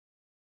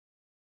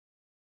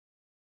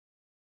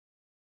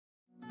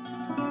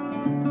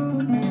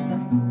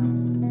In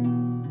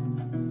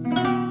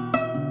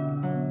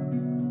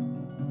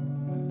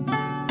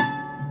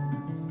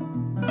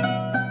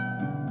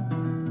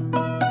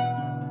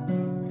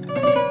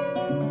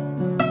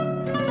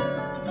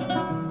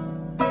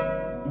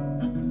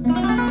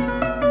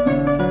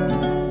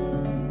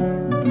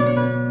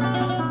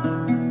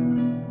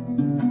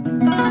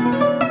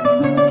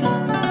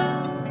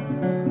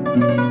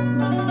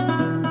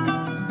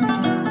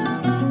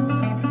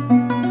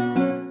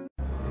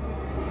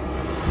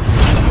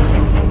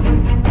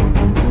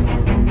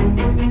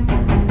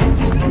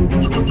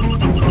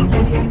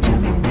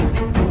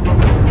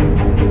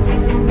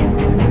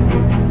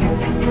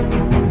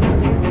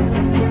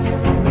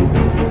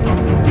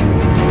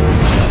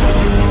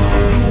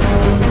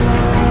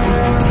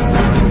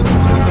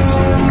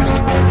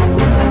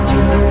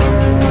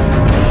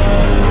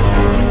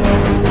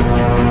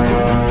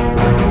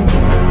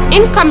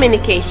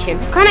communication,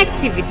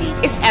 connectivity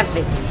is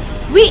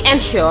everything. We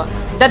ensure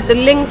that the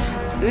links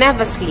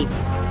never sleep.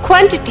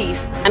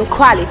 Quantities and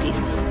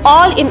qualities,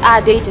 all in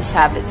our data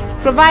service,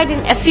 providing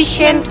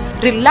efficient,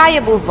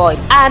 reliable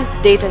voice and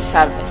data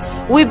service.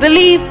 We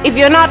believe if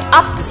you're not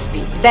up to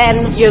speed,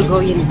 then you're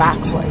going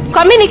backwards.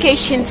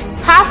 Communications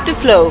have to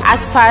flow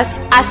as fast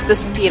as the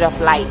speed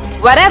of light.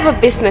 Whatever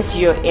business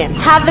you're in,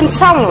 having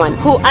someone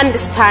who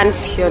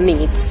understands your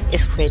needs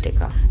is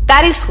critical.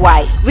 That is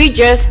why we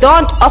just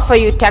don't offer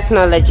you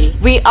technology,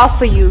 we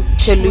offer you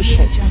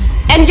solutions.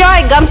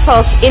 Enjoy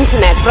Gamcel's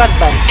internet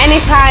broadband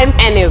anytime,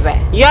 anywhere.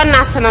 Your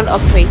national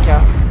operator,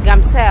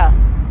 Gamcel,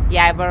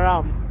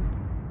 Yaibaram.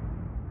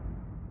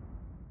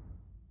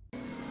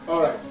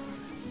 Alright.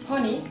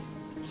 Honey,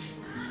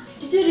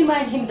 did you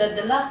remind him that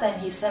the last time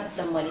he sent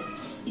the money,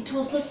 it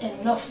was not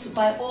enough to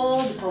buy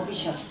all the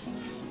provisions?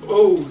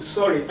 Oh,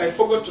 sorry, I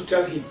forgot to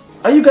tell him.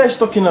 Are you guys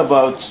talking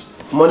about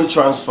money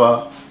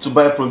transfer to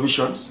buy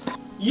provisions?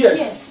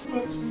 Yes.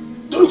 But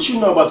don't you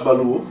know about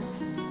Baluwo?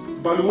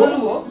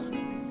 Baluwo?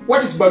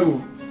 What is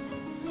Baluwo?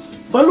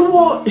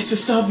 Baluwo is a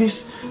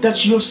service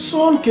that your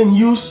son can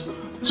use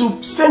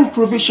to send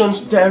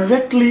provisions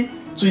directly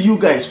to you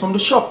guys from the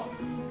shop.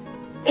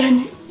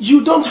 And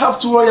you don't have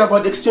to worry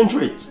about the exchange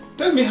rate.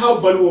 Tell me how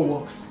Baluwo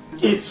works.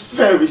 It's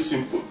very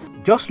simple.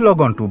 Just log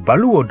on to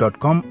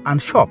baluwo.com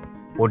and shop,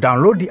 or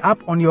download the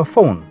app on your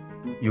phone.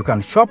 You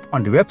can shop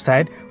on the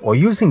website or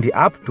using the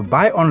app to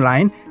buy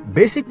online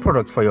basic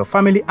products for your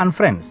family and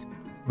friends.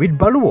 With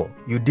Baluwo,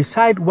 you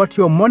decide what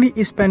your money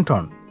is spent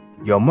on.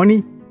 Your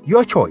money,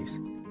 your choice.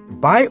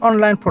 Buy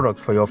online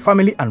products for your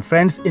family and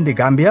friends in the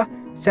Gambia,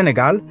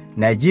 Senegal,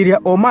 Nigeria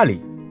or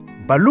Mali.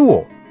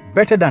 Baluwo,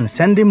 better than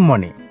sending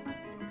money.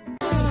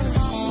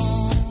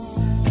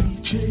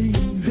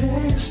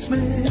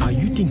 Are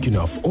you thinking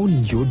of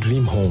owning your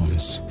dream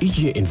homes?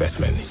 EJ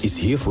Investment is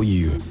here for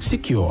you.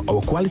 Secure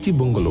our quality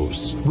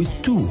bungalows with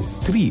 2,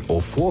 3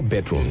 or 4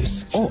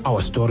 bedrooms, or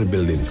our story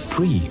buildings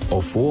 3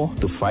 or 4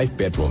 to 5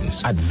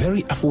 bedrooms at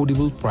very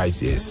affordable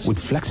prices with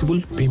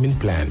flexible payment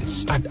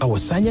plans at our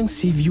Sanyang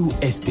Seaview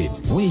Estate,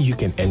 where you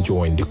can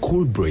enjoy the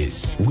cool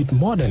breeze with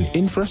modern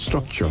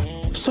infrastructure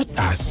such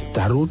as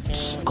tar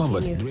roads,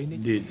 covered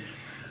drainage.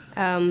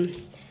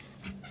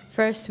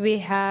 First, we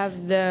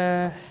have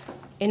the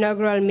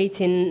inaugural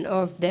meeting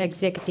of the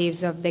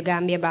executives of the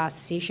Gambia Bar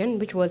Association,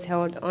 which was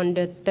held on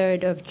the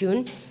 3rd of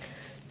June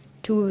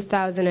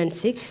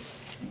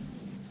 2006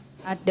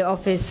 at the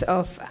office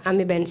of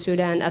Ami Ben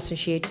Sudan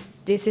Associates.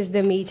 This is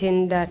the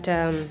meeting that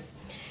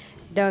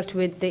dealt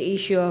with the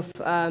issue of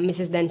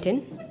Mrs.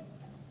 Denton.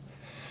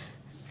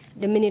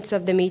 The minutes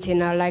of the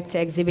meeting, I'd like to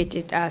exhibit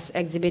it as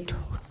Exhibit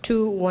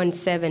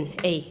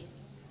 217A.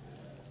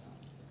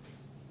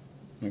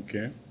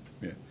 Okay.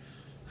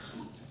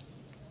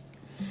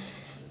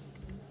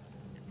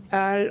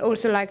 I'd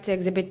also like to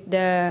exhibit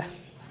the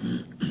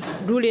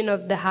ruling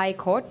of the High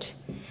Court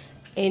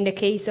in the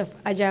case of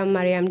Aja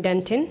Mariam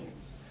Denton,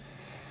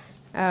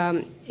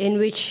 in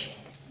which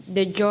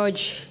the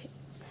judge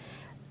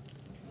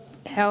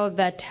held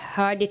that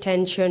her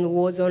detention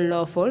was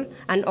unlawful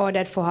and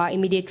ordered for her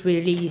immediate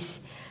release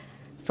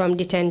from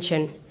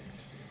detention.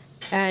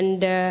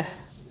 And the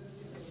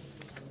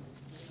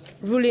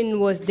ruling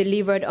was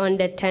delivered on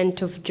the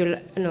 10th of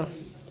July,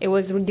 it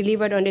was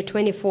delivered on the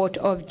 24th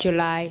of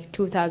July,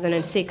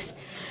 2006.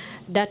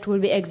 That will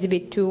be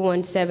Exhibit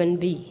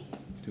 217B.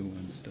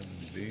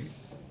 217B.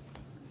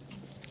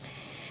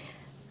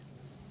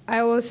 I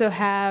also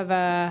have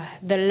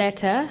the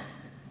letter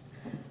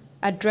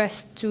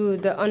addressed to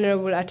the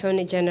Honorable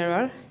Attorney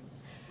General,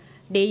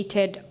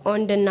 dated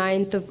on the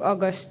 9th of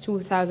August,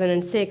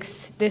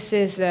 2006. This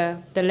is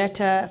the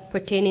letter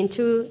pertaining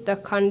to the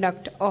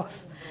conduct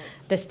of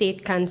the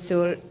State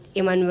Counsel,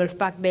 Emmanuel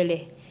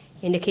Fakbele,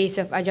 in the case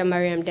of Aja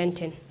Mariam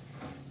Denton.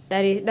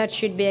 That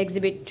should be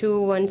Exhibit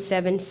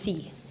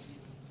 217C.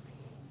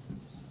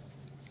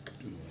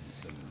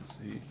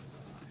 217C.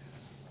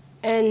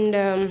 And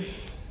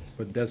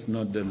but that's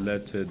not the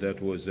letter that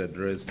was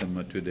addressed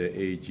to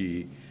the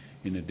AG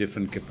in a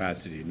different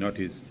capacity, not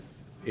his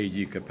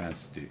AG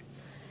capacity.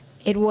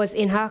 It was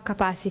in her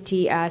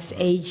capacity as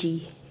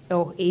AG,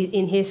 or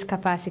in his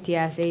capacity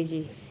as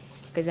AG.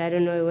 because I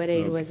don't know whether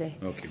it was a...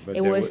 Okay, but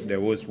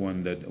there was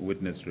one that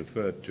witness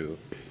referred to.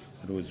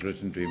 It was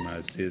written to him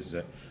as his,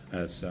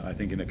 I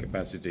think in a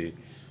capacity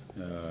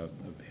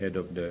head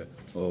of the,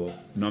 or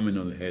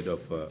nominal head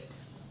of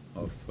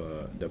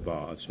the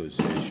Bar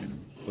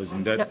Association.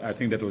 Wasn't that, no. I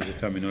think that was the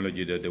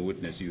terminology that the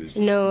witness used.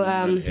 No,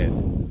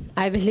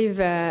 I believe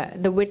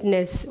the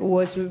witness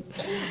was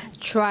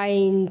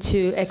trying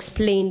to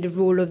explain the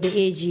role of the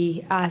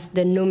AG as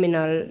a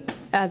nominal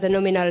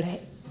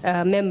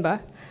member,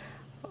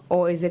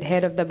 or is it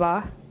head of the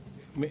bar?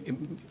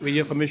 With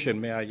your permission,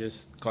 may I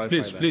just clarify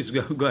that? Please,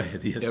 go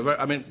ahead, yes. Yeah,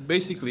 I mean,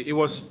 basically, it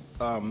was,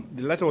 the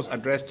letter was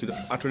addressed to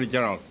the Attorney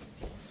General,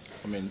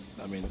 I mean,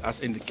 as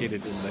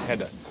indicated in the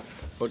header.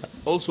 But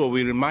also,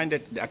 we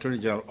reminded the Attorney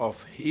General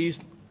of his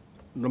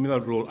nominal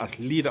role as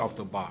leader of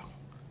the bar.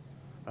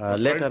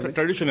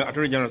 Traditionally,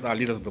 Attorney Generals are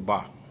leaders of the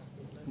bar.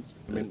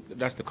 I mean,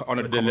 that's the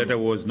honor. The letter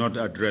was not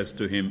addressed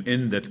to him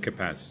in that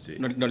capacity.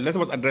 No, the letter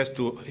was addressed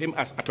to him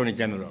as Attorney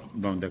General.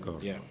 Bon,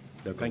 d'accord. Yeah.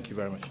 Thank you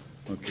very much.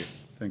 Okay,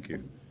 thank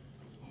you.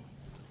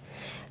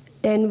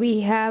 Then we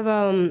have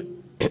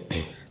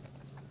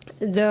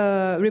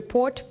the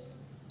report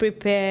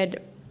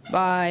prepared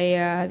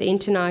by the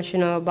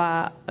International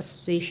Bar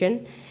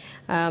Association,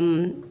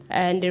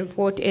 and the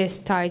report is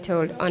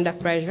titled Under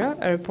Pressure,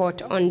 a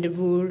report on the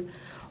rule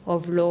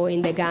of law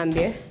in the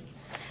Gambia.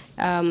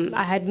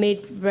 I had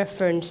made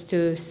reference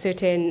to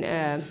certain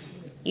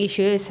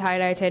issues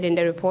highlighted in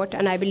the report,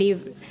 and I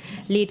believe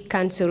lead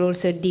counsel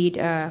also did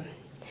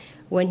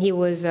when he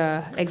was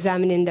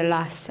examining the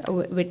last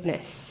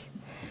witness.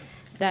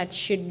 That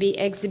should be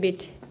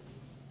Exhibit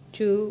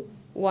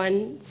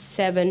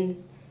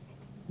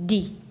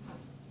 217D.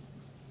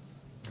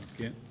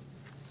 Okay.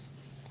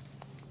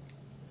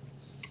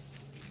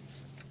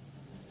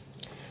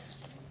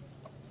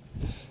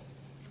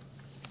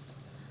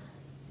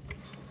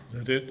 Is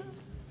that it?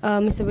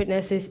 Mr.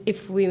 Witness,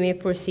 if we may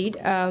proceed.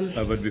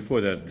 But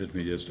before that, let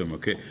me just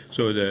okay.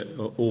 So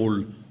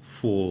all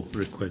 4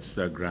 requests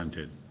are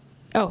granted.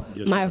 Oh,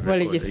 just my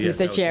apologies, yes,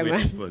 Mr.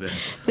 Chairman.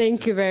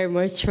 Thank you very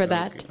much for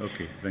that.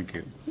 Okay, thank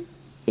you.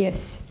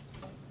 Yes.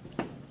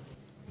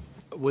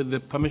 With the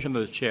permission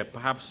of the chair,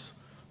 perhaps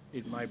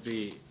it might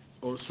be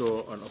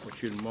also an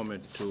opportune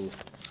moment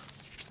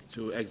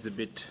to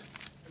exhibit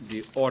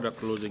the order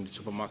closing the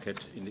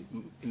supermarket in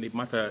the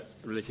matter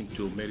relating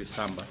to Mary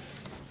Samba,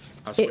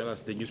 as well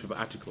as the newspaper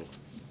article.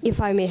 If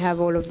I may have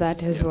all of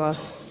that as well.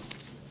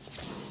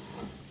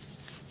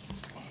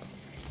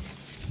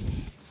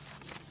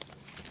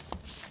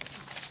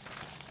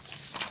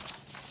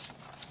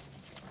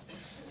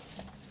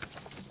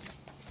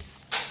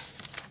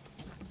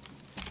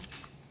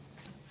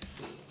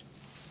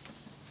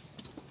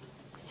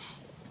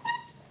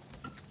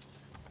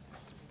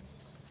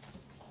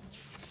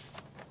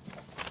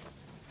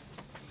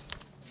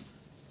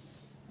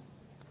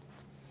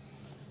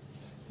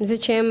 Mr.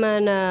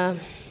 Chairman,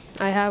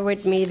 I have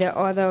with me the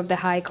order of the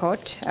High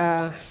Court.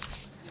 The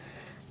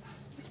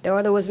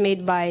order was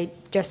made by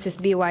Justice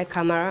B.Y.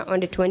 Kamara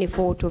on the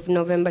 24th of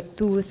November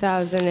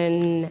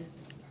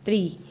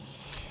 2003.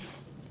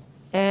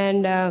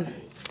 And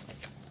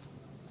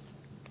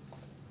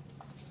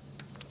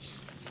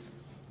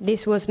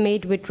this was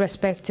made with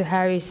respect to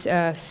Harris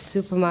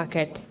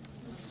Supermarket.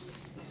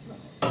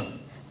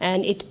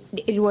 And it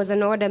was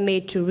an order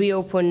made to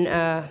reopen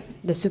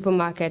the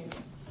supermarket.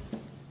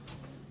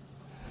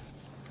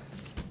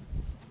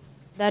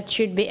 That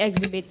should be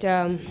Exhibit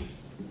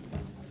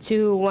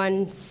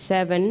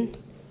 217E.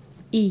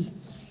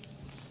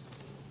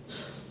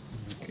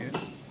 Okay.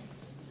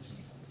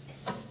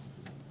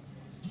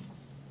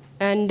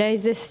 And there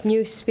is this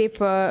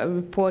newspaper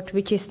report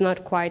which is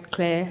not quite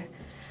clear.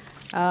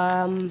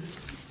 I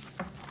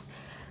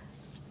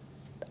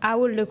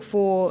will look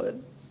for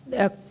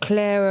a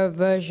clearer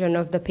version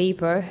of the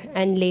paper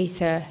and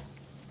later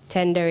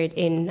tender it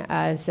in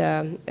as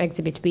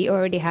Exhibit. We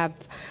already have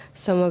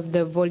some of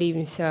the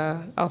volumes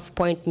of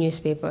Point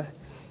newspaper.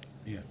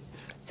 Yeah.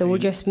 So we'll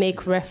just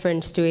make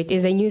reference to it.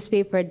 It's a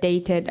newspaper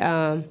dated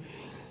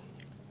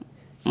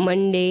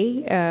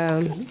Monday,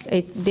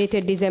 it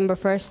dated December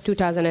 1st,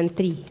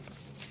 2003.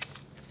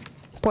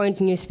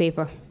 Point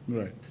newspaper.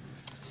 Right.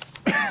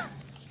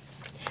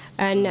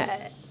 And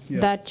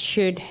that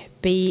should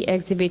be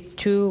Exhibit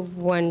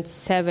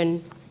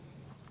 217F.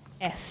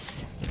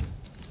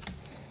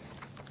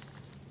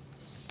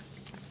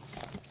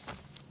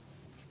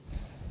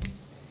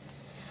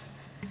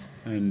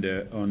 And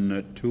on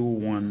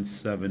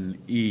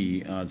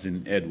 217E, as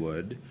in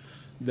Edward,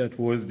 that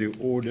was the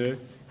order.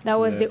 That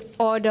was the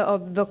order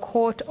of the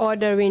court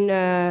ordering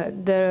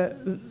the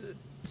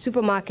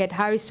supermarket,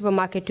 Harris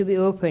Supermarket, to be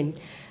open.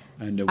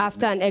 And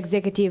after an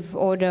executive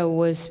order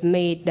was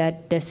made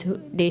that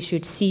they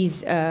should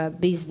cease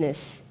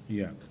business.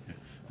 Yeah,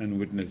 and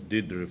witness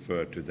did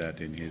refer to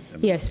that in his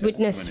yes, testimony.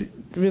 Witness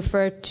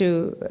referred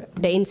to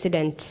the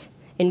incident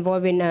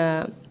involving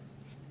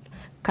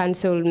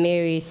Counsel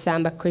Mary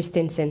Samba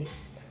Christensen.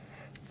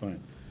 Fine.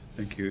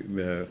 Thank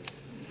you.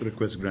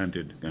 Request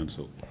granted,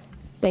 Counsel.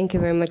 Thank you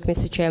very much,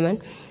 Mr.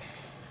 Chairman.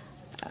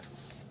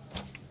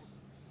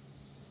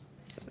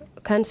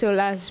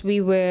 Council, as we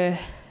were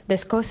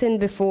discussing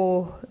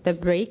before the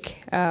break,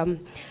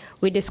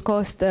 we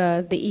discussed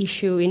the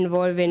issue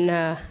involving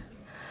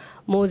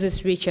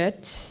Moses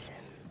Richards.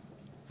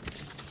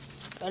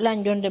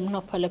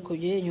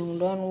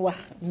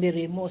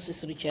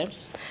 Moses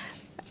Richards.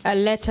 A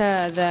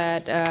letter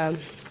that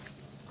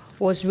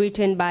was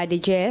written by the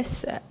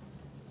JS.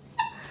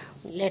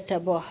 Letter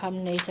bo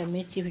xamne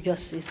tamit Chief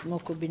Justice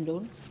moko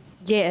bindon.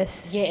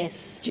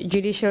 JS.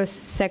 Judicial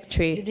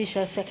Secretary.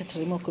 Judicial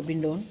Secretary moko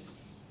bindon.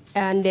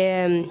 And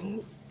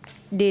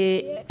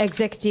the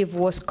executive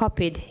was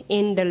copied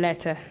in the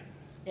letter.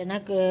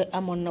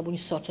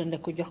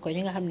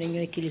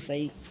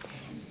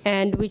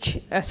 And which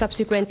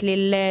subsequently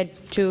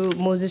led to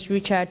Moses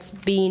Richards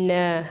being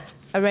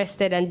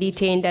arrested and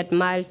detained at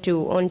Mile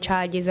 2 on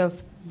charges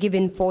of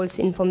giving false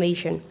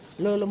information.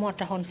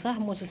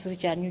 Moses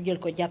Richards ñu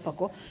jël ko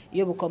jappako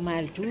yobu ko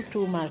Mile 2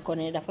 tuumal ko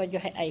ne dafa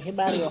joxe ay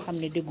xibaar yo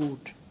xamne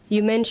deguut.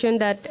 You mentioned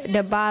that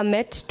the bar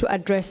met to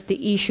address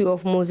the issue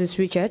of Moses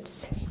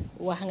Richards.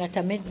 Wax nga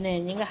tamit ne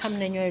ñi nga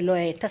xamne ñoy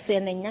lawyer tassé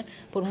nañ nak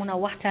pour mëna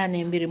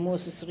waxtané mbiri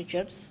Moses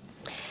Richards.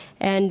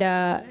 And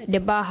the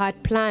bar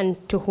had planned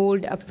to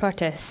hold a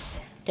protest.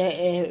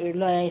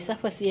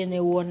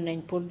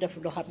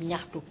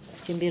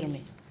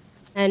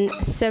 And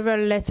several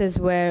letters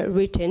were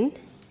written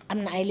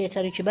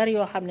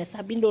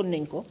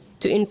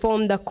to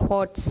inform the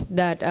courts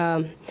that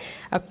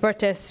a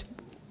protest,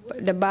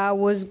 the bar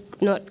was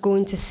not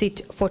going to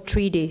sit for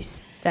 3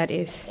 days, that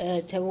is.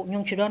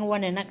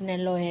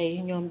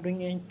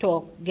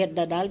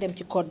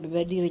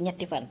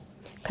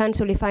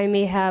 Council, if I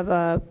may have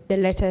the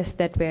letters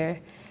that were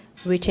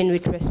written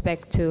with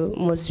respect to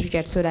Moses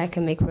Richards so that I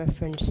can make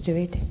reference to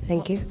it.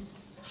 Thank you.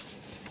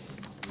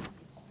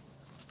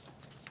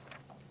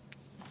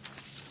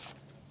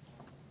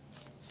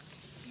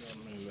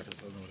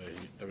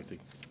 Everything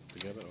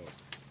together or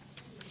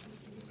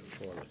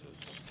 4 letters?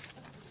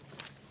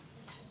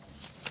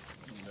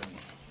 And then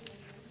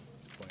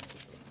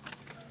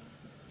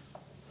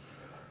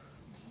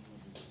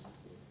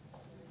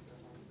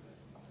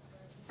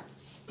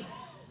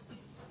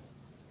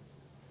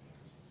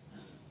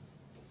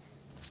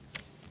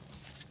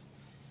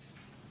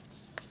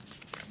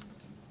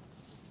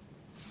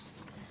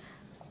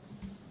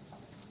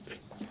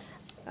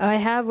I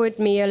have with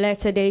me a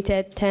letter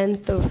dated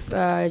 10th of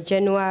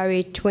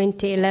January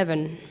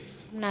 2011.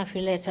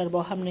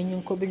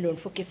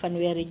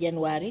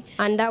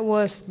 And that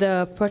was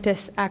the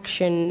protest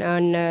action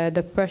on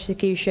the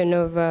persecution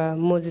of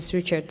Moses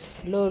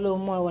Richards.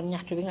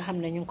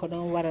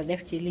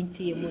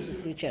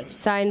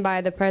 Signed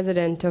by the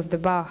president of the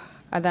bar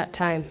at that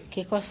time.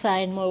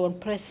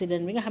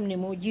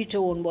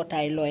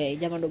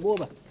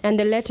 And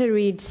the letter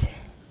reads,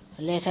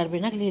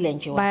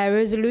 by a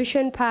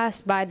resolution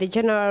passed by the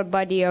General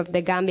Body of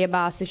the Gambia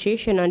Bar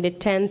Association on the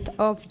 10th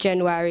of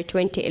January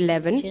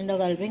 2011,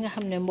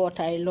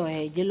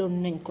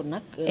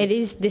 it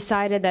is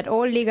decided that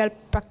all legal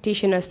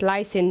practitioners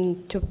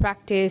licensed to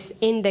practice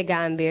in the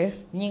Gambia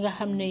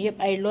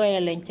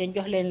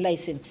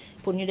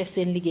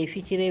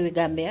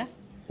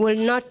will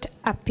not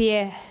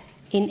appear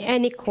in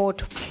any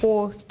court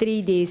for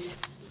 3 days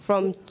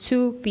from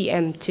 2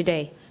 p.m.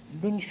 today.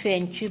 Lawyers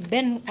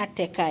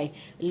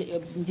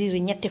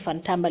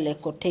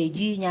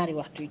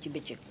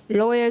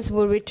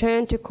will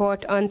return to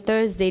court on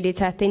Thursday, the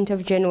 13th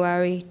of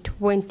January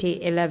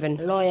 2011.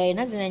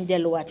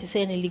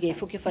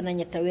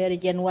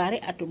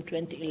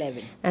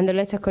 And the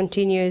letter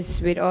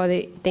continues with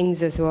other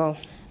things as well.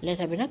 And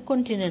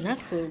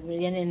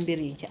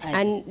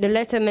the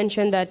letter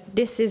mentioned that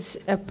this is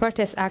a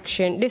protest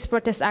action. This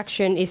protest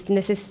action is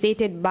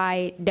necessitated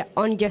by the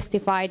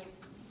unjustified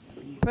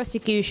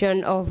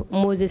prosecution of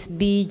Moses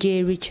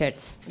B.J.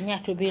 Richards. And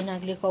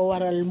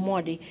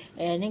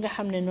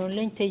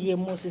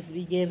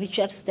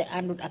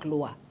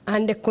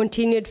the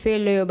continued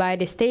failure by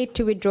the state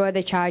to withdraw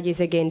the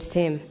charges against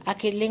him.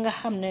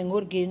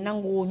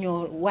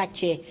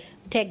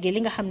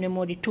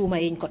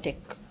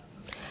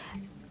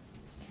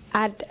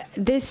 At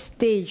this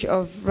stage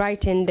of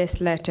writing this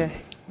letter,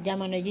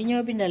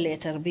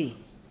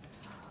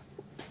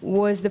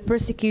 was the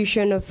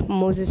persecution of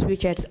Moses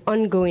Richards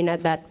ongoing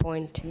at that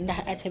point?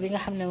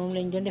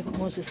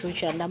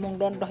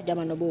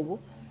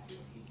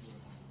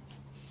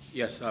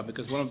 Yes,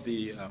 because one of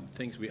the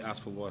things we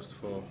asked for was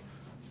for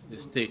the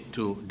state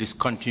to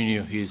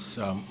discontinue his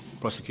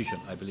prosecution,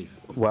 I believe.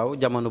 Wow,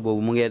 jamono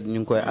bobu mu ngeen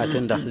ñu koy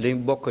atté ndax li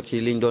bokk ci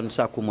liñ doon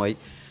sakku moy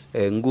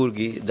nguur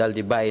gi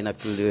daldi bayyi nak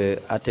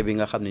atté bi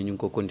nga xamné ñu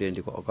ko continuer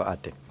diko ko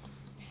atté.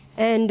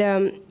 And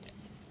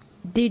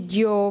did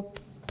your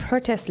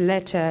protest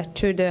letter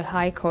to the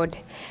High Court,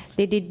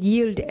 did it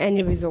yield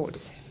any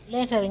results?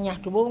 Letter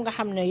ñaxtu bobu nga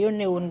xamné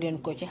yonne won ngeen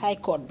ko ci High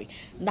Court bi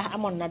ndax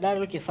amon na dara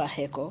lu ci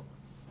faxé ko?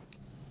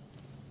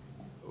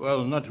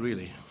 Well, not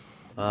really.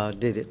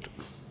 Did it?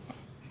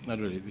 Not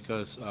really,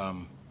 because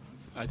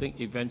I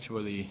think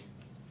eventually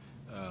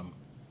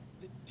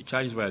the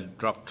charges were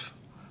dropped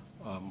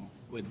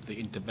with the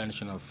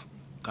intervention of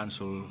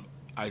counsel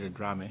Ida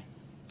Drame,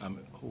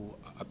 who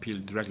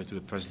appealed directly to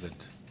the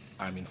president,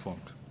 I'm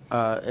informed.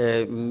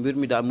 mbir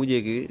mi daal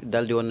mujjee gi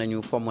dal di woon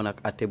nañu fomm nag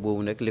atte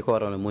boobu nag li ko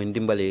waroon mooy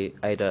ndimbali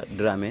Aida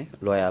Dramé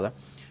lawyer la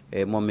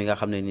moom mi nga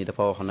xam ne nii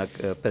dafa wax nag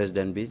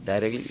président bi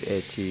directly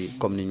ci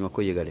comme ni ñu ma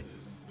ko yëgale.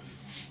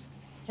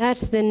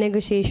 That's the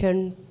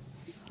negotiation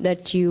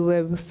that you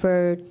were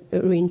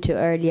referring to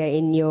earlier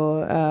in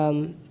your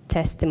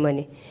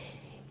testimony.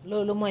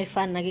 loolu mooy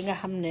fànn gi nga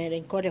xam ne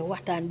dañ ko def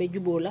waxtaan ba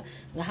juboo la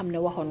nga xam ne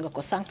waxoon nga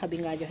ko sànq bi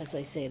nga joxe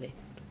say seede.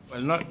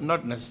 Well,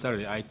 not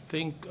necessarily. I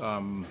think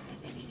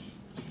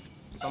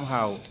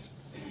somehow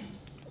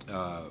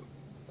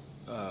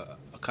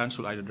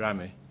Council Ida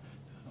Drame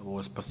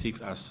was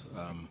perceived as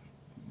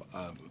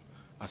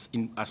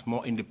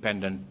more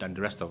independent than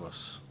the rest of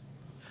us.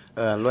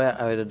 Lawyer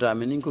Ida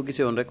Drame ni ñu ko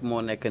gisee woon rek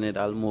moo nekk ne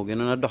daal moo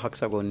gënoon a dox ak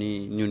sago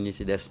ni ñun ñi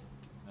ci des.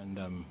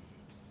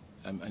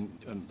 And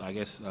I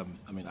guess I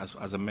mean as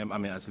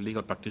a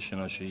legal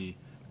practitioner, she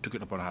took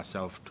it upon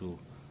herself to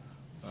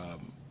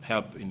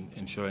help in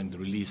ensuring the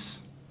release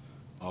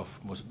of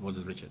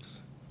Moses Richards.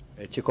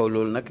 ci kaw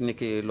loolu nag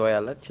niki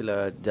lawyer la ci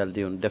la dal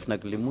di yoon def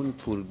nag li mun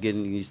pour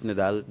génn gis ne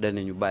daal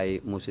danañu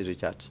bàyyi Moses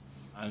Richards.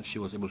 And she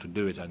was able to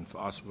do it, and for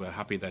us, we're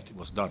happy that it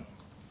was done.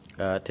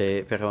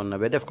 te fexe woon na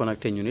ba def ko nag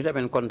te ñun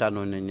itamit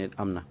kontaanoon nañ ne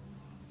am na.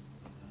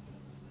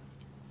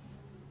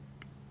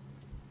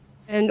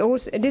 And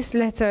also, this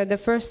letter, the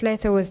first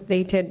letter is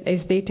dated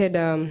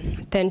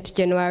 10th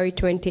January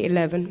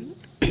 2011.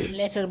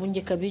 Letter bu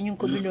njëkk bi ñu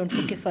ko bindoon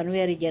fukki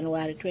fanweeri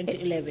January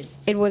 2011.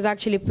 It was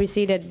actually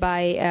preceded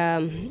by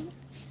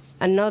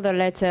another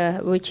letter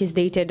which is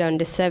dated on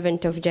the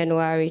 7th of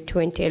January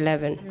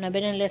 2011. Na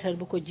beneen letter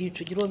bu ko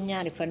jiitu juróom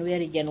ñaari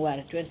fanweeri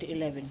January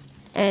 2011.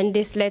 And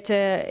this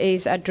letter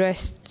is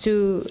addressed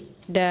to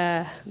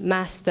the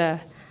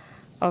Master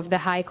of the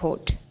High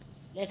Court.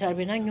 Letter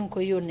bi nag ñu ko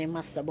yónnee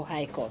Master bu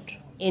High Court.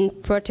 In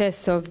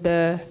protest of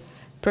the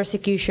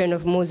prosecution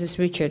of Moses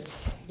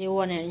Richards. Di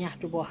wone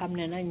ñaxtu boo xam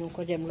ne nag ñu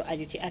ko dem lu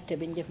aju ci atte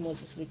bi ñu def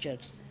Moses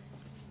Richards.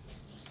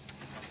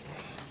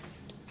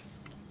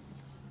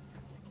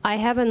 I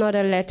have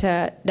another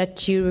letter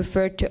that you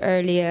referred to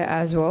earlier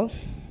as well.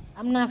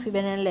 Am naa fi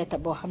beneen letter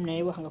boo xam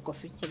ne wax nga ko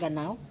fi ci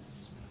gannaaw.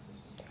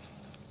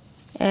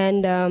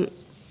 And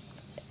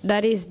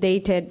that is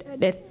dated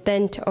the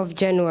 10th of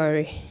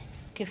January.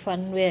 Ki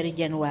fanweeri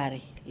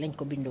January lañ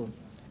ko bindoon.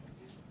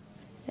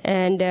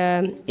 And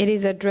it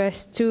is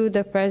addressed to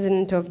the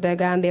president of the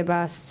Gambia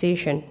Bar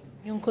Association.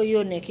 Ñu ngi ko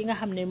yónnee ki nga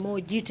xam ne moo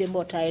jiite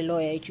mbootaay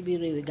lawyer yi ci biir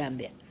réewi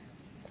Gambia.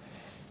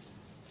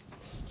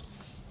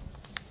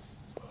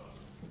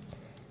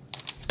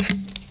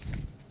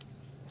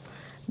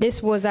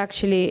 This was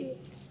actually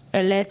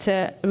a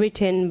letter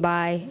written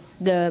by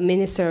the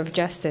Minister of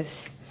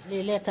Justice.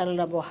 Li letter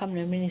la boo xam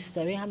ne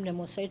ministre bi xam ne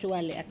moo saytu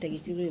wàlli atte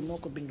gi ci réew moo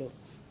ko bindoon.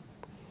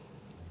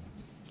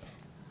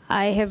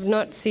 I have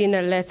not seen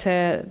a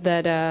letter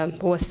that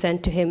was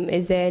sent to him.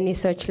 Is there any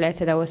such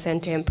letter that was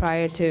sent to him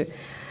prior to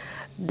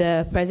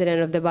the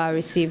president of the bar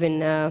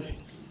receiving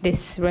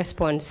this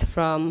response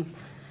from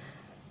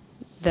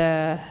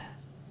the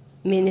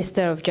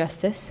Minister of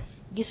Justice?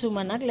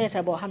 Gisuma nag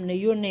letter boo xam ne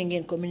yónnee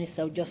ngeen ko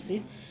Minister of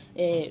Justice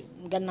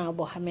gannaaw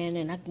boo xamee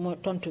ne nag moo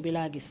tontu bi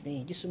laa gis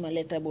nii gisuma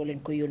letter boo leen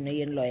ko yónnee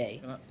yéen lawyer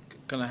yi.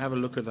 Can I have a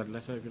look at that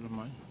letter if you don't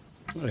mind?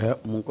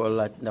 mu ngi ko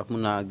laaj ndax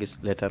mun naa gis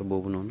letter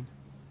boobu noonu.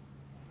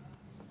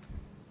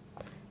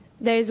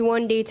 There is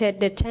one dated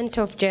the 10th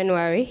of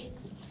January.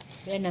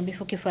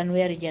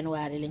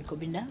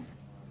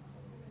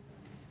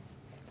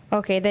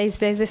 Okay, there's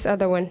this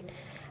other one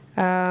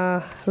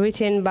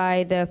written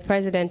by the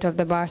president of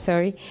the bar,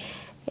 sorry.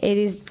 It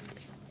is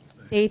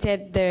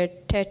dated the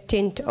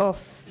 13th of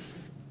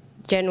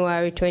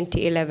January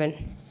 2011.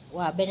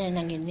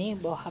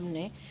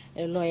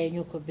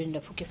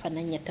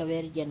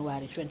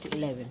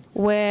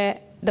 Where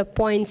the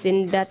points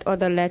in that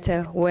other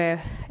letter were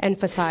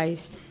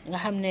emphasized. Well,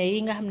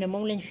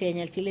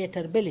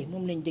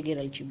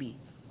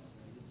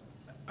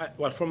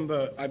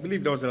 I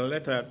believe there was a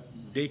letter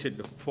dated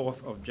the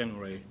 4th of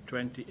January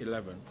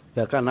 2011.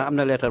 letter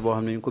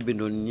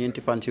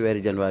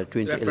January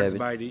 2011. Referenced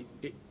by the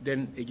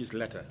then Aegis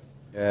letter.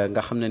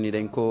 The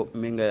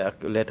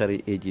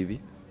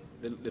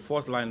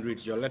fourth line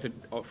reads, your letter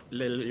of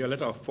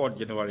 4th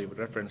January with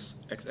reference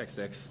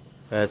XXX.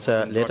 It's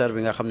a letter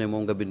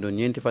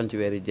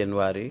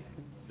January.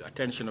 The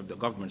attention of the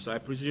government. So I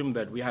presume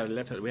that we had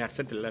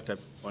sent a letter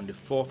on the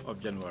 4th of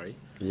January.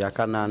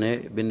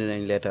 January.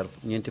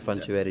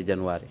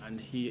 And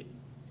he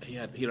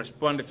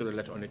responded to the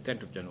letter on the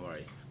 10th of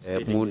January.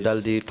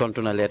 January.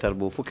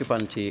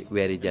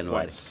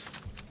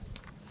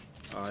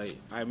 I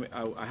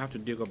have to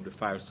dig up the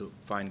files to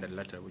find that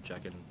letter, which I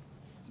can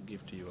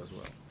give to you as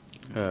well.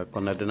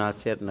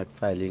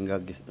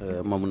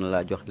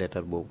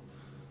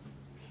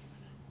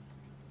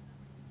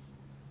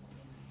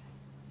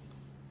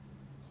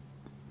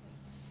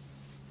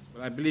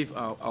 But I believe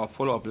our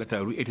follow-up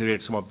letter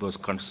reiterates some of those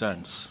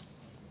concerns.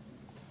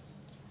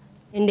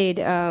 Indeed,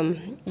 we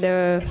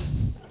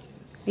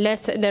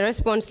The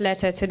response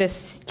letter to the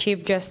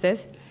Chief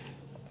Justice.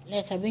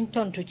 Letter being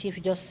turned to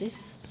Chief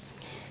Justice.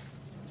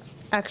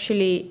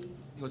 Actually,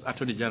 it was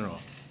Attorney General.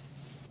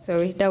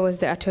 Sorry, that was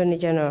the Attorney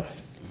General.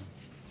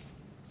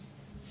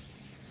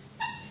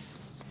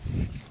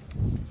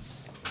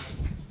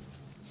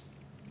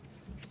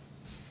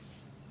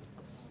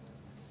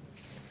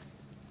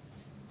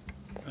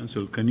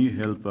 Counsel, can you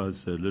help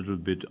us a little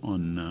bit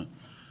on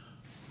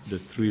the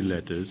 3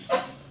 letters,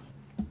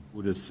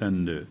 who the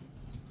sender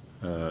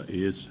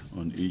is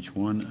on each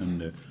one,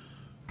 and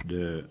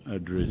the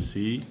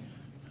addressee?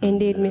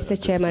 Indeed, Mr.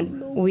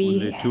 Chairman,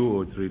 only 2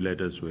 or 3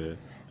 letters were.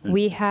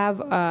 We have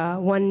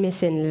one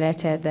missing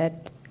letter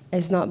that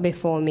is not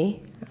before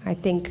me. I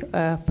think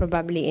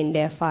probably in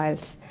their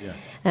files. Yeah.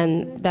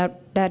 And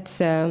that's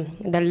the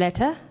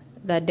letter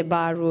that the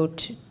bar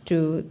wrote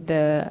to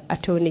the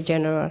Attorney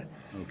General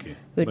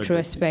with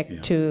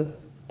respect to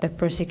the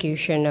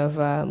prosecution of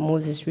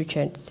Moses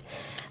Richards.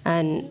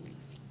 And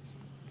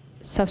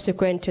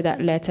subsequent to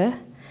that letter,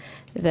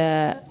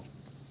 the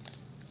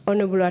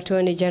Honorable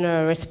Attorney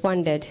General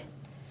responded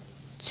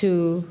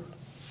to.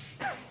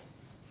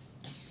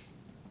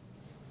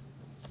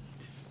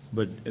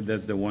 But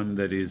that's the one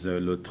that is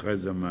le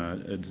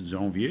 13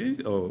 janvier?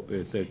 Or,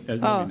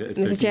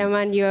 Mr.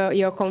 Chairman,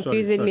 you're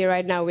confusing me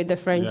right now with the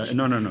French. Yeah,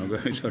 no,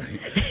 sorry.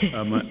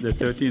 The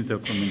 13th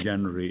of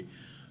January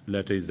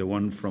letter is the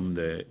one from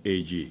the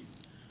AG.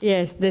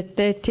 Yes, the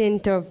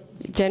 13th of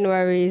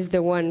January is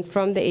the one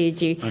from the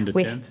AG. And the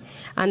 10th?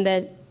 And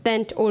the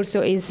 10th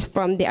also is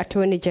from the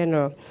Attorney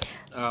General.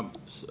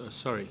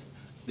 Sorry,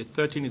 the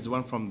 13th is the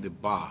one from the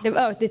bar. The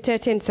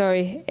 13th,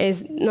 sorry,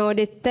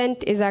 the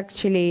 10th is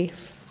actually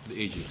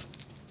the AG.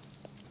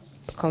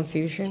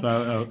 Confusion.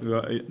 So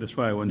that's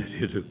why I wanted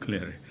you to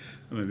clear it.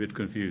 I'm a bit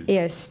confused.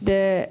 Yes,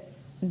 the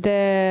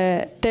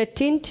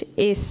 13th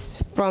is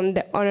from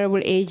the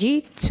Honorable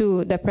AG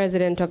to the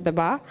President of the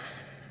Bar.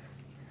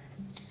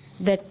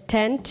 The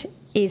 10th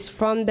is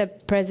from the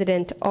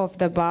President of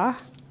the Bar.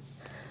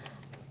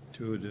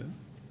 To the?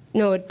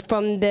 No,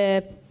 from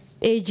the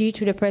AG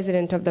to the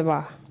President of the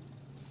Bar.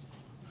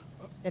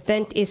 The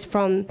 10th is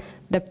from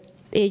the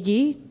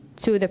AG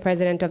to the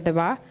President of the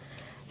Bar.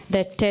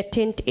 The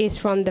 13th is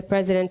from the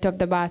President of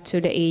the Bar to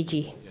the AG.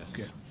 Yes.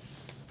 Okay.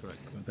 Correct.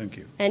 Well, thank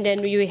you. And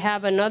then we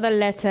have another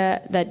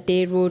letter that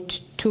they wrote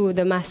to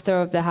the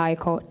Master of the High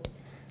Court.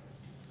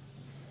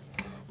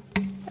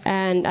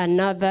 And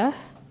another,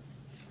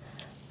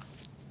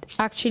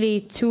 actually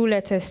 2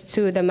 letters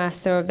to the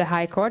Master of the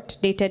High Court,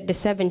 dated the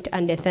 7th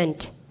and the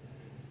 10th.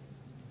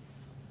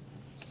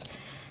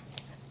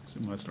 So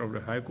Master of the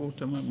High Court,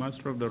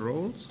 Master of the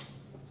Rolls?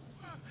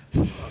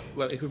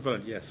 Well,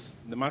 equivalent, yes.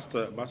 The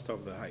master of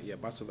the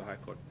High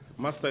Court.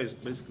 Master is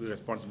basically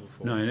responsible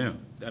for the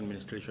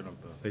administration of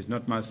the. It's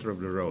not Master of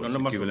the Rolls.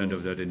 No, equivalent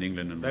of that in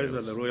England and that Wales.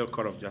 is the Royal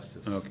Court of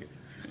Justice. Okay.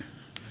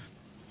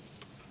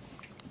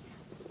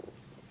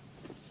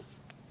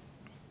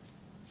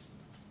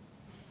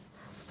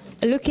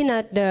 Looking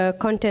at the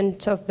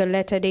content of the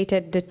letter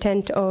dated the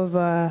 10th of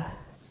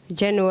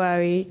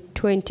January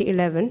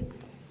 2011.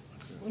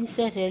 We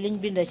said a link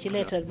bin the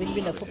letter bin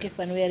bin fukki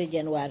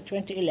January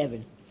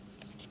 2011.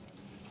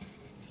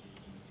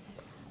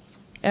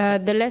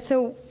 The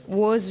letter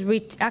was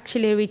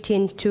actually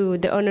written to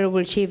the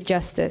Honorable Chief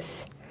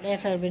Justice.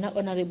 Letter bin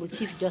Honorable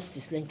Chief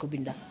Justice lenko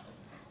binda.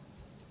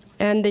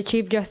 And the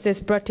Chief Justice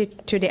brought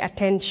it to the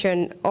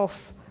attention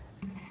of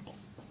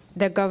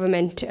the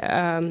government,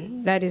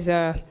 that is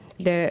the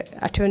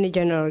Attorney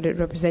General, the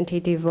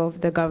representative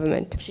of the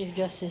government. Chief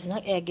Justice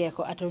nak egge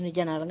ko Attorney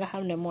General nga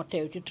xamne mo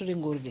tew ci turi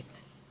nguur gi.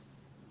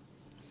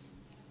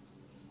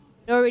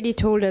 He already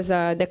told us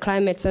the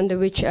climates under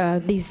which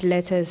these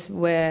letters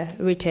were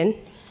written.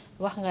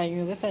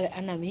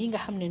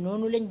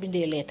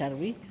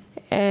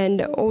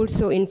 And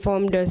also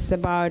informed us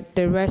about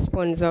the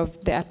response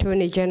of the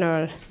Attorney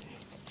General.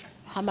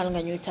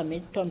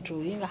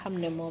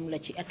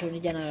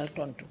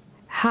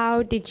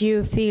 How did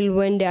you feel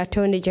when the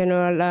Attorney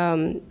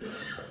General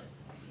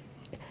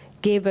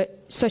gave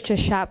such a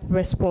sharp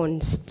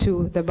response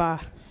to the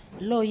bar?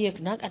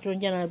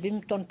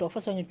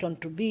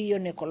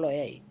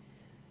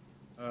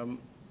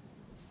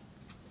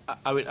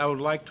 I would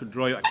like to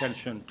draw your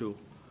attention to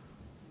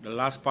the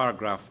last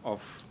paragraph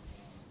of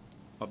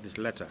this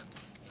letter.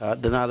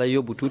 That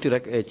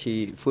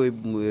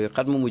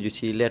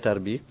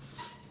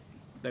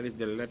is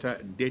the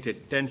letter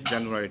dated 10th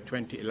January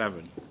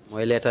 2011.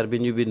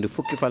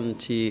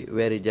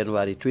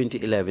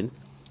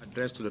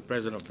 Addressed to the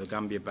President of the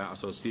Gambia Bar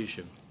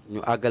Association.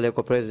 Who at the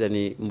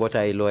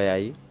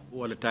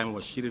time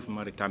was Sheriff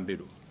Mari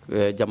Tambedu.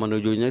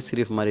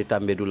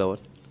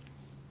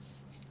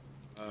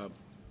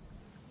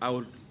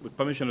 With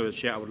permission of the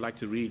chair, I would like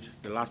to read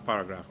the last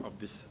paragraph of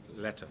this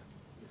letter.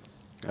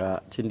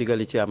 It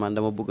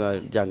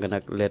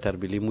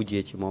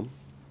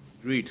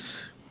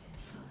reads,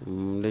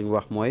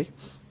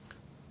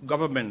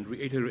 Government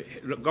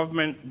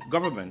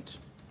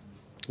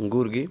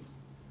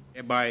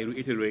hereby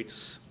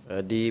reiterates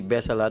that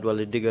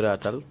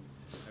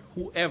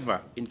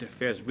whoever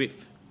interferes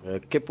with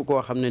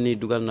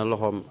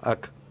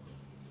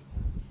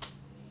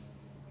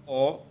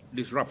or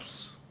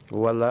disrupts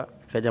wala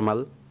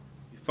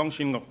the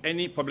functioning of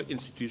any public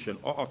institution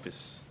or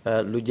office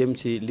lu jëm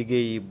ci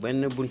liggéey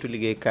benn buntu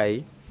liggéey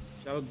kay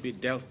shall be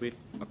dealt with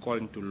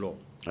according to law.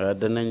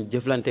 Danañ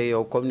jëflante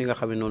yow comme ni nga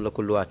xamé non la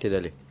ko loi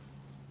tédalé.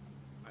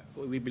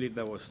 We believe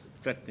that was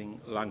threatening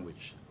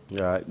language.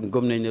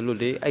 Gëm nañ ne loolu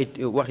de ay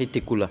waxi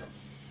tekku la.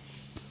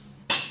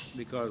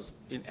 Because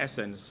in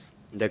essence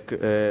ndek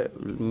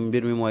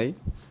mbir mi moy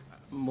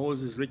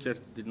Moses Richard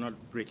did not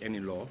break any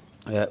law.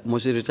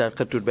 Moses Richard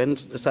xatul ben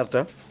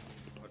sarta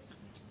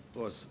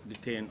was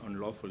detained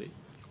unlawfully.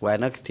 Waaye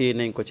nag téye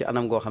nañ ko ci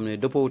anam goo xam ne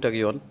dëppoowut ak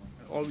yoon.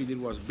 All we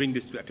did was bring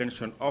this to the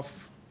attention of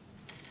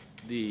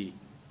the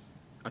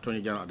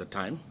Attorney General at the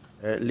time.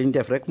 Liñ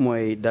def rek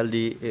mooy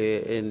daldi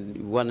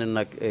wane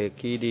nag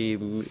kii di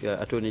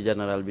Attorney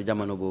General bi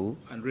jamono boobu.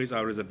 And raise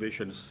our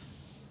reservations.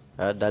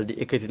 Daldi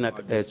ekkati nag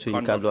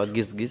suñu kàddu ak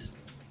gis-gis.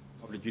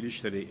 Of the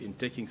judiciary in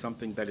taking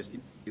something that is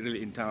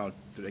really internal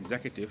to the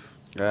executive.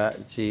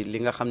 Ci li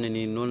nga xam ne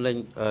nii noonu lañ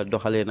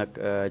doxalee nag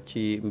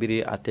ci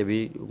mbiri àtte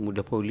bi mu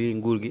dëppoo li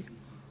nguur gi.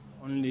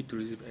 Only to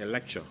receive a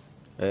lecture.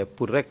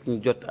 Pour rek ñu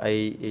jot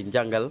ay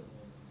njàngal.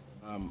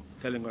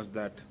 Telling us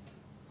that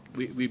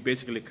we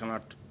basically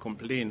cannot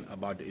complain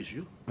about the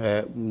issue.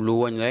 Lu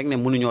woñ rek ne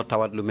mënuñoo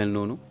tawat lu mel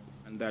noonu.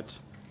 And that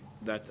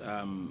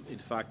in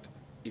fact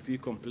if we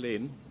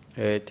complain.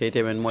 Tey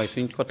tamit mooy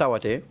suñ ko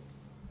tawatee.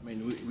 I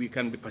mean, we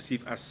can be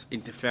perceived as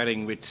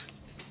interfering with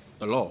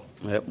the law.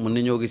 Mën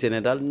nañoo gisee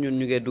ne daal ñun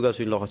ñu ngi dugal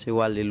suñu loxo ci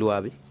wàlli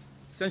loi bi.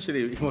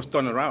 Essentially, it was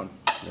turned around.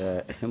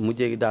 Mu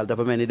jéegi daal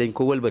dafa mel ni dañ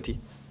ko wëlbati.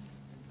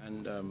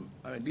 And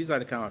I mean, these are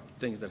the kind of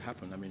things that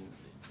happen. I mean,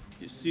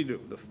 you see,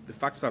 the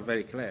facts are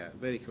very clear,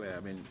 very clear. I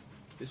mean,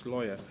 this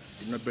lawyer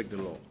did not break the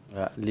law.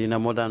 Lii na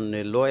moo daan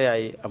ne lawyer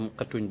yi am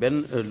xatuñ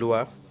benn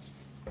loi.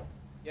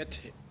 Yet,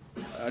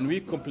 and we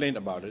complained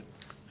about it.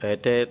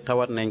 Te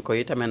tawat nañ ko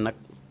itamit nag.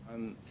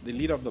 And the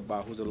leader of the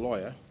bar, who's a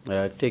lawyer,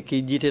 te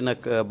ki jiite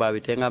nag baa bi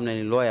te nga xam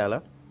ne ni lawyer la.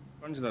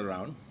 turns it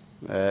around.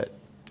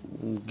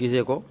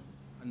 Gisee ko.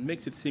 And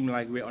makes it seem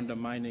like we're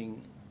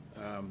undermining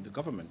the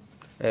government.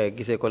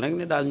 Gisee ko nag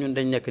ne daal ñun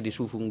dañ nekk di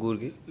suufu nguur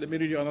gi. Let me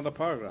read you another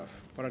paragraph,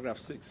 paragraph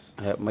 6.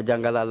 Ma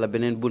jàngalaal la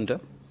beneen bunta.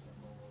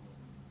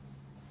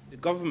 The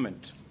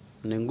government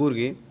ne nguur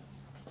gi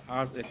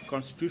has a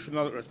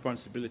constitutional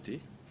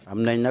responsibility. Am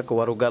nañ nag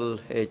warugal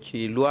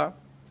ci loi.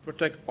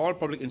 Protect all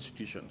public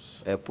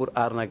institutions. Pour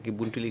aar nag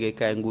buntu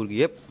liggéeykaay nguur gi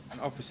yépp.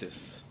 And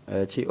offices.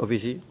 Ci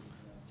office yi.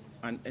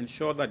 And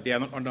ensure that they are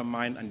not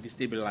undermined and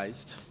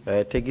destabilized.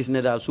 Te gis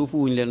ne daal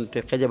suufu wuñ leen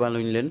te xejabal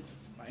wuñ leen.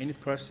 By any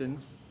person.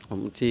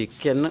 Ci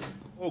kenn.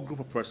 Or group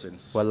of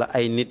persons. Wala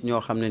ay nit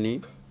ñoo xam ne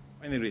nii.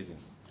 Any reason.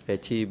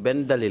 Ci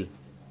benn dalil.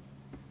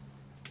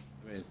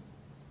 I mean,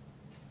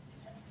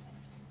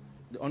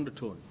 the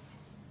undertone.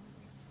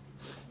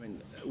 I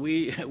mean,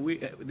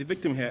 the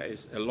victim here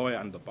is a lawyer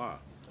and the bar.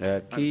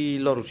 Kii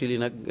loru ci li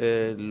nag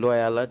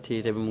lawyer la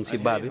te tamit mu ngi ci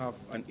baa bi. And have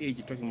an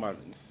age talking about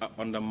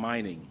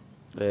undermining.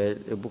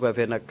 Bu ko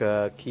fee nag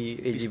kii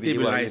age bi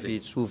di wax fi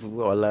suuf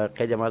wala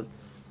xejamal.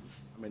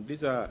 I mean,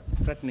 these are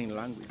threatening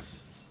language.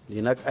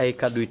 Lii nag ay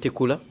kàddu yu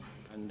tekku la.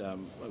 And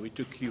we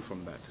took cue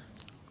from that.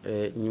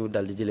 Ñu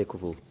dal di jëlee ko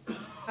foofu.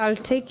 I'll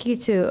take you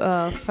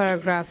to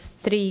paragraph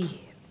 3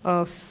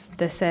 of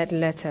the said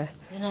letter.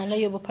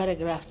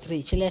 Paragraph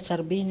 3 ci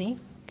letter bi ni.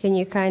 Can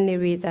you kindly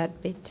read that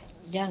bit?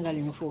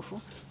 Jàngal ñu foofu.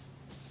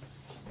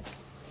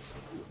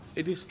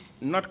 It is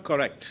not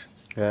correct.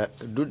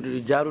 Du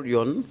jaarut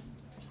yoon.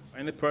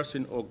 Any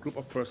person or group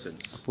of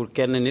persons. Pour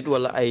kenn nit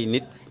wala ay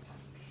nit.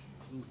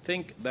 Who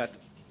think that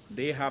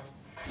they have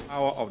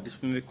power of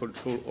disciplinary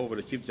control over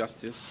the Chief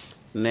Justice.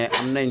 Ne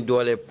am nañ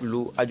doole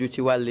lu aju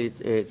ci wàlli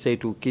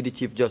saytu kii di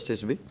Chief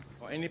Justice bi.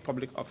 Or any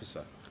public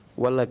officer.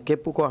 Wala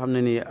képp koo xam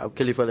ne ni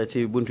kilifa la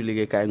ci buntu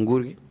liggéeykaay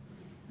nguur gi.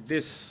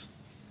 This.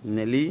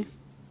 Ne lii.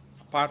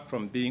 Apart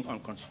from being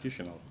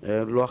unconstitutional.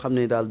 Loo xam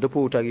ne daal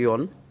dëppoowut ak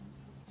yoon.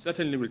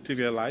 Certainly will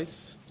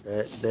trivialize.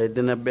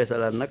 Dina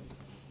beesalaat nag.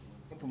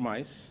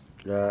 Compromise.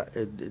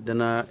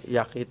 Dina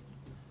yàq it.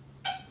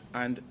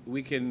 And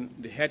weaken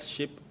the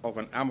headship of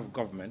an arm of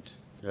government.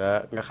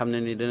 Nga xam ne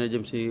ni dina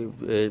jëm ci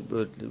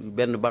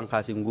benn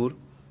bànqaasi nguur.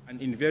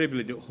 And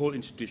invariably the whole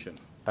institution.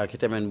 Ak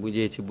itamit bu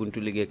jee ci buntu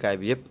liggéeykaay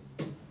bi yépp.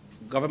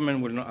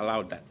 Government will not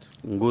allow that.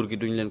 Nguur gi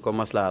duñ leen ko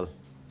maslaal.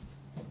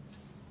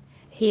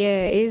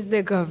 Here is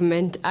the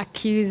government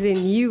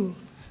accusing you,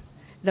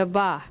 the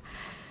bar,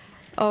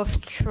 of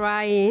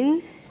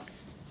trying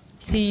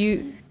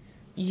to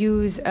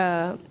use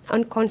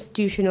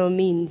unconstitutional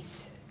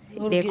means.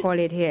 They call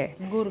it here.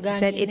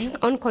 Said it's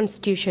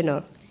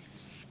unconstitutional.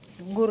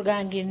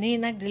 Gurgangi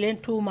nak di len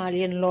tuumal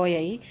yen lawyer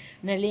yi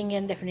ne li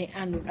ngeen def ni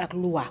andul ak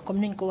loi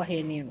comme niñ ko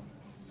waxé nonu.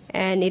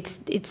 And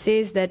it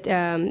says that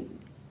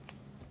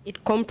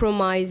it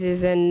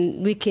compromises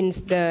and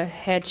weakens the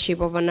headship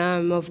of an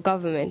arm of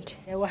government.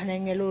 Wax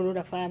nañ ne lolu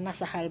dafa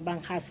nasaxal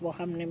banxas bo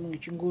xamne mu ngi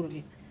ci nguur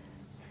gi.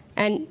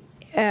 And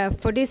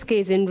for this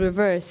case in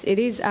reverse, it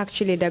is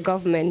actually the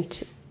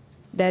government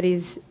that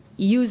is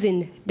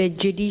using the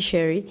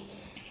judiciary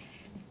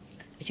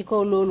ci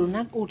kaw loolu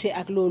nag uute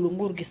ak loolu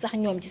nguur gi sax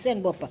ñoom ci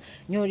seen boppa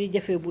ñoo di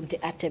jëfee bunti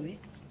àtte bi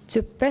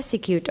to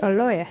persecute a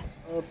lawyer.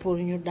 Pour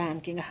ñu daan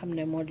ki nga xam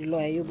ne moo di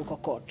lawyer yóbbu ko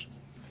court.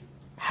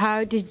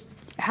 How did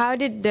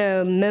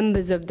the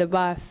members of the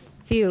bar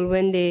feel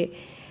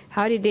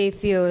how did they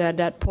feel at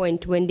that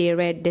point when they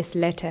read this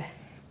letter?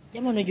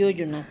 Jamono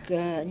jooju nag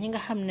ñi nga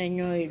xam ne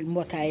ñooy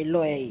mbootaay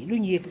lawyer yi lu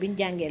ñu yëg biñ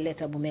jàngee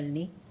lettre bu mel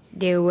nii.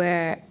 They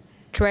were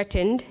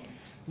threatened.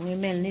 Muy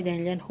mel ni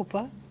dañ leen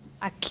xuppa.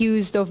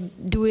 Accused of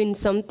doing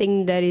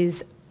something that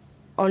is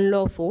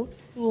unlawful.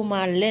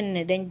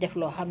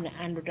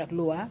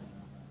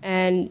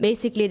 And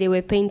basically they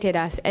were painted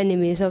as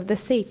enemies of the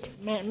state.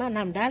 I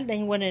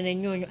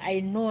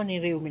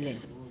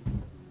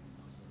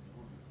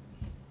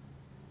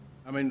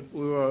mean,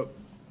 we were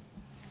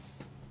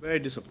very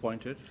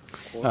disappointed,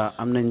 of course, and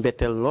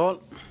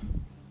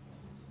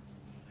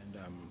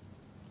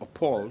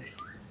appalled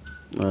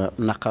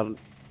that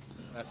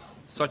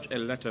such a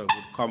letter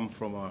would come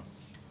from an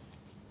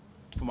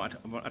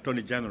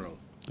Attorney General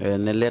who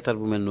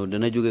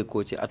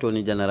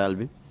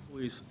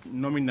is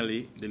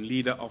nominally the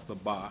leader of the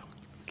bar.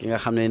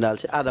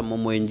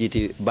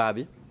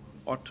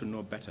 Ought to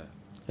know better.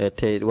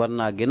 Because,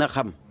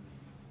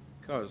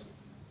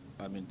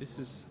 I mean, this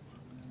is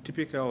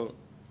typical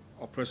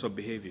oppressor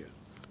behavior.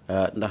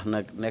 When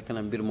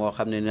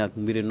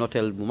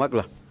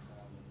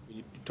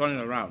you turn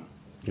it around,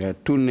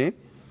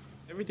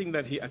 everything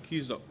that he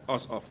accused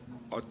us of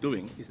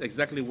doing is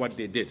exactly what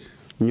they did.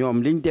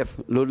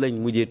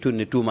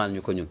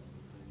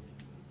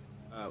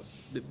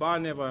 The bar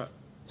never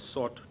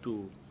sought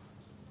to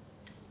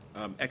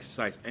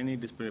exercise any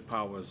disciplinary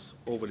powers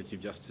over the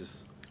Chief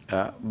Justice. We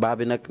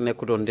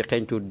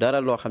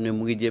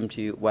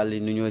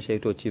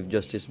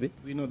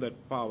know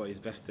that power is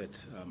vested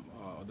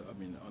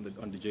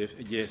on the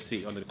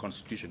JSC, under the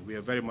Constitution. We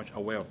are very much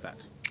aware of that.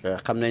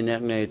 To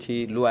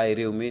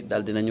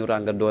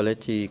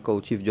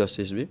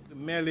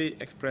merely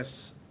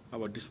express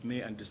our dismay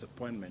and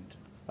disappointment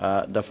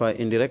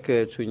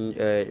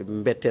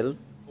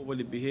over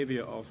the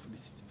behavior of the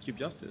Chief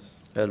Justice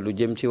and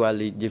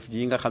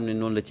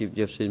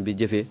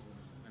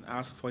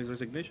ask for his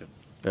resignation.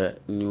 We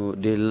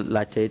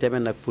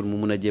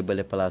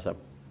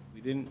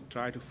didn't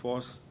try to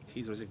force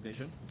his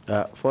resignation. We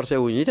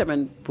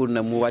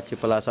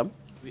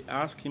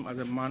asked him as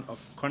a man of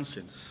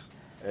conscience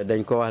to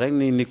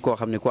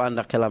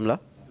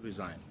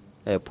resign.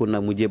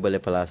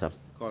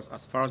 Because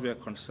as far as we are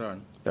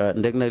concerned, we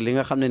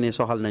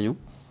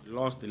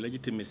lost the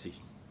legitimacy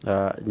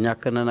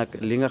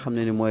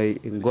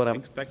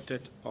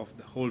expected of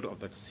the holder of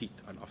that seat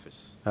and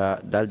office.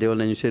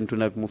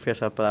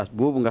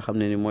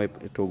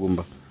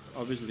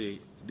 Obviously,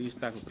 these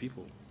type of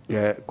people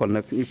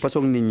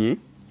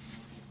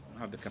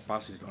have the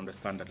capacity to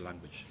understand that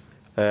language.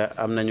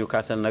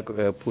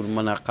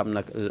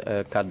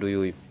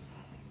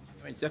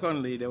 And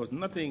secondly, there was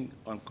nothing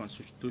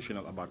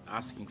unconstitutional about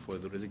asking for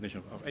the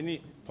resignation of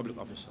any public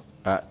officer.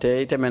 We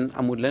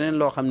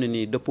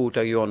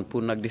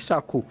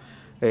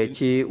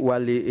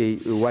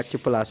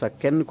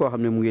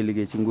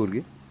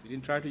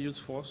didn't try to use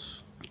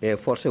force. We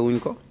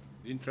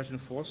didn't threaten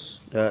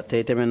force. May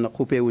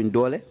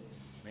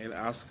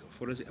ask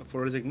for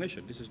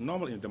resignation. This is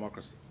normal in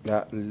democracy.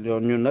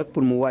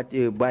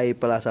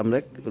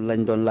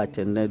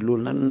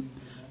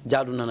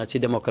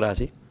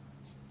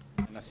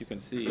 And as you can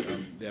see,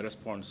 their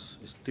response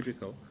is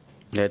typical.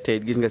 And they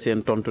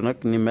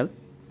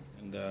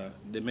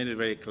made it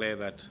very clear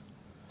that,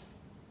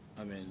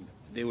 I mean,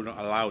 they will not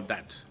allow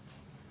that.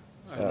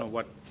 I don't know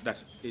what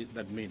that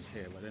means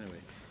here, but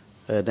anyway.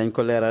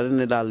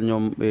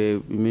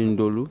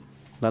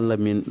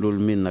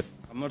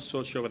 I'm not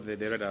so sure whether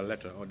they read our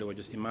letter or they were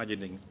just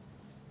imagining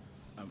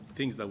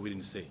things that we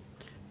didn't say.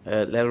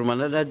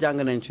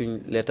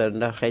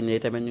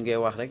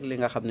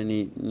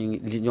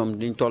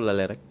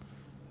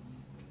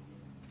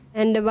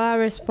 And the bar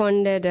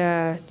responded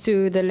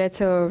to the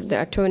letter of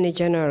the Attorney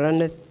General on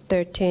the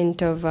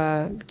 13th of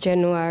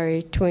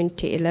January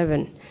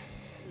 2011.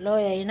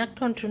 Lawyer yi nak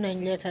tontu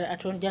nañ letter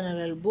Attorney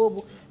General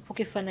bobu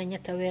fukki fan ak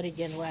ñetta wéru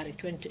January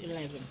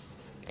 2011.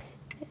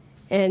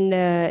 And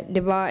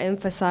the bar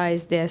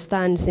emphasized their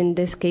stance in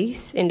this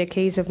case, in the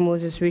case of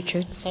Moses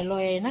Richards.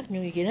 Lawyer yi nak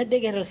ñu ngi gëna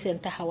dëgëral seen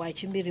taxawaay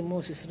ci mbiri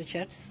Moses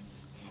Richards.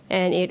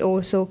 And it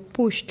also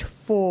pushed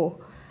for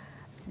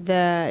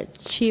the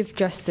Chief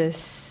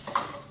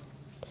Justice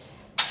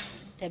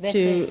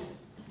to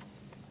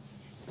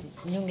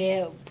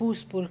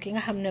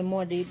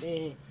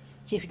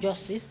Chief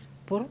Justice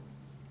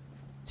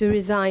to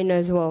resign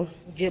as well.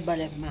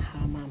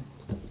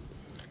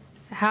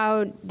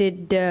 How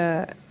did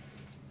the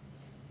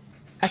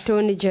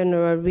Attorney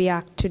General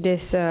react to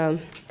this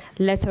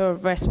letter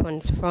of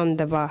response from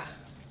the bar?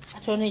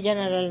 Attorney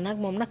General nag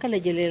mom naka la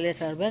jëlé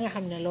letter ba nga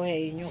xamné lawyer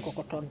yi ñoko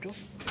ko tontu.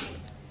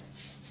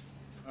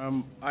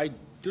 I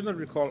do not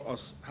recall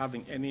us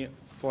having any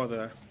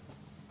further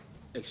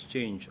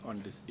exchange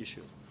on this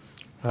issue.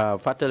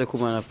 fàttale ku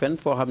ma fen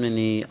foo xam ne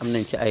nii am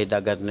nañ ci ay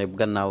daggat ne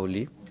gannaaw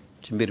li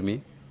ci mbir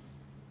mi.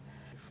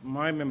 If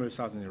my memory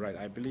serves me right,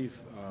 I believe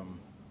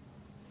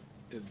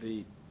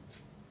the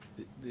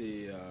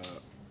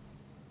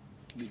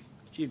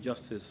Chief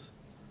Justice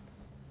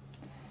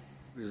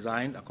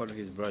resigned according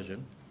to his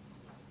version.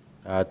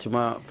 ci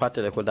ma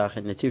fàttale ko daa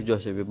xëy ne Chief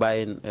Justice bi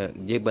bàyyi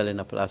jébbale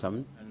na place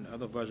am. And the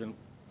other version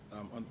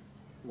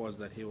was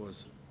that he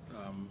was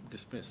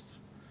dismissed.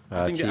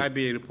 I think the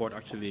IBA report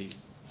actually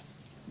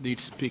did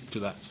speak to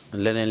that.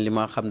 leneen li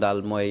ma xam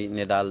daal mooy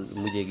ne daal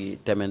mujjee gi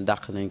temen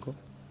dàq nañ ko.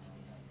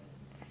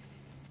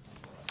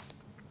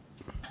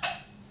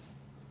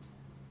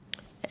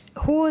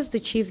 Who was the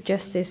Chief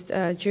Justice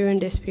during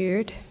this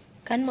period?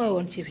 Kan mooy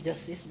woon Chief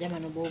Justice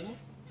jamono boobu?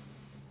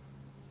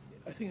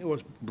 I think it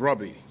was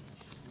Brobby.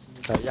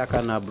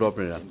 yaakaar naa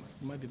Brobby la.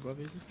 Might be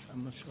Brobby, is it?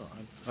 I'm not sure.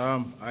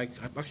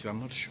 Actually, I'm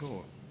not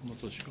sure. I'm not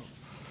so sure.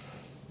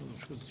 I'm not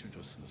sure the Chief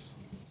Justice.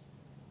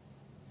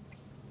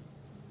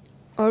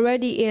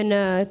 Already in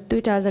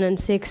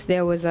 2006,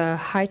 there was a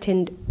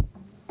heightened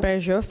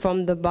pressure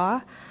from the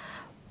bar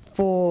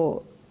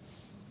for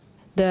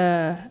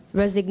the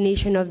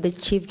resignation of the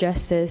Chief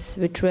Justice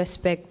with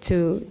respect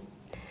to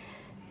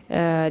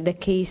the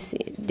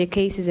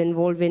cases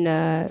involving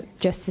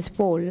Justice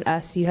Paul,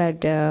 as you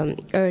had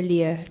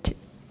earlier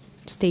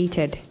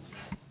stated.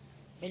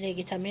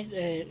 Léegi tamit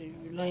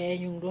lawyer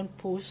ñu ngi doon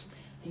pose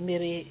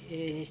mbiri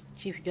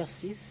Chief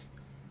Justice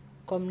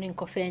comme ni nga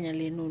ko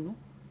feeñalee noonu.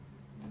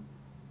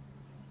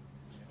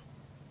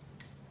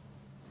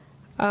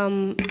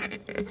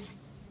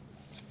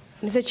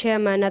 Mr.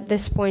 Chairman, at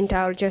this point,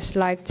 I would just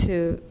like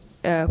to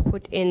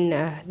put in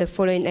the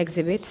following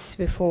exhibits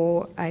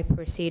before I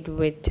proceed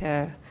with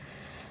the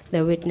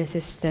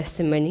witness's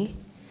testimony.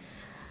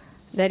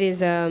 That is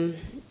the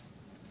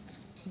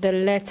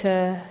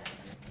letter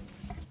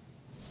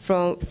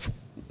from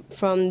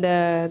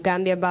the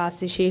Gambia Bar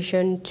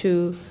Association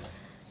to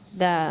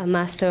the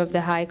Master of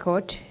the High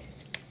Court,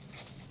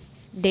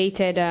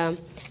 dated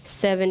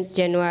 7th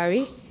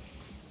January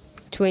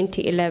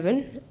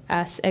 2011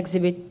 as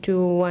Exhibit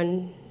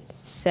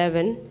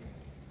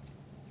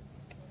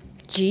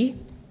 217G.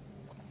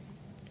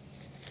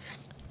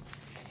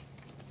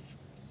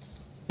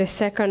 The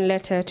second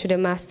letter to the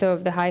Master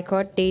of the High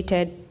Court,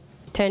 dated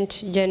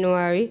 10th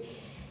January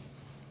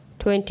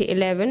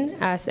 2011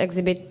 as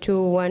Exhibit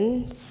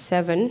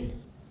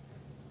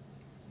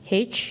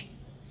 217H.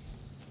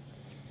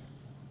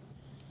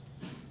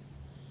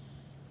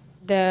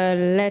 The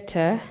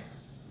letter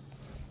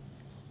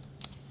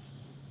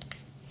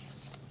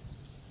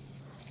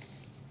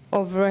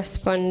of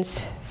response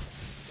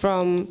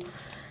from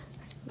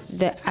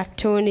the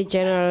Attorney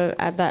General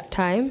at that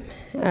time,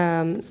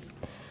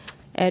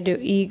 Edu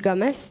E.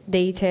 Gomez,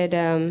 dated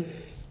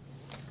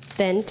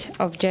 10th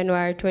of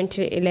January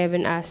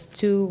 2011 as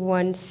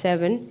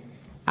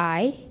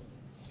 217I,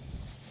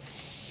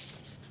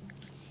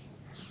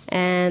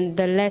 and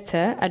the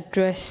letter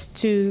addressed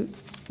to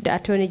the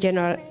Attorney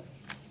General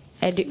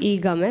Edu E.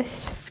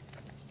 Gomez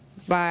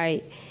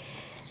by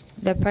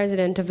the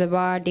President of the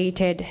Bar,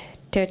 dated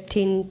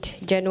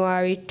 13th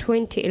January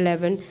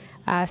 2011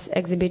 as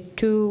Exhibit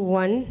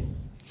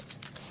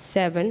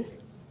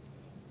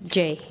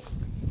 217J.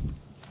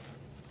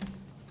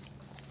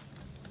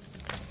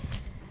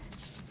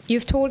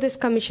 You've told this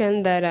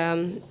commission that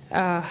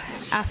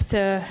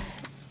after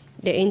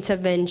the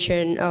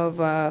intervention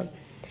of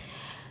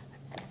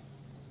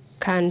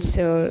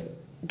Counsel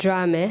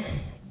Drame,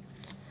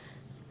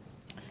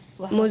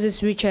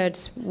 Moses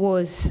Richards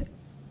was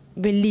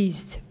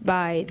released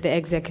by the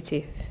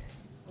executive.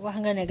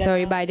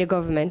 Sorry, by the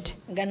government.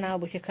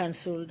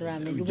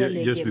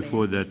 Just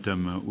before that,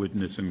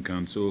 witness and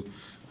counsel,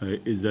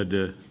 is that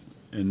the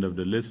end of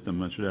the list?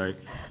 Should I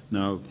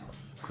now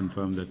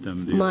confirm that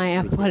my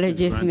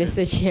apologies,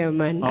 Mr.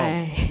 Chairman.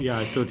 Yeah,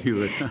 I thought you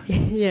were.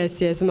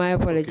 Yes, my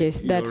apologies.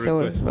 Okay, that's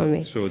all for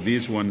me. So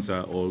these ones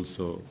are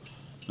also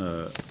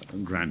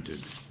granted.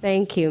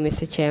 Thank you,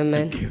 Mr.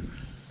 Chairman. Thank you.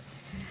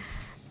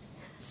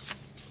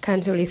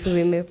 Counsel, if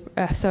we may,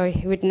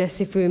 witness,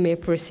 if we may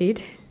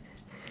proceed.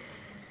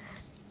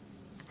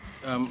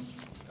 I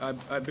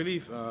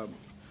believe, I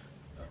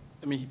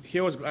mean,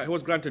 he was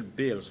granted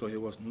bail, so he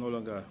was no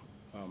longer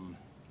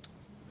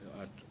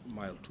at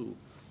mile 2.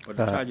 But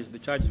the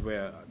charges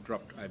were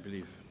dropped, I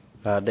believe.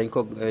 Dañ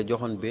ko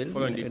joxoon bail.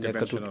 Following the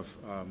intervention of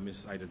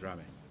Miss Ida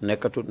Drame.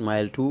 Nekkatut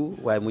mile 2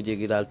 waaye mujjee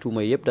gi daal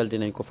tuuma yëpp dal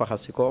dinañ ko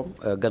faxas ci ko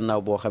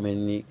gannaaw boo xamee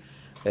ni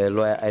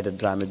lawyer Ida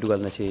Drame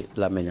dugal na ci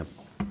làmmiñam.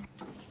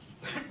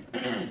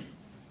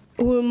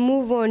 We'll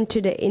move on to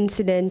the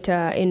incident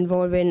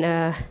involving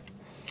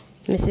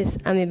Mrs.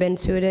 Ami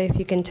Bensouda, if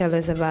you can tell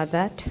us about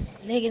that.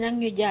 Léegi nag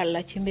ñu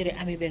jàll ci mbiri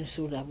Ami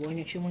Bensouda boo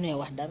ñu ci mënee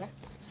wax dara.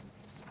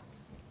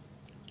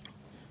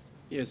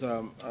 Yes,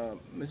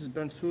 Mrs.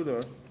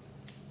 Bensouda,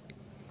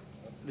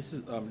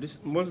 this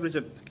most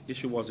recent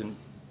issue was in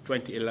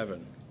 2011.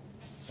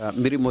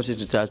 Mbiri Moses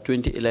Richards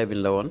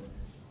 2011 la woon.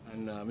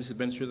 And Mrs.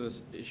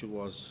 Bensouda's issue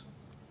was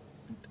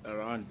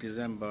around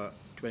December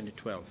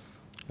 2012.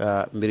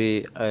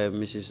 mbiri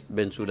Mrs.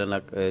 Bensouda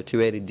nag ci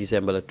weeri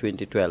December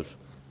 2012.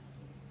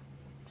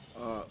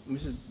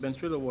 Mrs.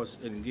 Bensouda was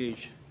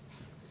engaged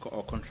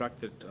or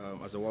contracted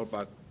as a World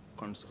Bank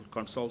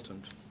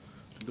consultant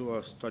to do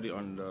a study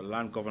on the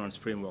land governance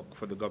framework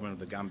for the government of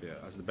the Gambia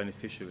as the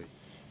beneficiary.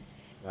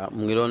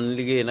 mu ngi doon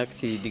liggéey nag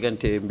ci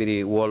diggante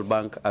mbiri World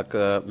Bank ak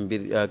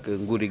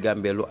nguuri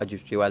Gambia lu aju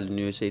ci wàllu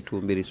ñuy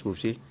saytu mbiri suuf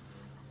si.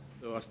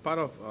 So as part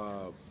of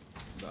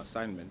the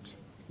assignment,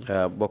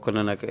 bokk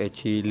na nag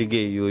ci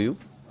liggéey yooyu.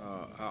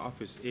 Our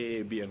office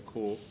AAB and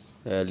Co.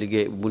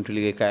 liggéey buntu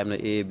liggéey kaayam na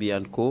AAB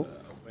and Co.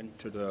 went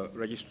to the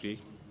registry.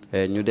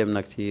 ñu dem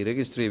nag ci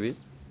registry bi.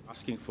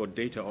 asking for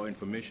data or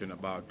information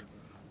about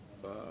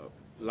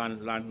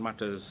land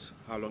matters,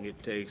 how long it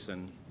takes,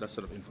 and that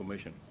sort of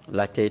information.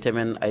 laajte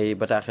itamit ay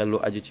bataaxel lu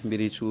aju ci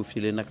mbiri suuf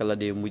si li naka la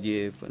dee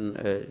mujjee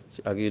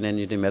ak yeneen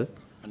yu ni mel.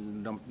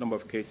 And number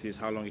of cases,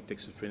 how long it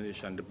takes to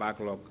finish, and the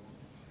backlog.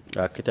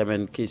 ak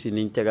itamit kii si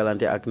niñ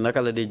tegalante ak naka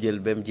la dee jël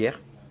ba mu jeex.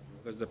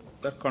 Because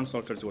that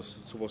consultant was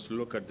supposed to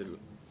look at the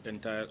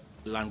entire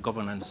land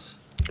governance.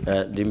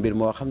 di mbir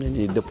moo xam ne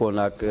ni dëppoo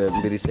na ak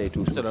mbiri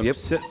saytu suuf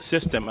yëpp.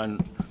 System and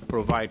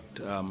provide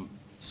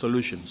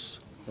solutions.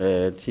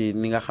 ci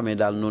ni nga xamee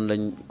daal noonu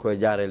lañ koy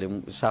jaareele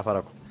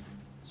saafara ko.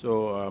 So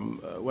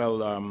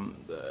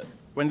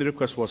when the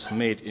request was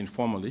made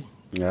informally.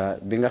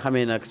 bi nga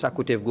xamee nag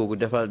sàkkuteef googu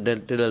defal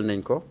tëral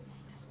nañ ko.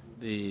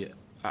 The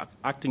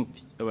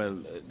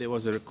there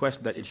was a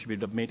request that it should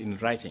be made in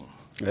writing.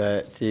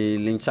 ci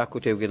liñ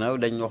sàkkuteef ginnaaw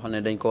dañ waxoon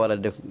ne dañ ko war a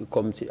def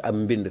comme ci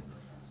am mbind.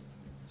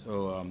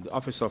 So the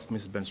office of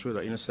Mrs.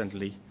 Bensouda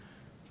innocently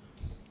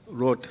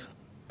wrote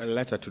a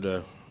letter to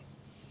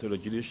the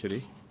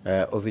judiciary.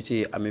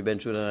 Office Ami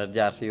Bensouda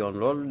jaar ci yoon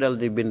loolu dal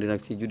di bind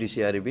nag ci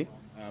judiciary bi.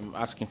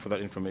 Asking for that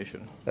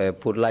information.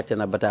 Pour laajte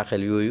na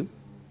bataaxel yooyu.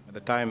 At the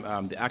time,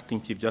 the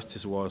acting Chief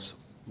Justice was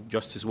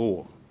Justice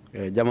Wowo.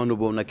 jamono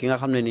boobu nag ki nga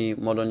xam ne ni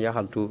moo doon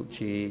yaxantu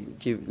ci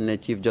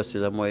Chief Justice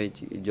la mooy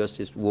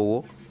Justice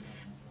Wowo.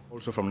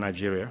 Also from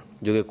Nigeria.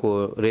 jóge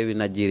ko réewi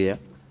Nigeria.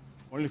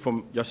 Only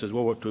from Justice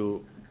Wowo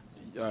to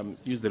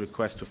use the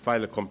request to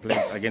file a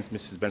complaint against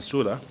Mrs.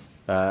 Bensouda.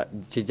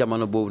 ci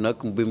jamono boobu nag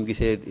bi mu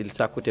gisee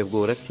sàkkuteef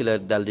googu rek ci la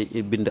daal di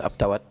bind ab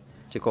tawat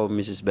ci kaw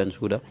Mrs.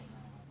 Bensouda.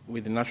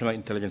 With the National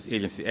Intelligence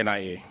Agency,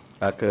 NIA.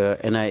 ak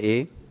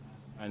NIA.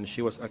 And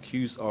she was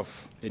accused of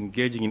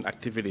engaging in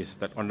activities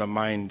that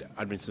undermined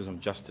administration of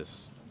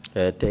justice.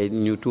 te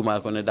ñu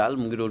tuumaal ko ne daal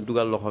mu ngi doon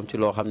dugal loxoom ci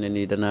loo xam ne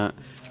nii dana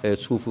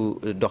suufu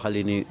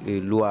doxalini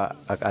loi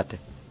ak àtte.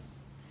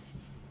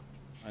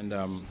 And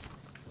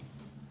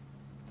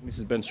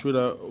Mrs.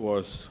 Bensouda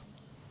was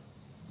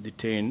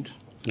detained.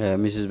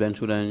 Mrs.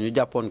 Bensouda ñu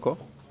jàppoon ko.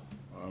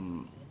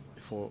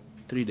 For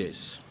 3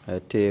 days.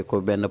 te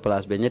ko benn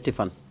place ba ñetti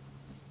fan.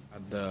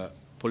 At the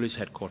police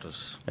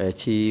headquarters.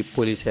 ci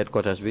police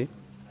headquarters bi.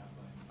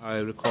 I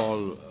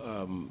recall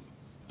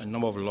a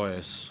number of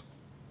lawyers.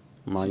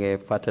 maa ngi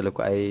fàttali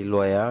ko ay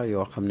lawyer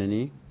yoo xam ne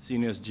nii.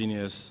 Seniors,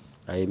 juniors.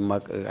 ay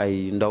mag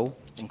ay ndaw.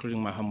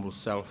 Including my humble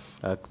self.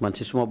 ak man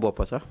ci suma bopp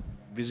sax.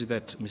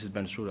 Visited Mrs.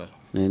 Bensouda.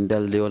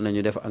 dal di woon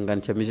nañu def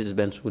angan ca Mrs.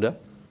 Bensouda.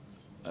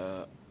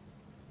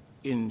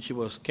 She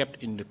was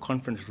kept in the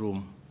conference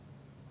room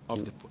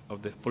of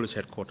the police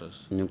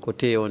headquarters. ñu ko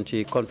téye woon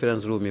ci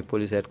conference room yi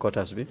police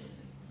headquarters bi.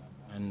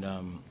 And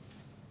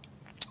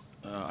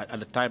at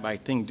the time, I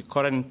think the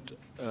current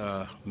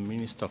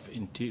Minister of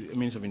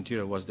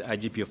Interior was the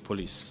IGP of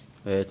Police.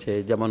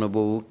 te jamono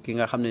boobu ki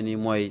nga xam ne nii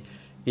mooy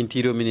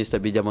Interior Minister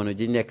bi jamono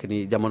ji nekk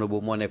nii jamono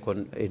boobu moo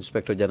nekkoon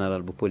Inspector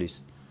General bu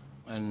police.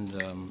 And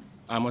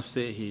I must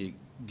say he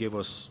gave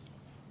us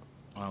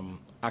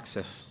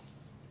access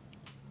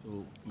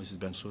to Mrs.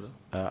 Bensouda.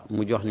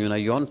 mu jox ñu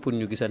nag yoon pour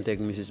ñu gisante ak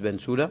Mrs.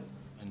 Bensouda.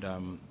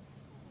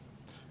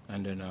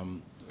 And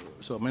then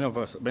so many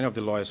of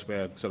the lawyers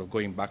were sort of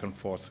going back and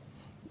forth.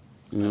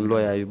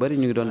 lawyer yu bari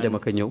ñu ngi doon dem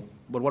ak a ñëw.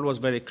 But what was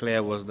very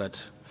clear was that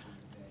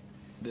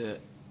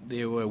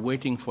they were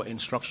waiting for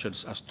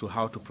instructions as to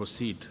how to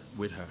proceed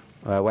with her.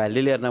 waaye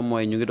li leer na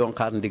mooy ñu ngi doon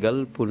xaar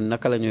ndigal pour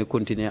naka la ñuy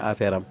continuer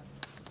affaire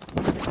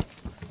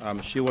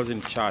am. She was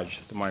in charge,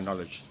 to my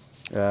knowledge.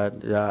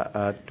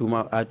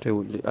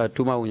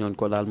 Tuma wuñoon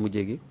ko daal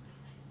mujjee gi.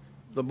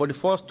 But the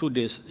first 2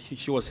 days,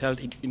 she was held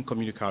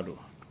incommunicado.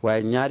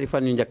 waaye ñaari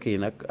fan yu njëkk yi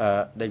nag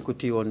dañ ko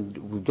téye woon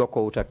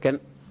jokkoowut ak kenn.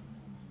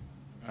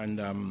 And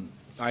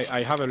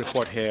I have a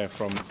report here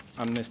from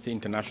Amnesty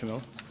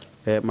International.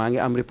 maa ngi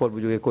am report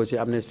bu jógee ko ci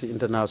Amnesty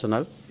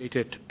International.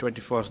 Dated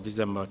 21st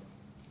December.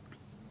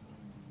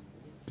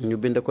 ñu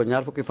bind ko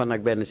ñaar fukki fan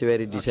ak benn ci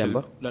weeri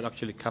December. That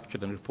actually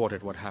captured and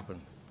reported what happened.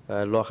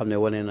 loo xam ne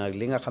wane na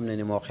li nga xam ne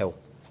ni moo xew.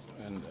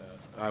 And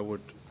I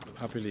would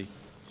happily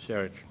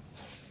share it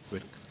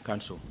with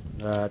Council.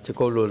 ci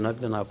kaw loolu nag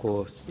danaa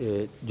ko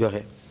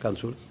joxe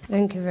Council.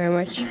 Thank you very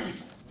much.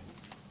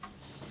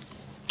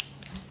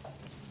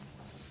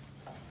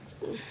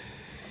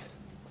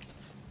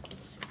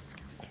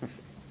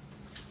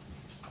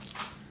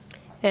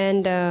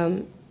 And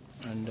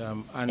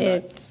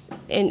it's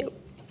in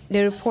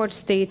the report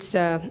states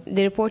the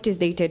report is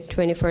dated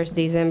 21st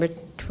December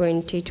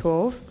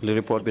 2012. Le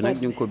report bi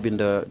nak ñu ko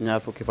bind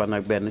ñaar fukki fan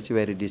ak benn ci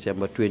wéru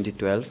December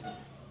 2012.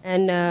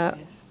 And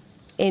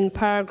in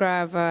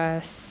paragraph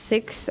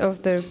 6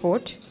 of the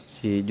report,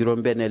 ci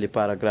juroom benneli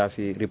paragraph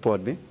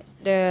report bi,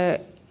 the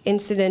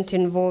incident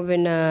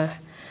involving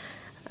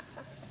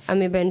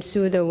Ami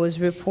Bensouda was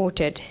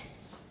reported.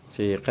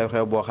 ci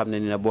xew-xew boo xam ne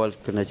ni na bool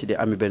na ci di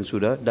Ami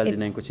Bensouda dal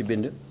dinañ ko ci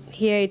bind.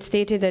 Here it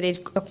stated that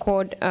it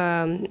occurred,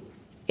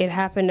 it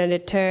happened on the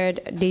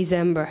 3rd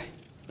December.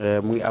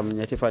 Mu ngi am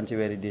ñetti fan ci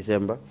weeru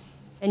December.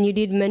 And you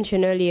did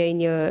mention earlier in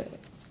your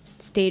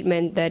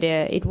statement that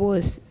it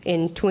was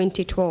in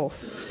 2012.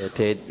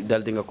 Te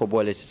dal di nga ko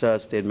boole ci sa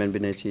statement bi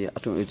ne ci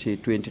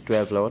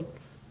 2012 la woon.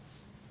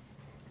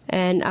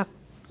 And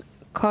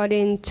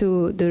according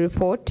to the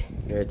report,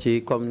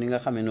 ci comme ni nga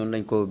xamee noonu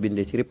lañ ko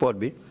bindee ci report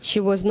bi, she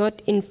was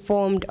not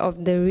informed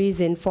of the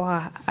reason for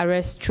her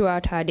arrest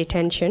throughout her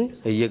detention.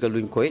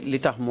 yëgaluñ ko li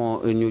tax moo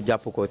ñu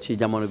jàpp ko ci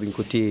jamono biñ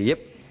ko téye yépp.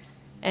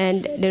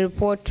 And the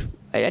report,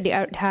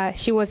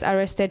 she was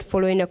arrested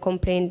following a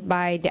complaint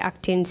by the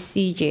acting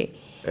CJ,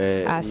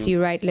 as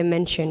you rightly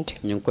mentioned.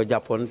 ñu ngi ko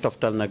jàppoon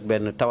toftal nag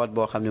benn tawat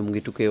boo xam ne mu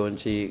ngi tukkee woon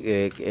ci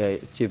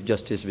Chief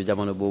Justice bi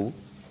jamono boobu.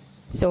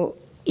 So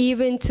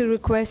even to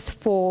request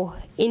for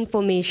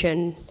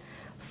information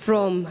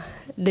from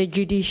the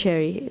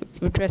judiciary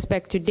with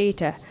respect to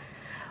data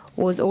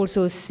was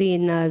also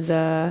seen as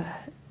a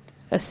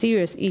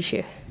serious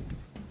issue.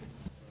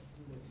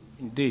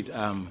 Indeed.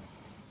 I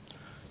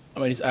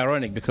mean, it's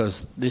ironic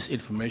because this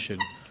information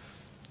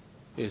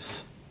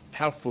is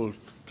helpful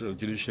to the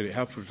judiciary,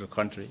 helpful to the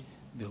country.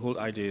 The whole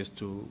idea is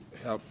to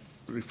help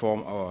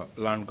reform our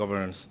land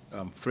governance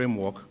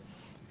framework.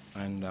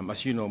 And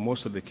as you know,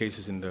 most of the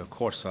cases in the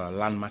courts are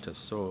land matters.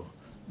 So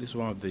this is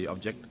one of the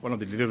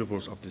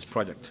deliverables of this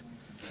project.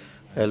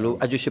 Lu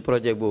aju ci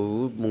projet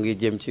boobu mu ngi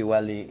jëm ci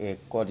wàlli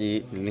code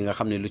yi li nga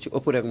xam ne lu ci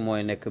ëpp rek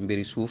mooy nekk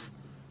mbiri suuf.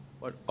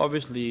 But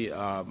obviously,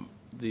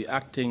 the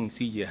acting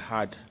CJ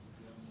had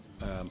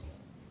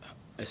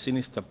a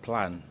sinister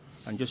plan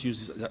and just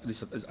used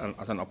this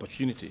as an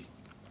opportunity.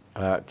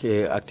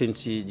 Acting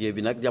CJ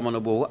bi nag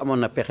jamono boobu amoon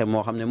na pexe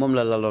moo xam ne moom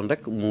la laloon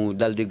rek mu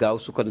dal di gaaw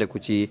sukkandeku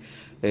ci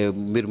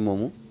mbir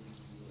moomu.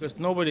 Because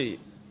nobody,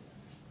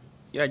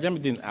 yeah,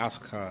 Jammeh didn't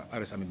ask her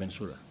arrest Ami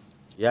Bensouda.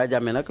 Yaya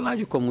Jammeh nag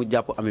laaju ko mu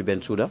jàpp Ami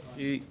Bensouda.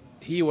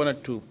 He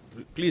wanted to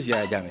please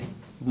Yaya Jammeh.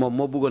 Moom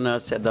moo bëggoon a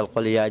seddal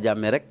xol Yaya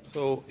Jammeh rek.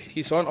 So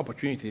he saw an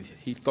opportunity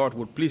he thought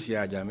would please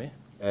Yaya Jammeh.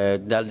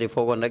 Dal di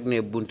foogoon rek ne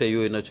bunte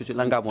yooyu na ci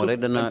la nga amoon rek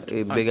dana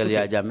bégal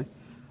Yaya Jammeh.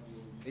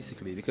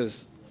 Basically,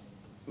 because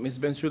Ms.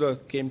 Bensouda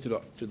came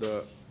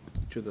her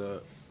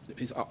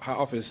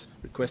office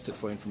requested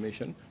for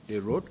information. They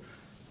wrote.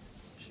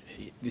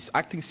 This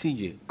acting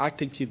CJ,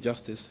 acting Chief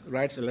Justice,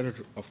 writes a letter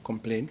of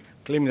complaint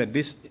claiming that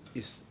this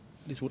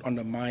would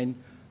undermine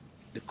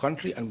the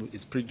country and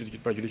is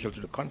prejudicial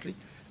to the country,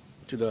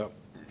 to the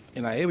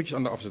NIA, which is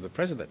under the office of the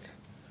president.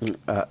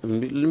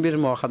 mbir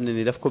moo xam ne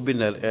ni daf ko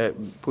bindal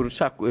pour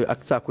sàkku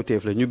ak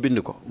sàkkuteef la ñu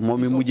bind ko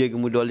moom mi mujjee gi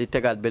mu dolli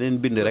tegaat beneen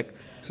bind rek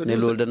ne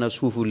loolu dana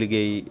suufu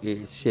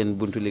liggéey seen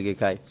buntu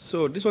liggéeykaay.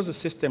 So this was a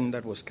system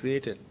that was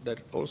created that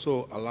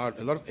also allowed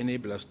a lot of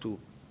enablers to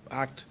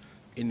act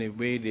in a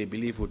way they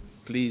believe would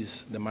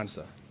please the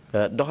Mansa.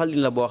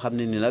 doxalin la boo xam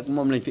ne ni nag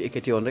moom lañ fi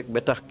ekkati woon rek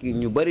ba tax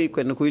ñu bari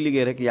kenn kuy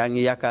liggéey rek yaa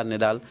ngi yaakaar ne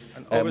daal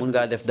mun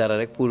ngaa def dara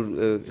rek pour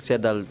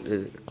seddal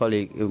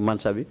xoli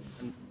Mansa bi.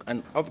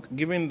 And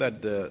given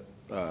that the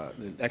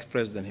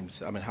ex-president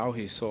himself, I mean, how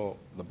he saw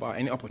the bar,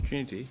 any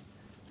opportunity.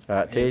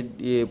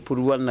 te pour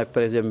wan nag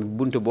président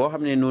buntu boo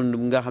xam ne noonu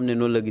nga xam ne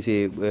noonu la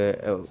gisee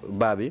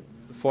baa bi.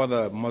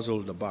 Further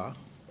muzzle the bar.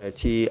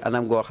 ci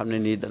anam goo xam ne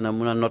ni dana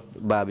mun a not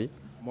baa bi.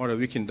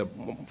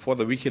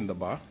 Further weaken the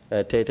bar.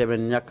 te tamit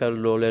ñàkkal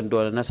loo leen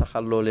doole na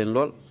saxal loo leen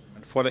lool.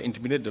 And further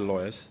intimidate the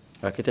lawyers.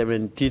 ak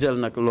tamit tiital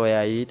nag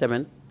lawyer yi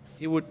tamit.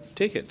 He would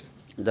take it.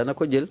 dana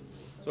ko jël.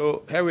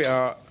 So here we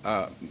are,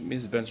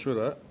 Ms.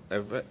 Bensouda,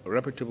 a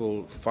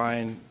reputable,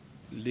 fine,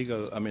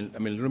 legal,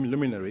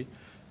 luminary,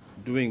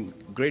 doing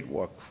great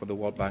work for the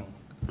World Bank.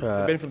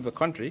 The benefit of the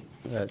country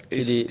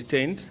is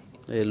detained.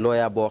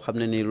 Lawyer boo xam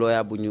ne ni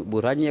lawyer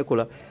bu ràññeeku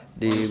la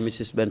di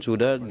Mrs.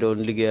 Bensouda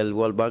doon liggéeyal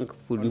World Bank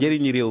pour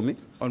njëriñi réew mi.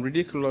 On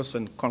ridiculous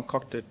and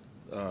concocted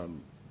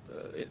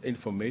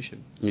information.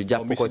 ñu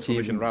jàpp ko ci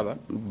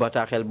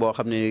bataaxel boo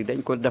xam ne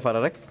dañ ko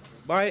defara rek.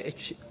 By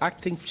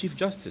acting Chief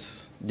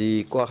Justice.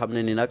 di koo xam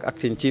ne ni nag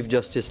acting Chief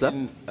Justice la.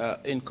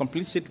 In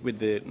complicit with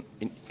the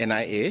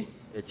NIA.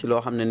 ci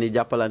loo xam ne ni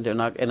jàppalante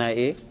na ak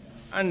NIA.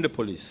 And the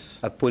police.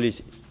 ak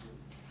police.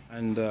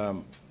 And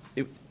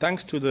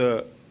thanks to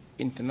the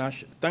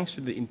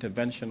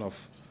intervention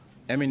of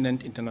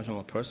eminent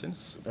international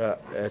persons.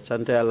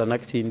 sant yàlla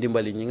nag si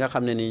ndimbali ñi nga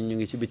xam ne ni ñu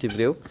ngi ci bitim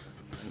réew.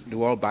 The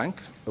World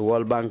Bank. The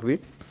World Bank bi.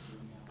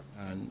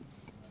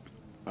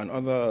 And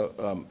other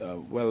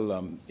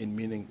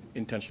well-meaning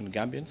intentioned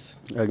Gambians.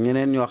 ak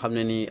ñeneen ñoo xam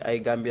ne ni ay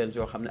Gambians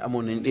yoo xam ne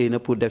amoon nañ na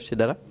pour def si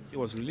dara. He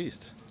was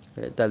released.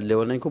 dal de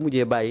woon nañ ko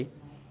mujjee bàyyi.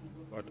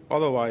 But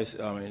otherwise,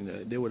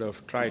 they would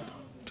have tried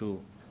to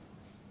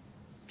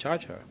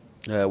charge her.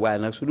 waaye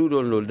nag su du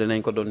doon loolu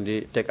dinañ ko doon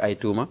di teg ay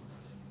tuuma.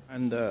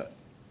 And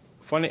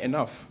funny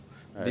enough,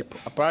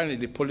 apparently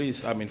the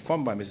police, I'm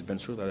informed by Ms.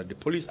 Bensouda that the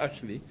police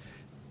actually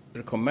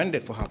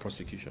recommended for her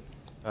prosecution.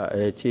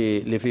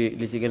 Ci li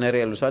ci gën a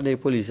reelu sax de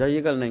police sax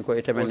yëgal nañ ko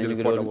itamit the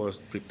report was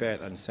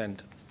prepared and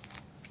sent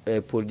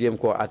pour jéem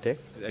koo atte.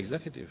 The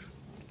executive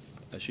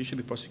that she should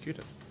be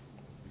prosecuted.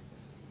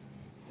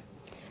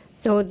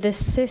 So the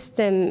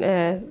system,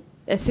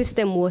 a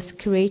system was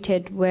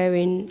created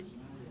wherein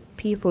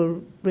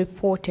people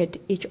reported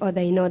each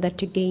other in order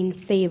to gain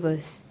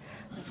favors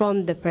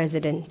from the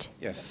president.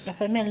 Yes.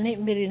 Dafa melni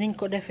mbiri niñ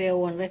ko defé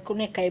won rek ku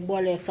nekkay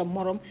bolé sa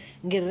morom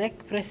ngir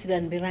rek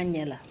president bi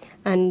ragné la.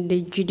 And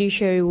the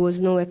judiciary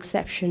was no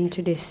exception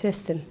to this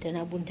system. It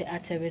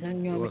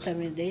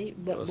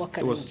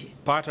was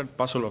part and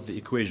parcel of the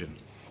equation.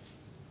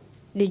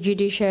 The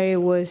judiciary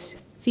was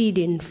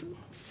feeding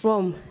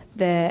from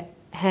the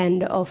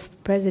hand of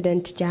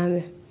President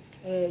Jammeh.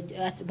 The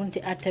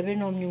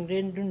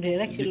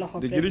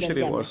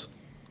judiciary was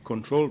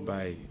controlled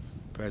by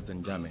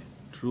President Jammeh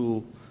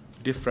through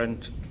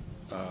different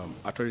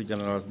attorney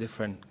generals,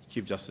 different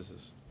chief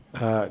justices.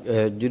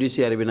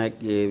 Judiciary bi nak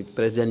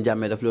President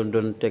Jammeh daf leen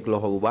doon teg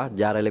loxo bu baax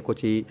jaarale ko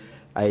ci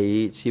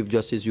ay chief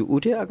justice yu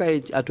uute ak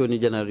ay attorney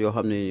general yoo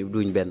xam ne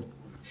duñ benn.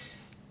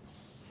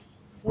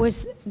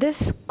 Was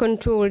this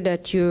control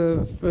that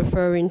you're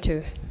referring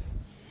to?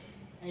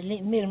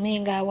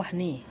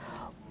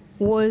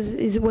 Was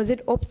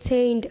it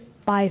obtained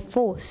by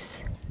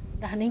force?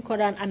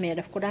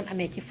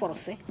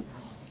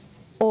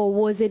 Or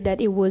was it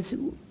that it was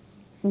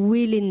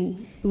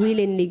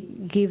willingly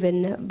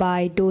given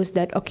by those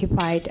that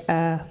occupied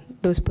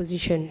those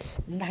positions?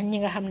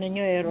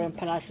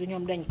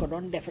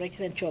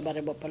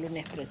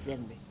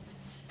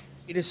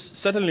 It is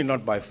certainly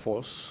not by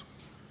force.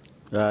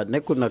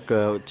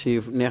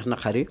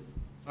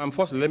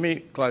 First, let me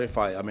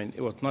clarify. I mean,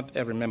 it was not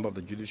every member of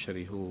the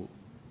judiciary who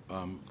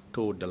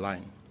towed the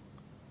line.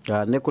 There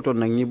have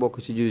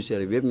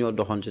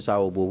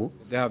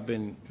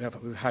been,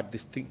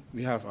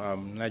 we have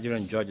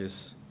Nigerian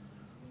judges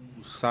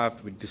who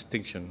served with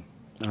distinction.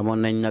 Who were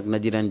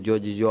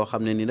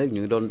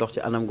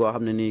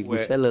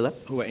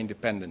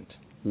independent.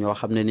 And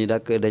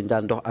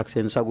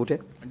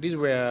these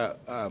were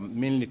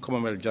mainly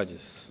Commonwealth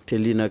judges.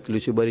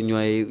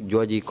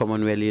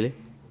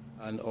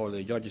 And all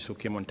the judges who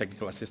came on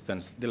technical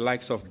assistance, the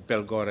likes of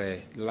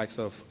Belgore, the likes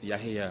of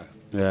Yahya.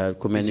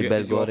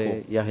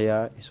 Belgore,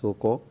 Yahya,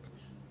 Isoko.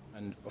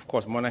 And of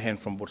course, Monaghan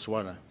from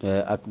Botswana.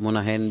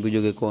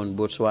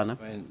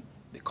 And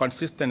they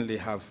consistently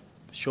have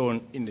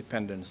shown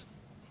independence.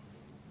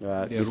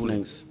 Their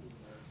rulings.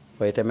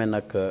 But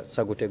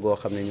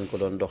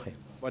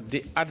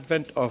the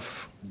advent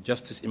of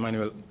Justice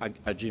Emmanuel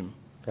Ajim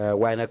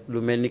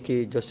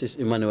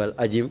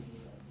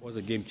was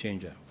a game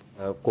changer.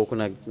 Emmanuel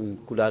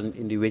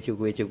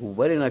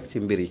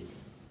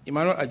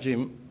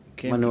Ajim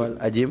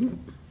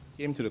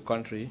came to the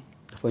country,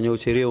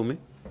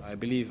 I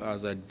believe,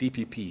 as a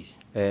DPP.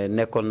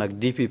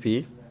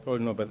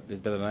 Probably know better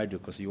than I do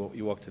because you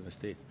worked in the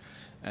state.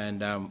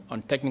 And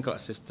on technical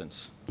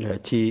assistance. I mean,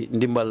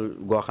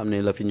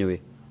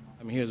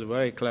 he was a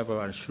very clever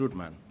and shrewd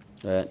man.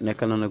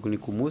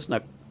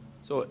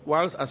 So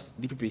whilst as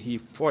DPP, he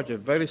forged a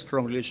very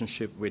strong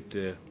relationship with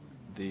the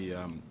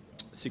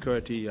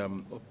security,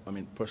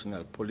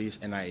 personnel, police,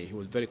 NIA. He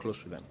was very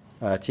close to them.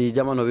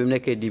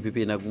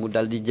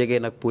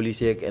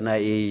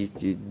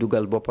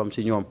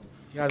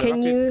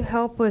 Can you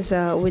help us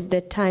with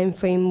the time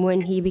frame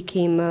when he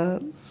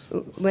became,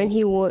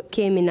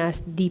 came in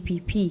as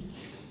DPP?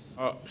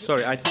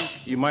 Sorry, I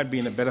think you might be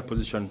in a better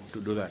position to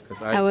do that.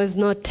 I was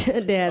not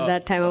there at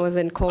that time. I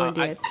wasn't called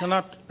yet. I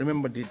cannot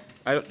remember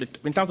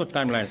in terms of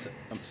timelines.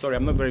 I'm sorry,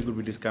 I'm not very good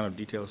with this kind of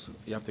details.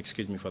 You have to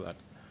excuse me for that.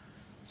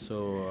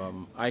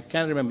 So I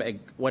can't remember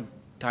what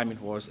time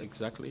it was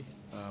exactly.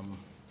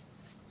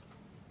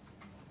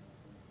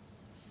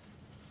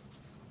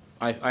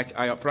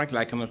 Frankly,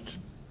 I cannot.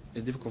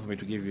 It's difficult for me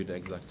to give you the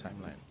exact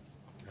timeline.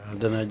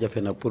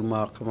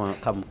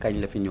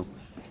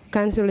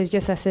 Council is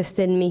just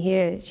assisting me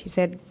here. She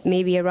said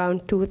maybe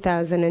around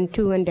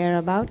 2002 and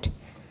thereabout.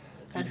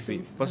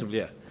 Possibly,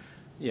 yeah.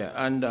 Yeah,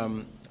 and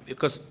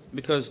because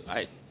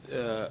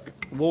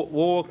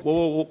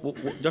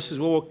Justice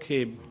Wowo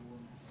came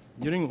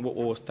during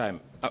Wowo's time.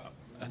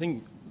 I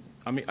think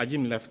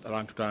Ajim left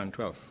around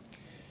 2012,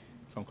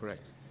 if I'm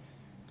correct.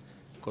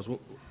 Because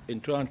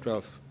in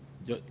 2012,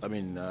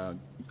 Wowo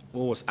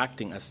was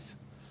acting as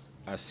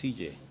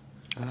CJ.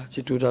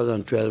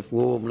 2012,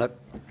 Wowo.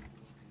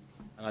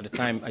 And at the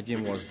time,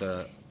 Ajim was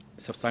the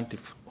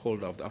substantive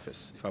holder of the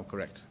office, if I'm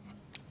correct.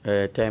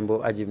 So,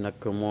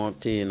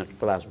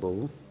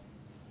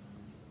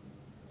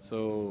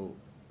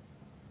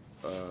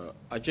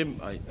 Ajim,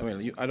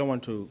 I don't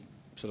want to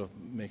sort of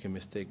make a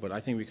mistake, but I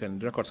think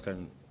the records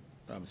can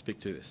speak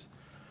to this.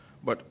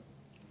 But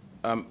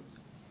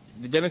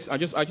the genesis, I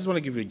just want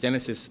to give you the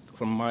genesis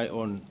from my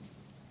own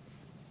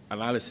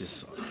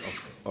analysis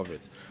of it.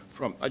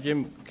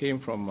 Ajim came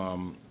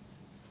from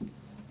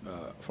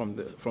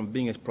from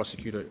being a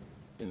prosecutor,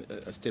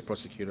 a state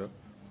prosecutor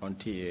on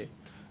TA,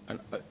 and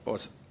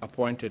was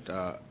appointed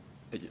a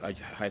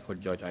High Court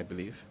judge, I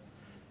believe,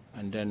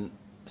 and then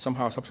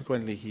somehow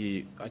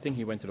subsequently I think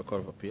he went to the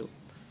Court of Appeal,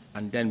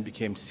 and then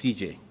became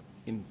CJ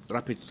in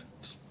rapid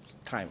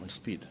time and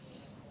speed,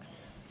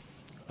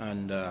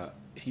 and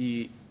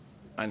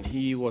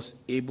he was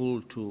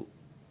able to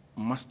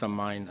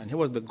mastermind, and he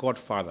was the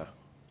godfather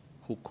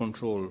who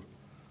controlled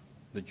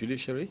the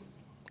judiciary,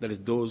 that is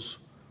those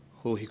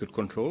who he could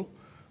control,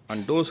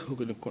 and those who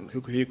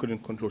he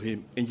couldn't control, he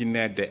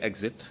engineered their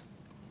exit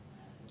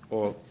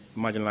or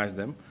marginalized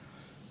them.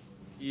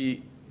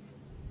 He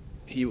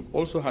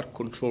also had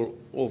control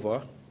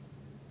over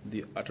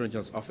the Attorney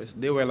General's office.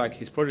 They were like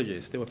his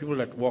proteges. They were people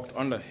that walked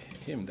under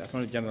him. The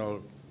Attorney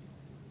General,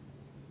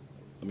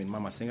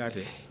 Mama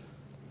Singate,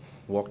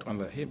 walked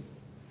under him.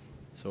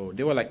 So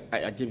they were like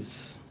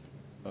Ajim's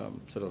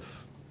sort of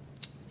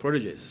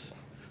proteges.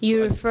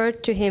 You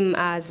referred to him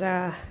as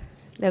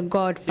the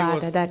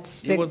godfather.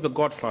 He was the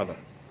godfather.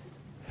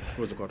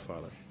 He was the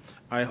godfather.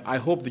 I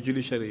hope the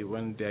judiciary,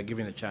 when they are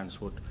given a chance,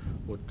 would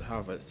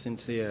have a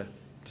sincere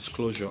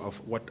disclosure of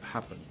what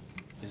happened.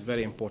 It's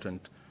very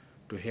important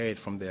to hear it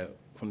from the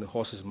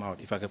horse's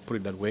mouth, if I can put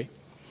it that way.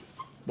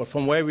 But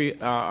from where we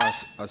are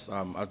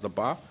as the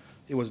bar,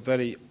 it was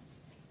very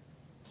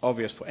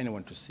obvious for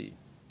anyone to see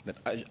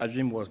that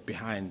Ajim was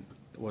behind,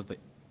 was the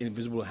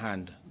invisible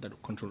hand that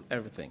controlled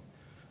everything.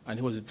 And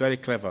he was very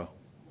clever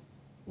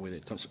with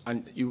it.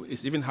 And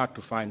it's even hard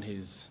to find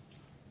his,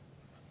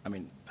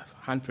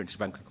 handprints,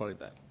 if I can call it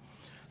that.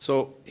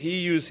 So he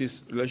used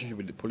his relationship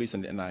with the police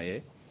and the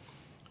NIA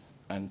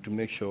and to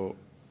make sure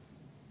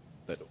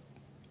that,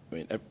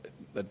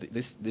 that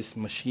this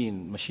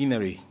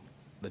machinery,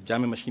 the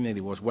Jammeh machinery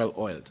was well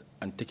oiled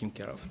and taken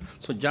care of.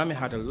 So Jammeh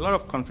had a lot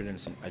of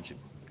confidence in Ajim.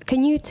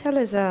 Can you tell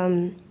us,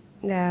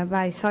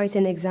 by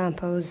citing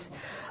examples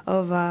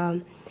of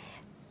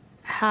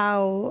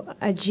how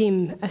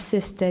Ajim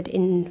assisted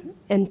in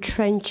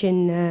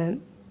entrenching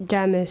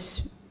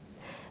Jammeh's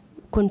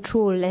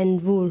control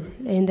and rule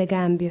in the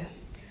Gambia?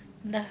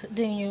 Ndax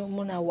dañu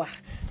mëna wax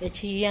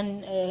ci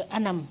yan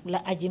anam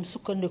la Ajim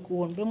sukkandiku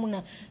woon ba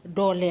mëna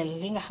dooleel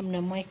li nga xam ne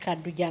mooy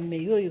kàddu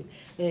Jammeh yooyu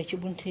ci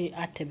bunti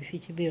àtte bi fii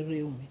ci biir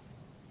réew mi.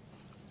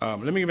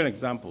 Let me give an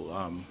example.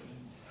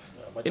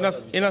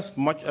 In as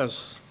much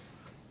as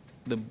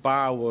the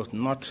bar was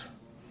not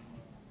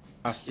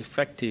as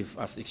effective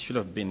as it should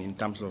have been in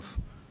terms of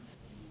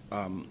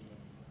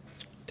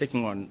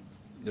taking on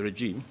the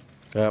regime.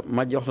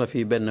 Ma jox la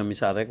fi benn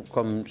misaal rek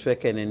comme su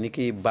fekkee ne ni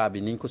ki baa bi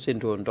niñ ko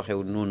séntu woon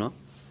doxewul noonu.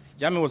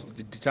 Jammeh was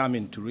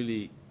determined to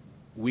really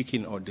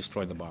weaken or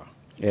destroy the bar.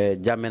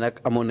 Jammeh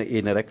nag amoon na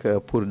yéene rek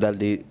pour dal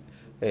di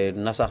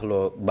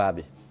nasaxloo baa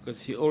bi.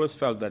 Because he always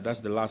felt that that's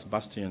the last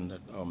bastion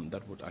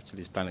that would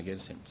actually stand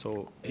against him.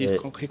 So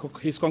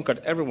he's conquered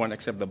everyone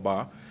except the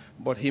bar,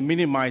 but he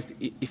minimized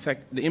the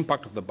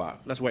impact of the bar.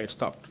 That's why it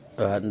stopped.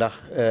 Ndax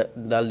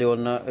daal di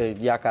woon na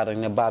yaakaar rek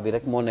ne baa bi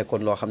rek moo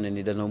nekkoon loo xam ne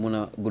ni dana mën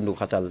a gundu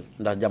xatal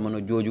ndax jamono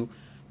jooju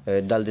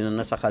daal dina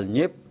nasaxal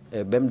ñëpp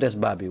ba mu des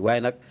baa bi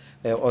waaye nag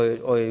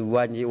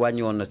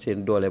wàññi woon na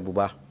seen doole bu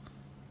baax.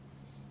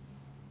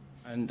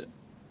 And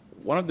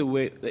one of the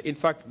ways, in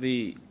fact,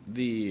 it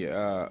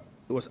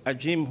was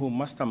Ajim who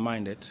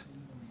masterminded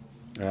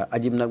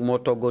Ajim nag moo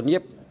toggoon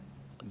yëpp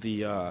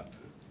the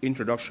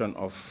introduction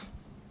of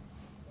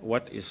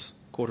what is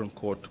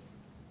quote-unquote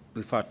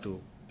referred to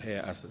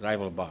here as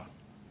rival bar.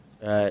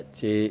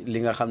 ci li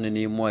nga xam ne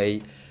nii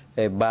mooy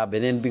baa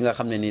beneen bi nga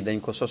xam ne nii dañ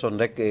ko sosoon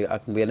rek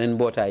ak beneen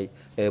mbootaay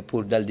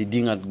pour dal di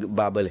dingat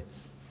baabale.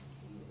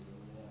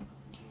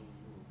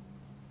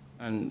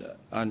 And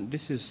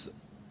this is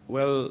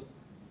well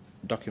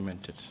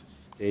documented.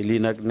 lii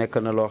nag nekk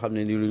na loo xam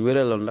ne nii lu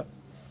wéraloon la.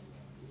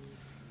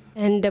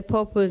 And the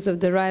purpose of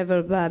the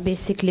rival bar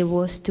basically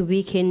was to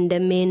weaken the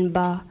main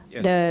bar,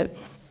 yes, the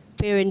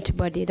parent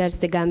body, that's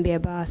the Gambia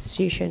Bar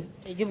Association.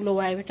 This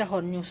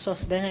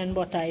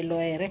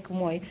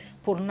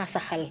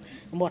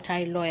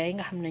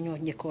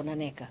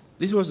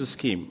was the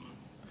scheme.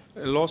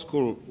 A law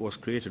school was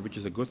created, which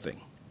is a good thing.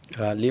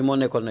 And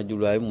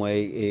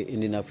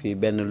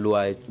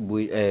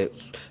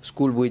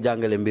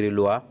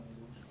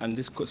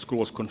this school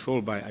was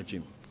controlled by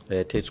Ajim. The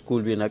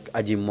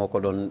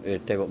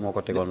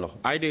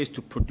idea is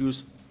to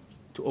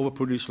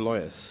overproduce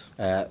lawyers.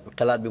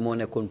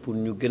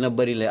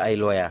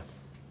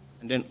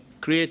 And then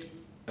create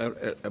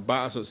a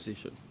bar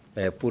association.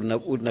 And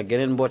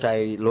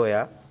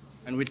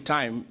with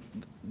time,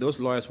 those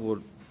lawyers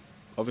would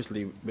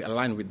obviously be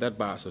aligned with that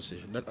bar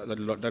association,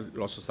 that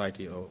law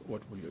society, or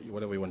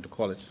whatever you want to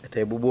call it.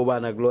 Then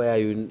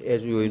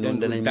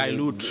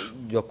dilute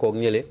the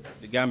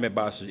Gambia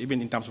bar association,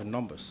 even in terms of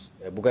numbers.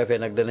 In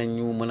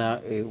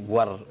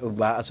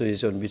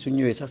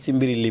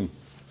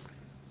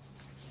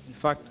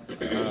fact,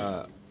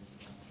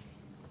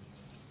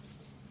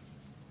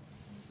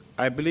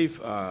 I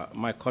believe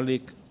my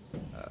colleague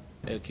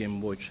Kerr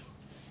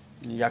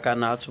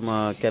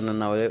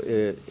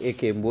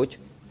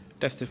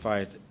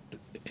testified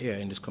here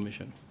in this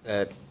commission.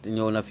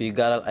 ñëw na fi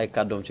garal ay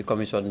kàddoom ci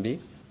commission bi.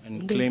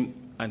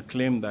 and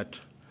claim that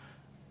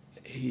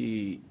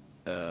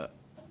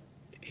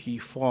he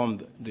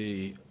formed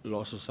the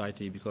Law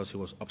Society because he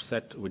was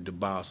upset with the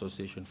Bar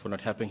Association for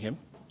not helping him.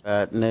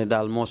 ne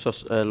daal moo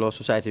sos Law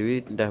Society bi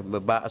ndax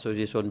Bar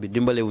Association bi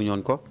dimbale wu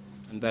ñoon ko.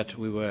 And that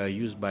we were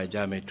used by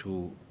Jammeh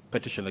to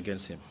petition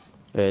against him.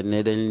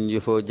 ne dañ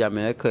yëfoo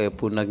Jammeh rek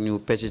pour nag ñu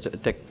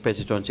teg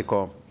pétition ci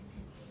kawam.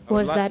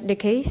 Was that the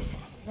case?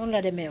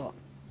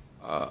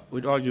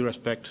 With all due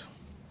respect,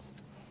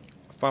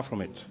 far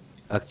from it.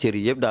 ak cër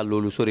yëpp daal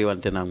loolu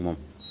soriwante na ak moom.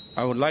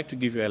 I would like to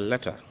give you a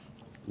letter.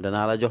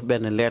 danaa la jox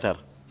benn letter.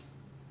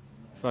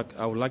 In fact,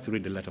 I would like to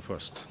read the letter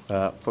first.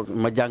 foog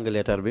ma jàng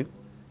letter bi.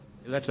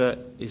 The letter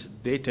is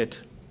dated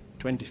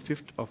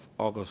 25th of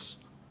August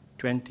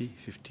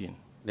 2015.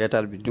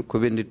 letter bi ñu ko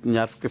bind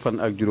ñaar fukki fan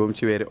ak juróom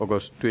ci weeri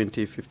August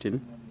 2015.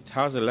 It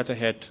has a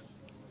letterhead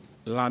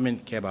Lamin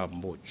Keba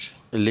Mboj.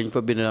 liñ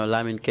fa bind na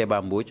Lamin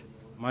Keba Mboj.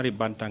 Mari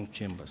Bantang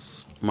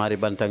Chambers. Mari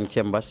Bantang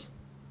Chambers.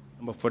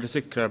 Number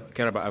 46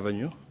 Keraba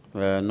Avenue.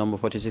 Number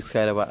 46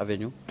 Keraba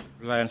Avenue.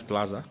 Lions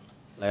Plaza.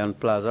 Lion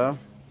Plaza.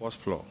 First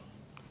floor.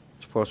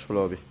 First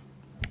floor bi.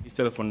 His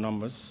telephone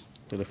numbers.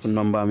 Telephone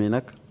number am yi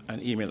nag.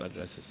 And email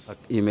addresses. ak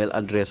email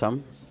address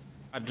am.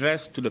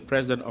 Addressed to the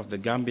president of the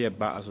Gambia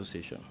Bar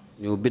Association.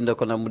 ñu bind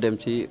ko nag mu dem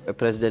ci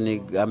président yi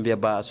Gambia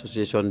Bar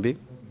Association bi.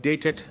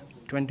 Dated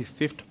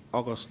 25th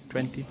August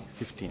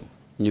 2015.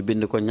 ñu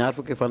bind ko ñaar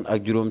fukki fan ak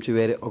juróom ci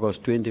weeri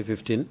August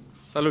 2015.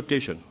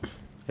 Salutation.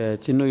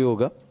 ci nuyoo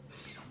ga.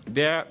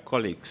 Dear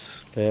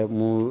colleagues.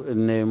 mu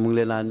ne mu ngi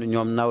leen naan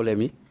ñoom nawle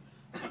mi.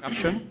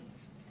 Caption.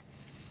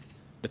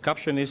 The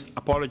caption is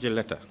apology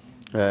letter.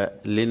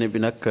 Lii bi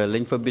nag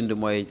lañ fa bind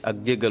mooy ak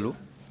jéggalu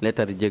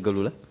lettre yi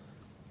jéggalu la.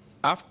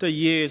 After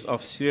years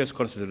of serious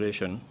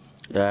consideration.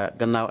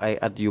 gannaaw ay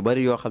at yu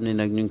bari yoo xam ne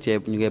nag ñu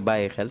ngi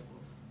bàyyi xel.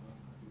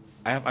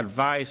 I have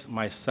advised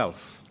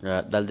myself.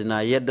 dal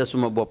dinaa yedda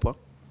suma boppa.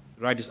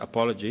 Write this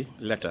apology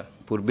letter.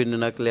 pour bind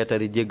nag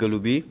lettre yi jéggalu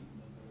bi.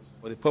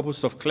 For the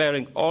purpose of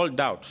clearing all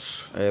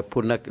doubts.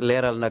 pour nag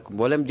leeral nag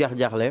mboolem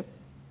jaax-jaaxle.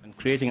 And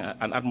creating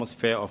an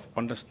atmosphere of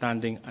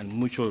understanding and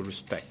mutual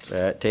respect.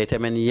 te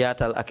itamit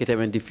yaatal ak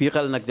itamit di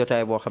fiixal nag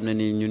jotaay boo xam ne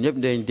nii ñun ñëpp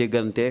dañ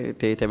déggante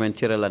te itamit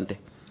cëralante.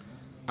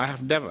 I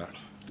have never.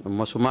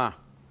 mosuma.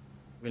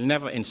 Will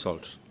never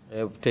insult.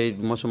 te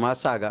mosuma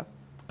saaga.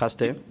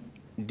 xaste.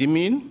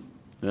 Demean.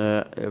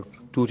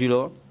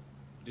 tuutiloo.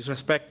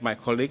 Disrespect my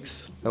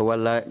colleagues.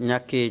 wala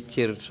ñàkkee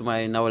cër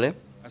sumay nawle.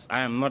 As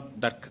I am not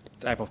that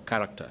type of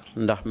character.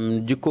 ndax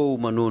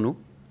jikkoowuma noonu.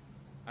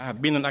 I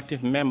have been an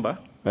active member.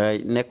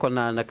 nekkoon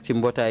naa nag ci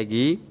mbootaay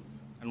gi.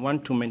 And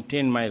want to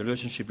maintain my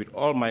relationship with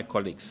all my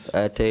colleagues.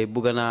 te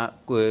bëgg naa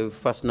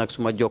fas nag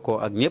suma jokkoo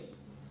ak ñëpp.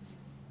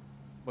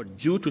 But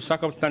due to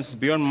circumstances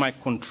beyond my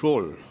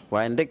control.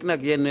 waaye ndek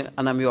nag yenn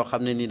anam yoo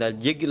xam ne nii daal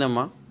jéggi na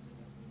ma.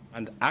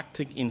 And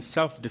acting in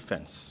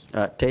self-defense.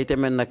 te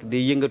itamit nag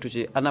di yëngatu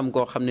ci anam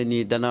goo xam ne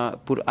nii dana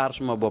pour aar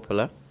suma bopp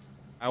la.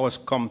 I was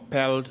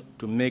compelled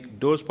to make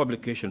those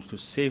publications to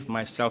save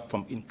myself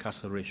from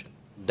incarceration.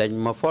 dañ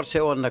ma forcé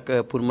woon nag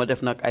pour ma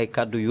def nag ay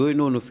kàddu yooyu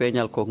noonu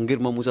feeñal ko ngir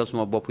ma musal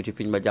suma bopp ci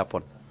fiñ ma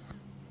jàppoon.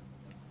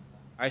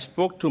 I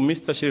spoke to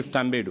Mr. Sheriff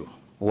Tambedou.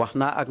 wax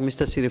naa ak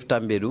Mr. Sheriff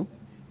Tambedou.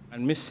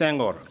 And Miss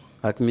Senghor.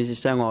 ak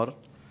Mrs. Senghor.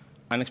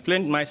 And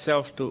explained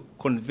myself to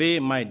convey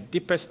my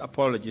deepest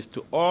apologies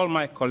to all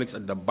my colleagues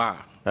at the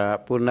bar.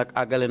 pour nag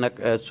àggale nag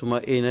suma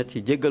éena ci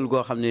jéggal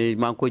goo xam ne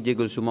maa ngi koy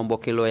jéggal suma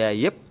mbokki looyaay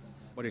yépp.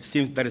 But it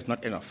seems that is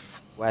not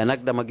enough. waaye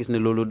nag dama gis ne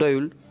loolu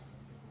doyul.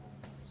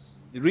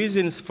 The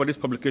reasons for these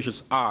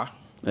publications are.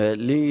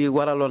 li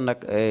waraloon nag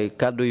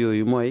kàddu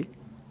yooyu mooy.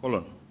 Hold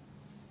on.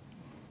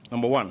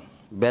 Number one.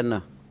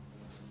 benn.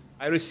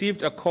 I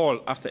received a call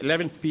after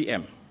 11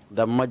 p.m.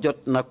 dama jot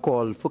na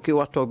call fukki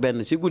waxtu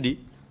benn ci guddi.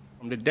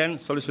 from the then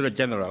Solicitor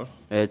General.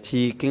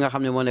 ci ki nga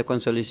xam ne moo nekkoon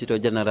Solicitor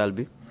General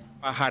bi.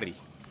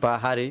 Pa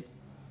Hari.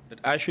 That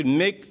I should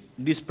make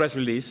this press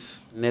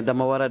release. ne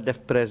dama war a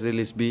def press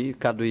release bi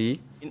kàddu yi.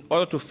 In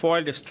order to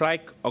foil the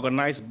strike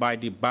organized by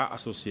the Bar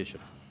Association.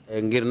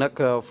 ngir nag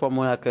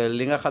foofu nag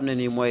li nga xam ne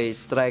nii mooy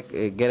strike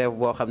grève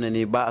boo xam ne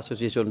nii Bar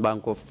Association baa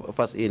ngi ko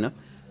fas ina.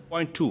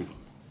 Point 2.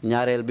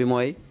 ñaareel bi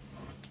mooy.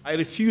 I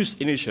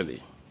refused initially.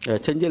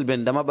 ca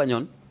njëlbeen dama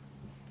bañoon.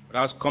 But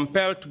I was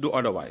compelled to do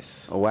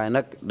otherwise. waaye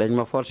nag dañ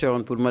ma forcé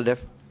woon pour ma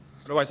def.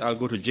 Otherwise I'll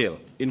go to jail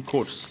in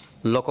courts.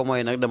 loko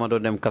mooy nag dama doon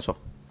dem kaso.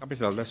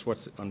 Capital, that's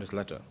what's on this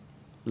letter.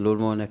 loolu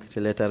moo nekk ci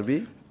lettre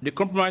bi. The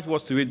compromise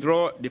was to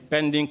withdraw the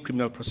pending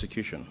criminal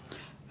prosecution.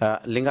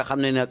 li nga xam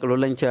ne nag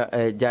loolu lañ ca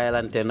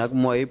jaayalante nag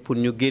mooy pour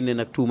ñu génne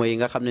nag tuuma yi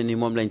nga xam ne ni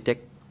moom lañ teg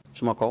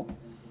suma kaw.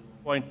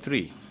 Point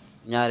 3.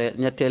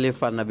 ñetteeli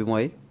fànn bi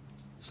mooy.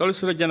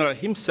 Solicitor General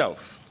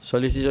himself.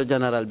 Solicitor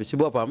General bi ci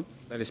boppam.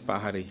 That is Pa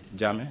Hari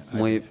Jammeh.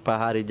 muy Pa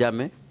Hari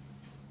Jammeh.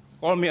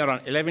 Called me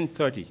around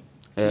 11:30.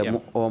 mu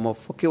oo ma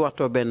fukki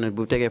waxtu benn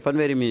bu tegee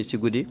fanweeri minute ci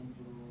guddi.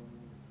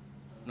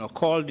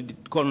 Called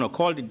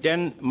the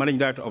then Managing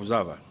Director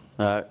Observer.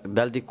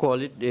 dal di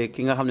call it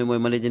ki nga xam ne mooy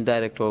Managing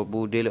Director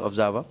bu Daily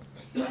Observer.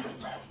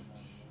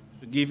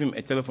 To give him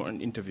a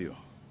telephone interview.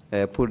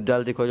 Pour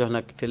dal di ko jox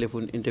nak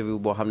telephone interview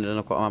boo xam ne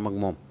dana ko am ak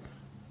moom.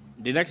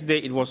 The next day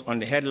it was on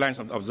the headlines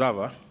of the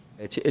Observer.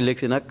 Ci ëllëg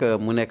si nag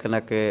mu nekk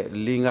nag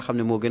li nga xam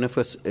ne moo gën a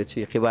fës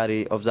ci xibaar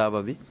yi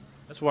Observer bi.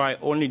 That's why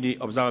only the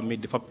Observer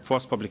made the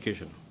first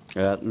publication.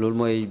 Loolu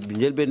mooy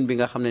njëlbeen bi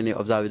nga xam ne ni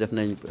Observer bi def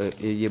nañ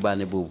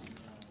yébaane boobu.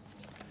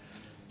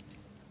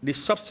 The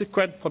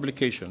subsequent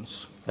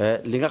publications.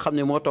 Li nga xam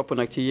ne moo topp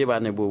nag ci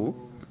yébaane boobu.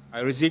 I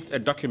received a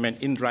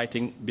document in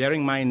writing bearing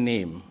my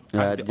name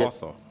as the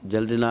author.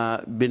 Jël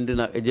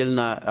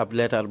naa ab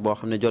leetar boo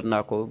xam ne jot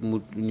naa ko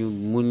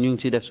ñu ngi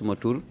ci def suma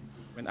tur.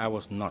 When I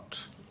was not.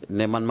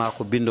 Ne man maa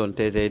ko bindoon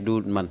te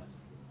du man.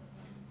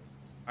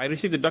 I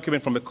received the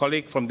document from a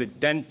colleague from the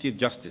then Chief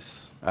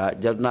Justice.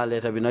 Jot naa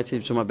leetar bi nag ci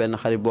suma benn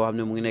xarit boo xam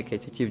ne mu ngi nekkee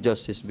ci Chief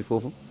Justice bi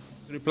foofu.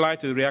 To reply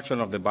to the reaction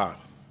of the bar.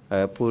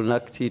 Pour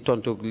nag ci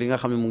tontu li nga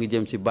xam ne mu ngi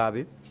jëm ci baa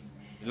bi.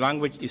 The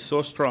language is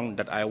so strong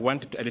that I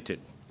wanted to edit it.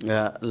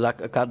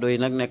 Kàddu yi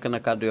nag nekk na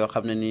kàddu yoo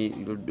xam ne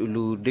nii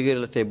lu dëgër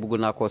la te bëgg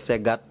naa koo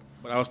seggaat.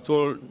 But I was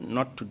told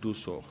not to do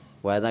so.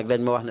 Waaye nag dañ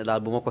ma wax ne daal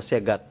bu ma ko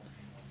seggaat.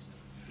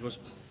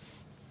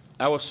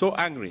 I was so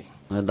angry.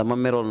 Dama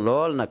meroon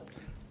lool nag.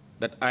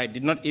 That I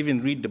did not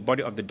even read the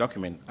body of the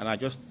document, and I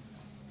just.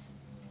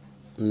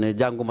 Ne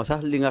jànguma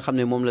sax li nga xam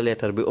ne moom la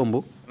leetar bi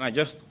ëmb. And I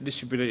just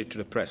distributed it to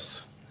the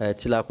press.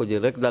 Ci laa ko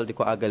jël rek daal di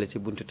ko àggale ci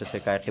buntu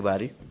tasekaay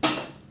xibaar yi.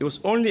 It was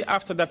only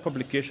after that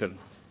publication.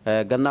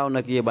 Gannaaw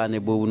nag yébaane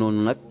boobu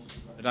noonu nag.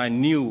 That I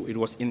knew it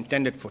was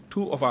intended for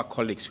two of our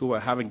colleagues who were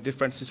having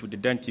differences with the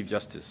then Chief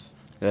Justice.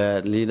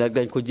 Lii nag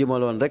dañ ko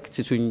jëmaloon rek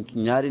ci suñ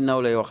ñaari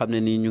nawle yoo xam ne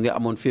nii ñu ngi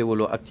amoon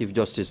féewaloo ak Chief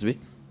Justice bi.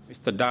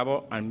 Mr.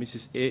 Dabo and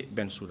Mrs. A.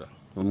 Bensouda.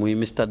 Muy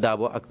Mr.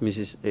 Dabo ak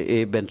Mrs.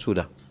 A.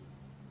 Bensouda.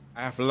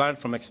 I have learned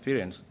from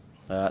experience.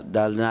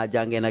 Daal naa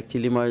jàngee nag ci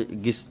li ma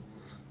gis.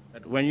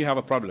 That when you have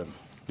a problem.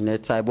 Ne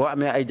saay boo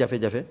amee ay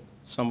jafe-jafe.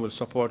 Some will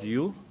support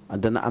you.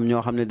 Dana am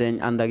ñoo xam ne dañ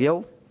ànd ak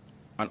yow.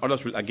 And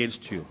others will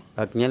against you.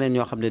 Ak ñeneen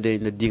ñoo xam ne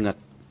dañ la dingat.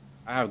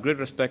 I have great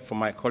respect for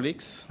my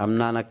colleagues. Am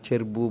naa nag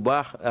cër bu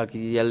baax ak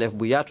yelleef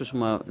bu yaatu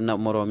suma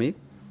moroom yi.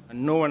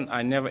 And no one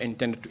I never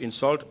intended to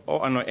insult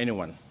or annoy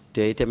anyone.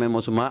 Te itamit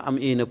mosuma am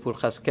ina pour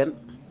xas kenn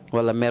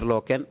wala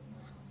merloo kenn.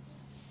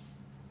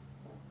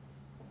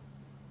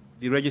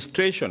 The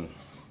registration.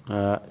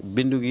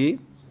 Bindu gi.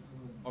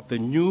 Of the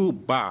new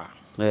bar.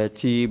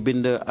 Ci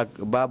bind ak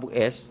baabu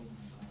es.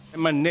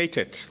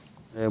 Emanated.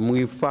 Mu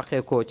ngi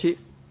faxee ko ci.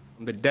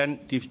 The then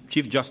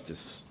Chief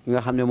Justice.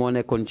 Nga xam ne moo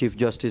nekkoon Chief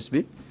Justice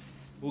bi.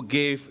 Who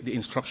gave the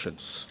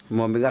instructions.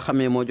 Moom bi nga xam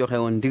ne moo joxe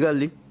woon ndigal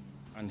li.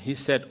 And he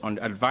said on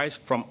the advice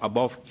from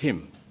above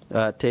him.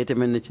 Te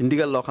itamit ne ci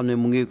ndigal loo xam ne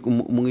mu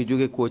ngi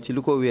jóge ko ci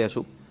lu ko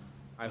weesu.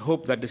 I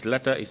hope that this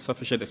letter is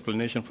sufficient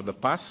explanation for the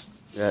past.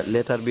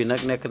 Letter bi nag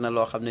nekk na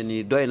loo xam ne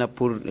nii doy na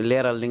pour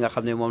leeral li nga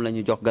xam ne moom la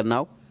ñu jox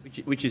gannaaw.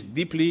 Which is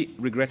deeply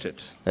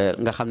regretted.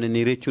 Nga xam ne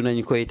nii rëccu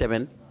nañu koy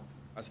itamit.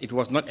 As it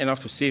was not enough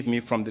to save me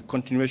from the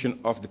continuation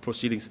of the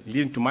proceedings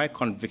leading to my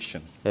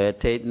conviction.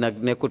 Te nag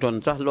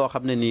nekkutoon sax loo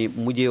xam ne nii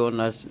mujjee woon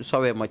na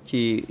sowe ma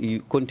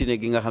ci continuer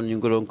gi nga xam ne ñu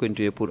ngi ko doon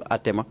continuer pour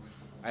atte ma.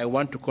 I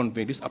want to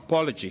convey this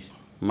apology.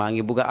 Maa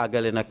ngi bugg a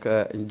àggale nag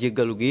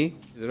njéggalu gi.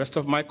 The rest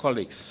of my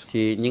colleagues.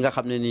 Ci ñi nga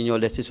xam ne nii ñoo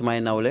des ci sumay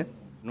nawle.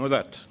 Know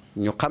that.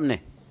 ñu xam ne.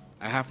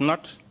 I have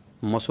not.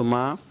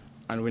 Mosuma.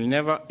 And will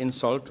never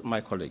insult my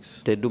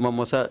colleagues. Te duma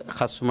mosa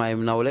xas sumay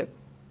nawle.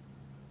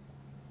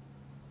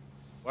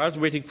 Whilst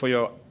waiting for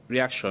your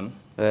reaction.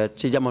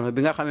 Ci jamono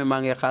bi nga xam ne maa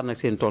ngi xaar nag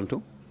seen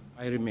tontu.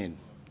 I remain.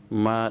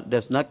 Ma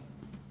des nag.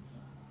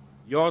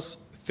 Yours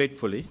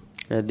faithfully.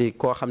 Di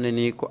koo xam ne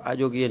nii ko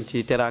ajoog yéen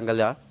ci teranga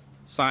la.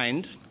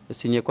 Signed.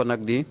 Signé ko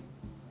nag di.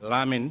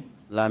 Lamin.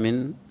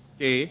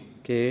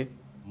 K.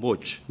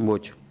 Mbodj.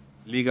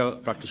 Legal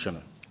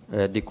practitioner.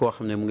 Di koo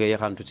xam ne mu ngi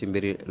yaxantu ci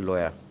mbiri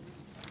lawyer.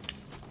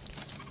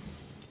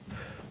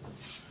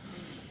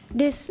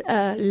 This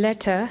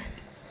letter.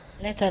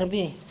 Letter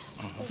B.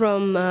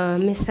 From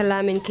Mr.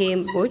 Lamin K.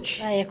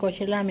 Mbodj.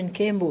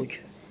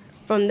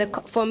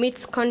 From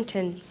its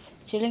contents.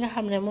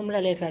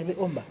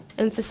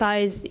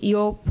 Emphasize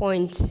your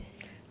point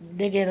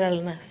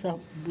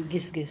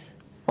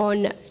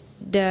on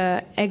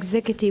the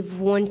executive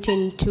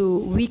wanting to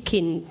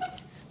weaken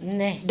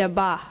the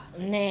bar.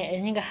 And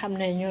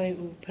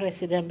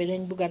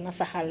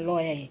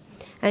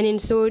in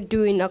so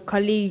doing, a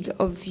colleague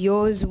of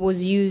yours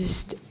was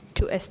used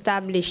to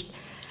establish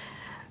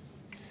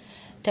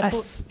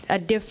a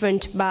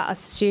different bar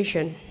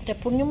association.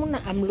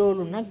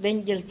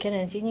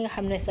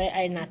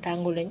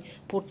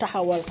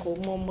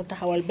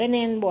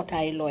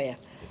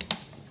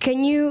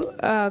 Can you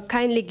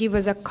kindly give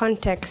us a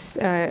context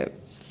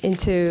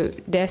into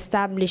the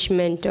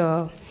establishment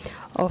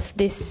of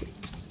this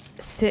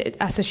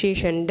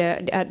association,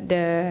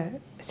 the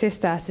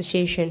sister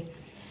association?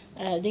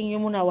 In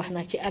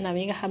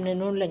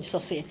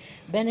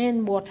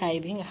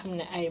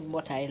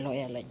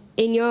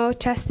your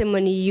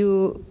testimony,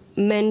 you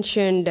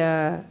mentioned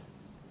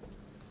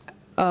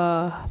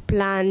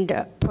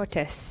planned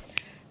protests.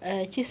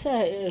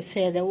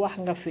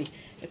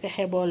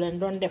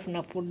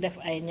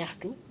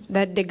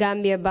 that the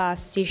Gambia Bar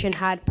Association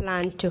had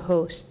planned to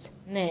host.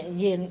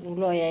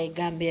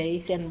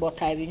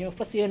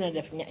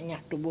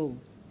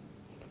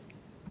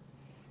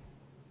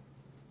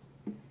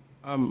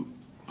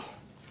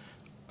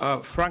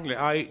 Frankly,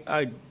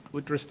 I,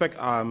 with respect,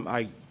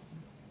 I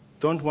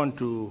don't want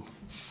to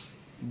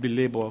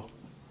belabor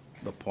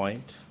the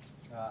point.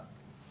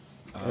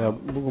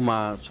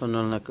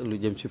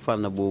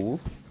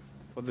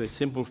 For the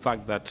simple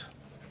fact that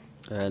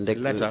the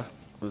letter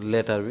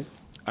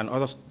and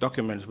other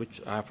documents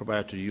which I have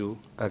provided to you,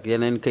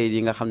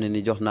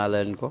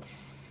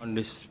 on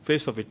this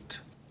face of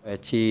it,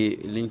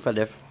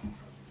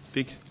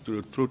 speaks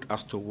to the truth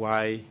as to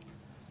why,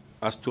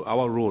 as to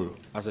our role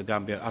as a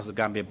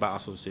Gambia Bar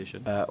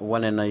Association.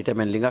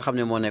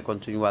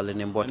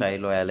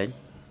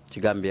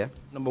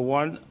 Number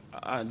one,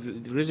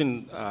 the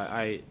reason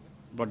I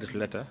brought this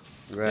letter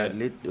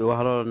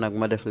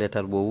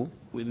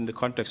within the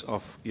context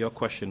of your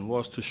question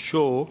was to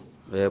show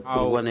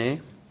how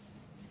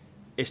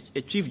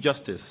a Chief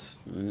Justice,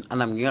 a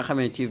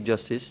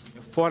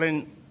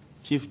foreign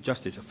Chief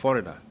Justice, a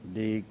foreigner,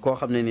 we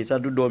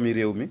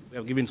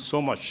have given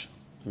so much,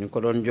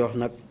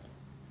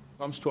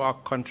 comes to our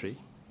country,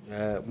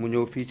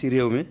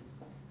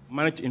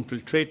 managed to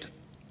infiltrate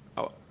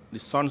the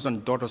sons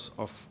and daughters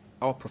of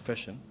our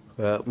profession,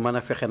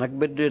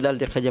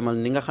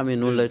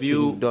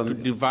 view to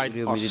divide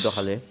us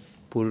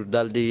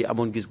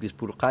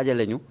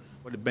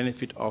for the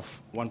benefit of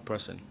one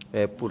person.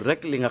 And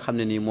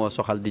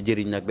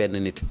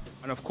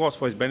of course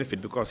for his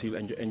benefit, because he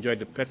enjoyed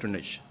the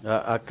patronage. He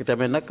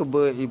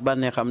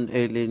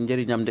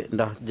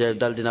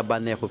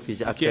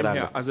came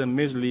here as a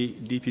measly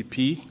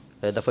DPP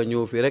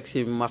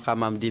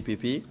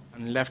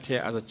and left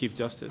here as a Chief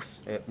Justice.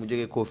 And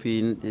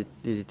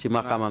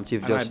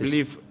I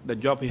believe the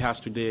job he has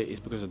today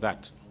is because of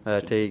that. I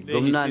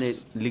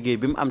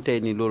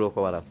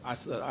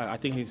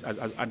think he's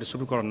at the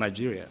Supreme Court of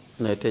Nigeria.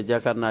 He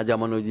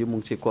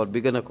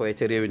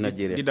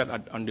did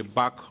that on the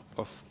back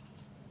of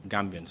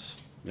Gambians.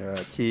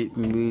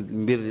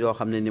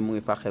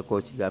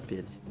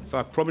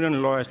 For prominent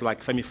lawyers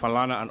like Femi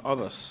Falana and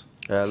others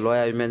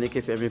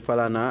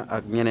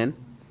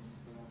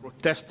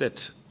protested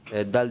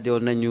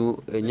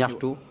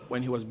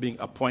when he was being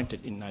appointed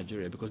in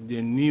Nigeria because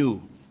they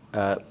knew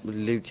damage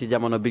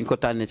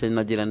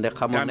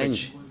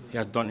he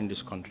has done in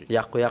this country.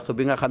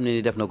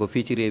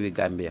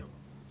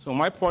 So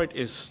my point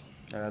is,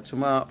 I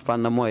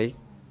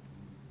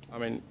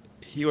mean,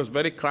 he was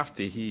very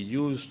crafty. He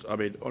used,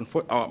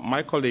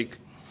 my colleague,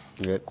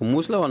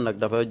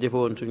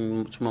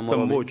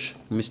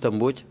 Mr.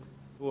 Mboj,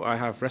 who I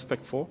have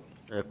respect for.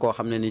 In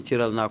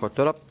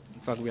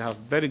fact, we have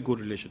very good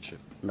relationship.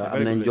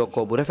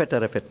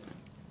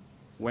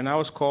 When I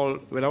was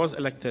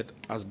elected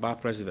as bar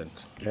president,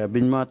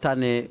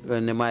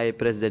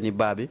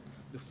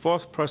 the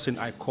first person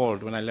I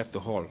called when I left the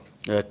hall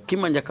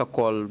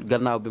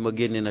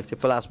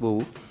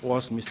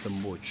was Mr.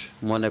 Mboj.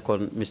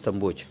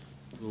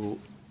 To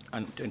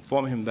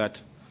inform him that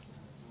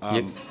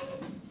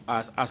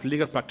as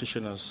legal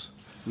practitioners,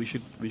 we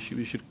should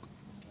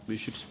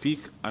speak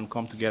and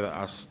come together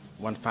as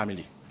one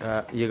family.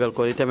 And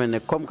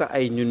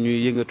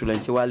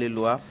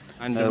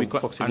we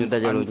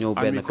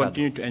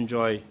continue to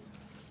enjoy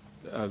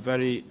a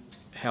very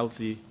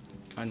healthy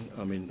and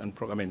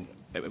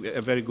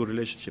a very good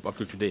relationship up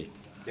to today.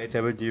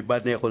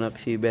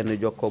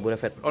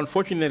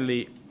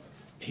 Unfortunately,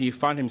 he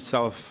found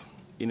himself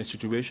in a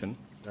situation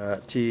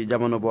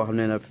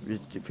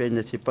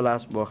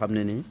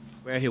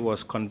where he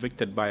was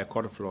convicted by a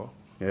court of law,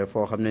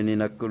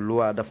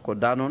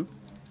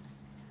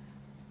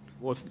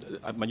 both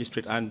at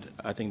magistrate and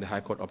I think the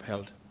High Court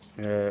upheld.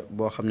 And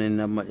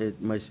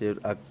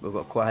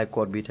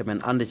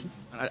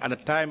at the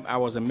time, I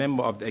was a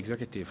member of the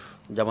executive.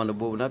 He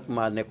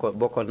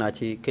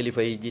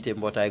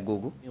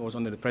was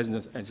under the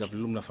presidency of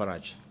Lumna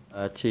Farage.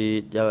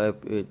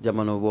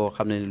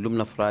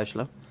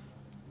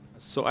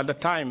 So at the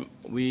time,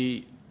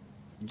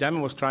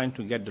 Jammeh was trying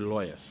to get the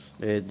lawyers.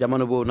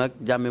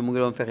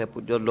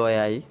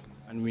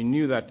 And we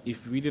knew that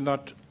if we did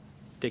not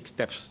take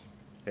steps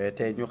to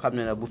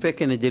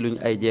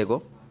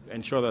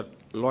ensure that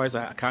lawyers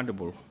are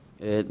accountable,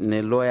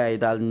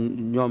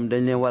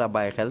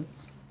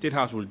 State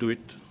House will do it.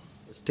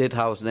 State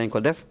House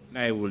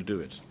NIA will do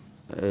it.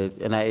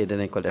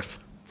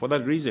 For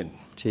that reason,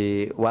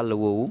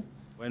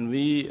 when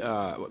we,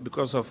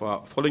 because of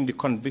following the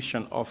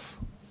conviction of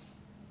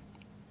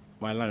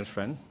my learned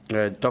friend,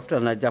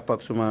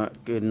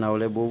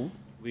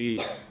 we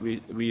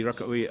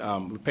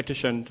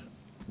petitioned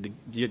the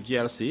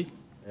GLC,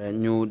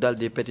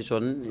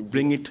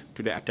 bring it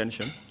to their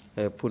attention,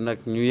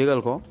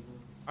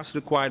 as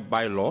required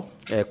by law,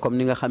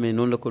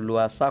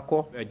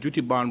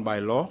 duty bound by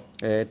law,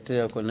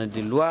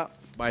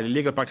 by the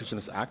Legal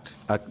Practitioners Act,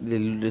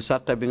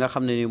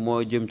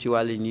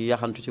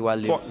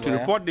 to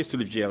report this to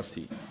the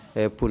GLC.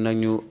 pour nag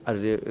ñu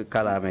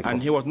kalaame ko.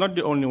 And he was not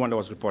the only one that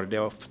was reported.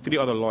 There were 3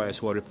 other lawyers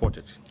who were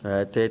reported.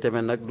 te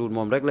tamit nag du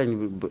moom rek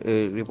lañ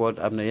report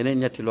am na yeneen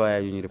ñetti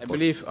lawyer yu ñu report. I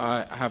believe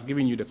I have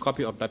given you the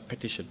copy of that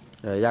petition.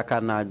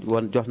 yaakaar naa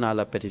jox naa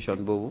la petition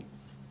boobu.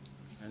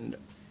 And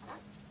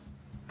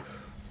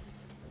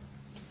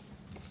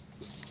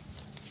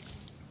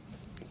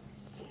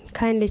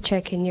kindly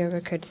check in your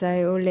records.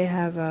 I only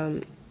have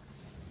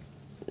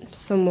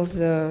some of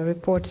the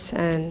reports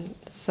and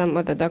some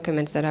other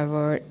documents that I've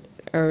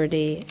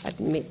already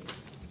admitted.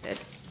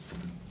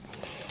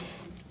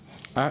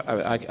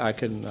 I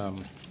can.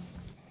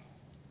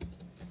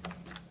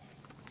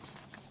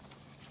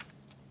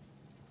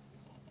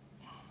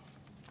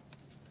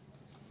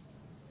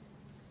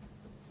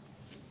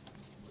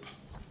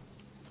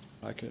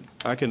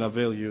 I can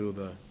avail you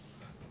the.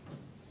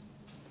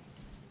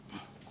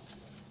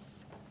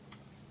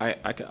 I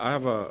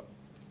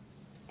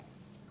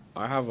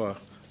have a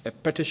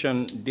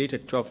petition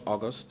dated 12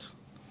 August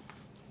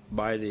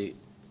by the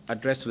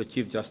address to the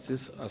Chief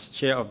Justice as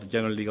Chair of the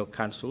General Legal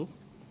Council,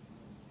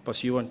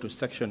 pursuant to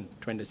Section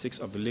 26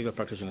 of the Legal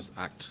Practitioners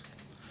Act.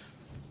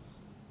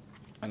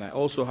 And I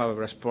also have a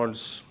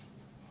response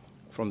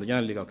from the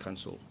General Legal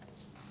Council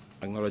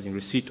acknowledging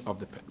receipt of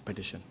the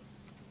petition.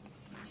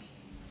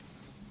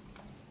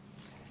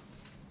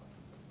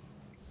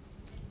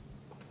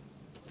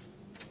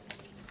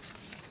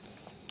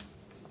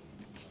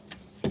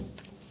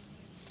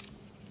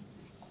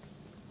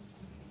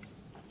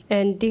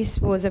 And this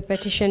was a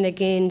petition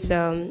against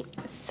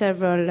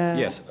several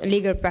yes.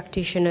 legal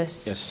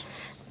practitioners yes.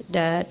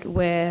 that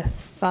were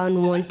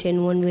found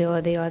wanting one way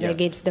or the other Yeah.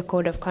 against the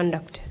code of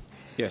conduct.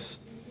 Yes,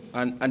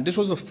 and this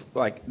was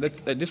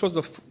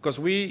because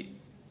we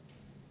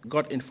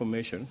got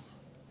information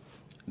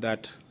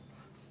that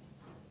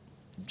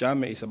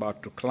Jammeh is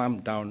about to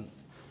clamp down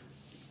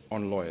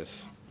on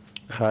lawyers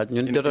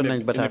in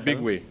a big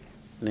way.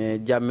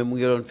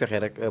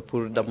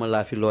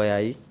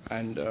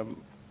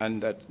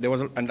 And at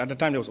the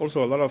time there was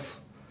also a lot of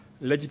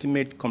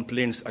legitimate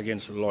complaints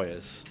against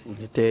lawyers.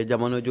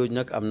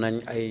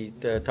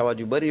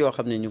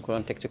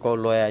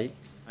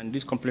 And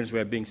these complaints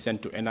were being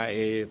sent to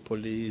NIA,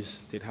 police,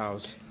 State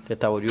House. NIA,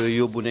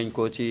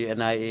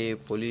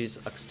 police,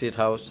 State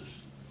House.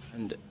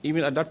 And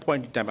even at that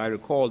point in time, I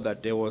recall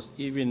that there was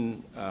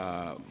even,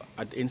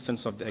 at the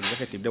instance of the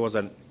executive, there was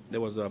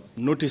a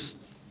notice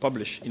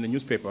published in the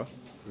newspaper.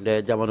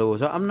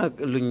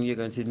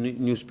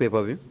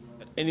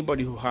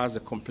 Anybody who has a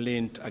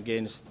complaint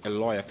against a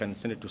lawyer can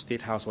send it to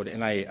State House or the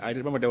NIA. I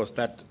remember there was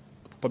that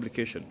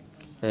publication.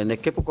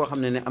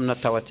 Unfortunately,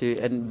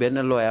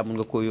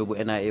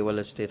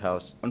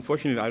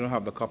 I don't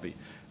have the copy.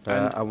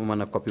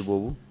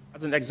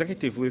 As an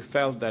executive, we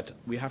felt that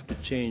we have to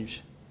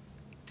change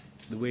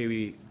the way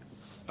we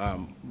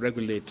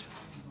regulate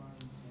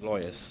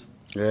lawyers.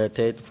 And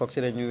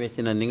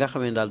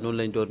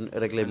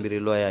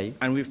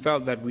we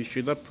felt that we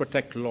should not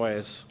protect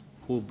lawyers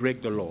who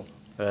break the law.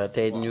 Over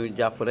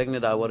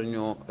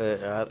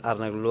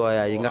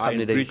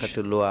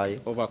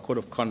code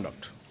of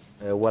conduct.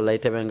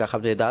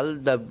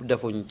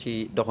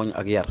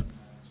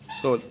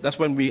 So that's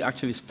when we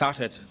actually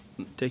started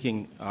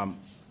taking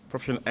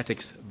professional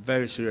ethics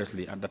very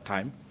seriously at that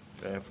time.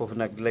 And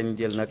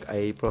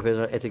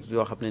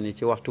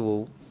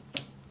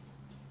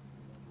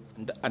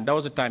that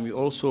was the time we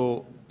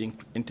also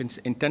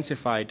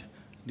intensified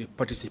the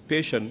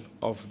participation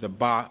of the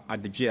bar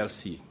at the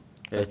GLC.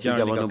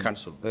 General Legal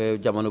Council. Because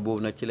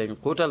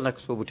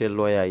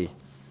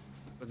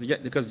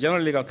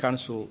General Legal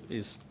Council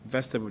is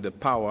vested with the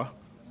power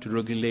to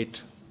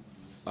regulate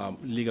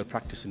legal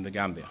practice in the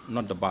Gambia,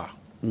 not the bar.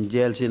 And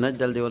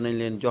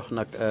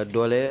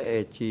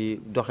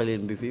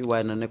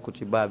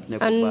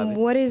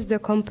what is the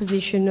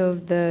composition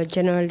of the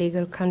General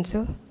Legal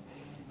Council?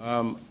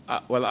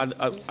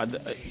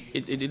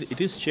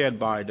 It is chaired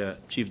by the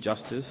Chief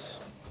Justice.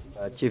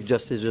 Chief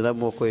Justice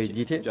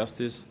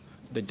Justice.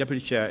 The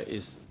Deputy Chair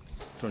is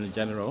Attorney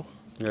General.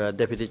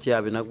 Deputy Chair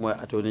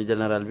Attorney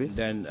General.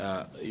 Then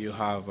you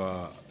have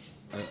well,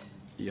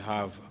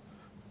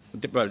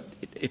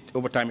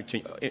 over time it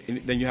changed.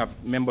 Then you have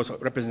members,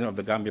 representatives of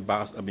the Gambia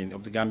Bar,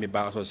 of the Gambia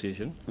Bar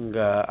Association. And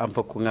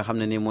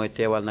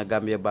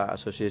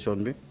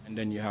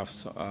then you have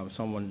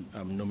someone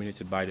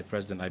nominated by the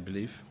President, I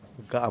believe.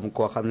 Then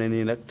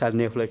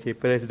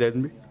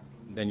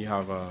you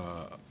have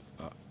a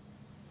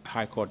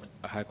High Court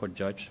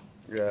judge.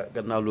 High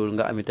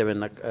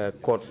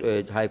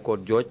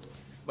Court judge.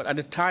 But at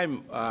the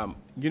time,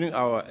 during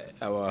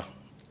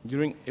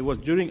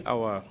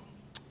our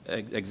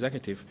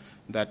executive,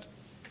 that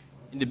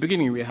in the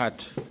beginning we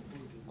had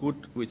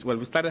we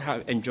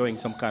started enjoying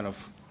some kind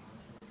of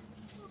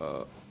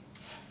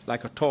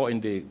like a tour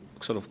in the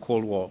sort of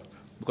Cold War,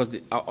 because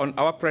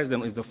our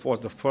president was the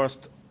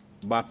first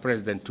bar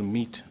president to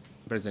meet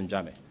President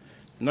Jammeh.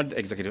 Not the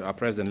executive, our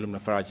president, Lumna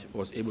Faraj,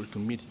 was able to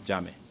meet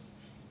Jammeh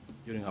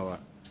during our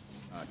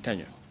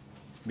tenure.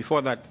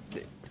 Before that,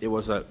 it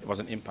was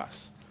an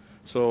impasse.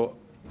 So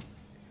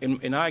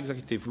in our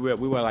executive, we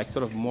were like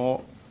sort of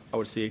more, I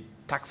would say,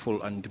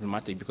 tactful and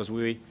diplomatic, because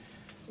we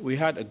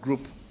had a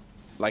group,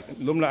 like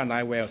Lumla and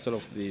I were sort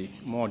of the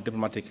more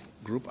diplomatic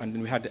group, and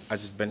then we had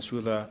Aziz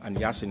Bensouda and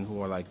Yasin, who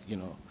were like, you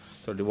know,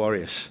 sort of the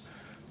warriors.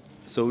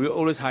 So we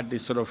always had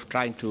this sort of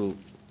trying to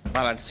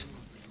balance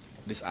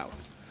this out.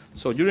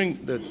 So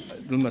during the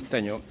Lumla's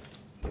tenure,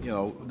 you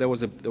know, there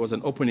was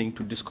an opening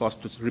to discuss,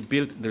 to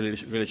rebuild the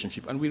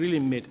relationship, and we really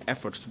made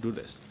efforts to do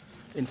this.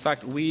 In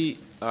fact, we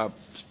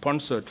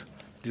sponsored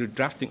the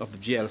drafting of the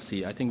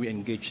GLC. I think we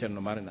engaged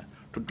Cherno Marina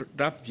to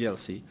draft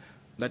GLC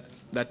that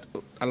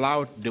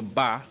allowed the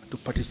bar to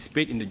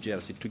participate in the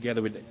GLC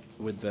together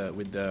with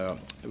the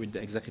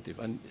executive,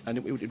 and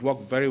it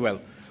worked very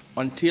well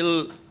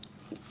until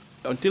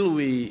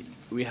we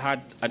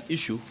had an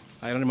issue.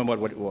 I don't remember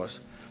what it was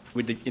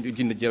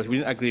within the GLC. We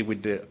didn't agree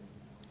with the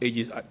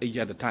AG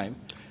at the time.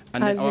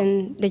 And as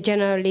in the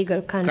General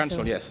Legal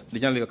Council? Yes, the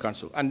General Legal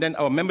Council. And then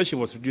our membership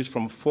was reduced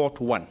from 4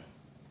 to 1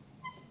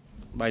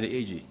 by the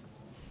AG.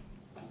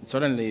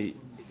 Suddenly,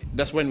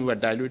 that's when we were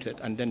diluted,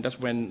 and then that's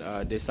when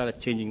they started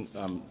changing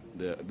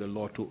the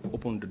law to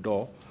open the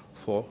door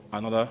for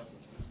another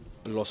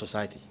law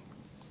society.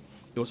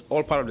 It was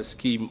all part of the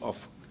scheme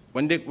of,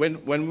 when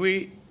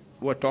we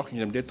were talking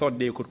to them, they thought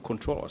they could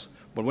control us.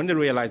 But when they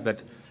realized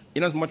that,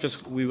 in as much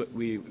as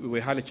we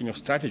had a change of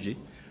strategy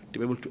to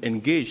be able to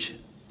engage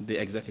the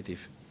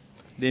executive,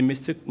 they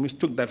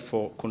mistook that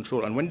for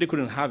control. And when they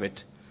couldn't have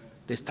it,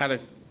 they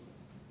started,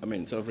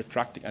 sort of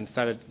retracting and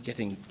started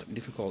getting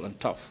difficult and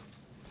tough.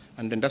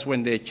 And then that's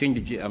when they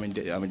changed the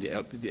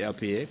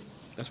LPA.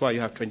 That's why you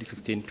have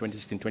 2015,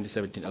 2016,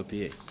 2017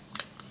 LPA.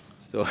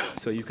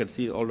 So you can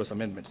see all those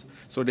amendments.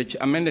 So they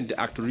amended the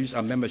act to reduce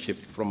our membership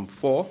from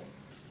 4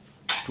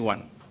 to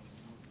 1,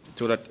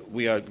 so that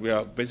we are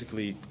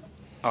basically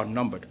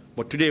outnumbered.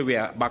 But today we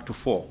are back to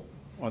 4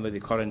 under the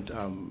current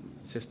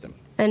system.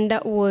 And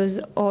that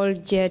was all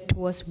jet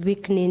was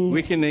weakening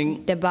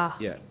the bar.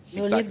 Yeah.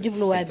 Exactly.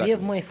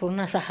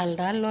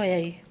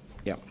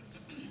 Yeah.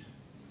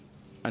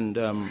 And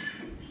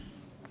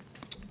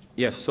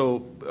yes, so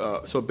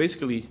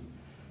basically,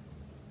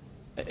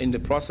 in the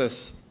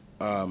process,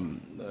 the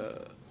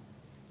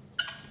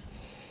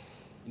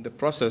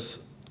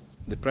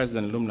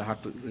President Lumna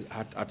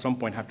had at some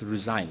point had to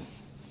resign.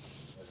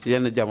 This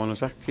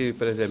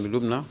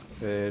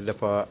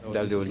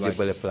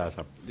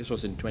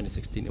was in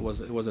 2016. It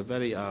was a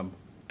very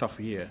tough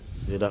year.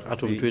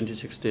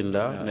 2016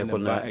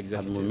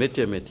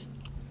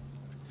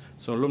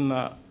 So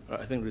Lumna,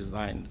 I think,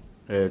 resigned.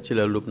 I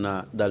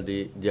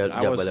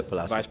was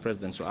vice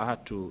president, so I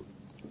had to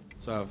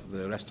serve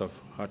the rest of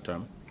her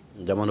term.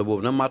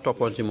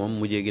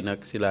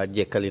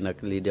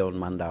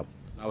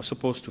 I was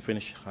supposed to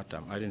finish her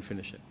term. I didn't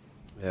finish it.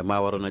 And I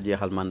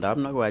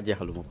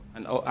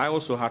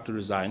also had to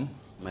resign,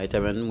 because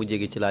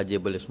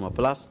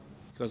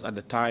at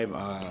the time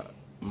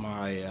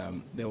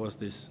there was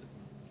this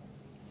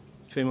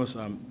famous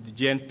the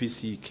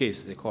GNPC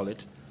case, they call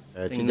it.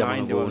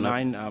 There were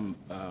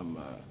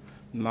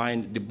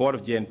nine, the board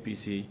of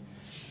GNPC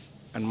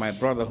and my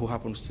brother, who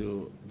happens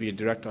to be a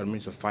director and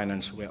Minister of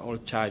Finance, were all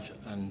charged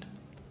and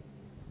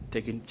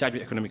charged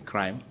with economic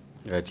crime.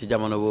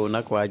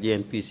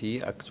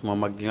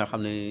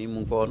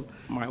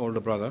 My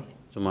older brother.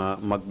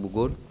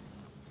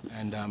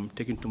 And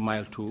taken to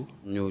Mile 2.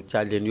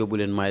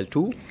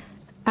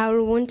 I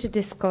will want to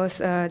discuss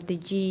the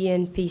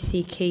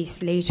GNPC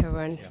case later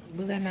on.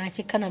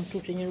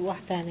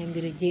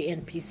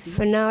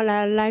 For now,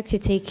 I'd like to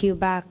take you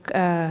back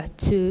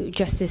to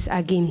Justice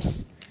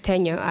Agim's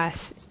tenure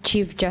as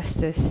Chief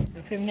Justice.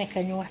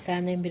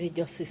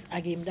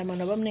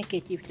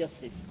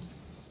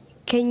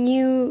 Can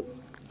you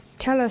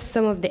tell us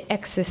some of the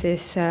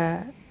excesses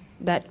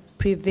that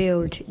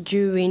prevailed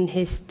during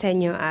his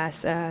tenure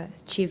as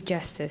Chief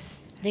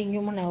Justice? I think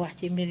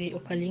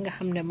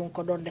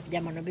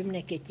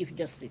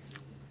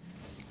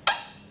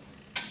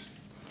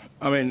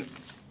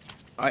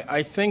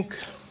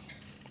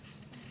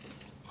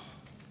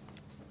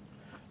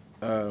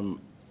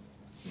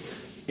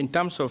in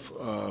terms of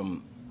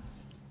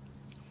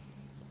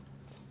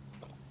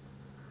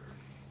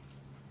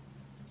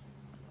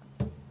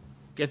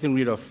getting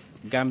rid of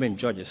Gambian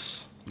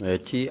judges,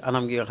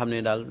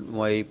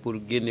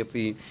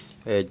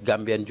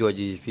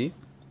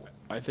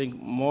 I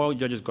think more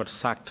judges got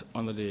sacked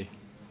under the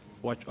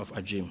watch of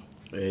Ajim.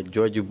 I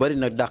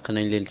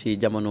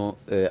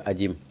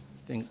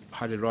think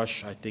Hadi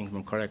Rush, I think,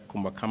 I'm correct,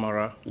 Kumba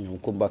Kamara. I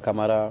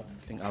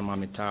think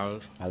Almami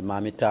Taal. I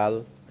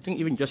think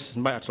even Justice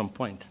Mbai at some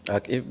point.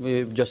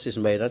 Justice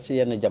Mbai, that's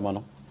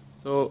the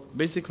So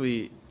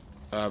basically,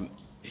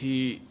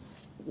 he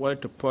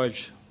wanted to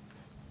purge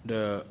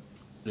the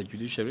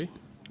judiciary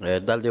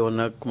of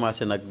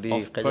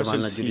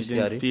persons he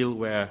didn't feel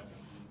were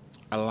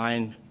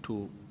aligned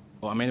to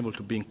or amenable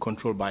to being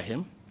controlled by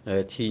him.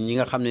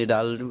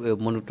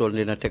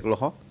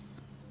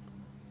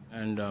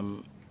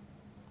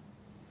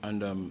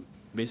 And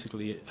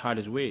basically had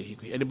his way.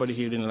 Anybody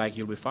he didn't like,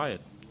 he'll be fired.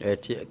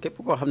 I'd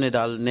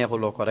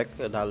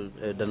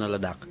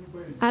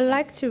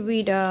like to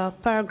read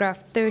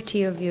paragraph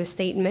 30 of your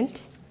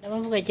statement.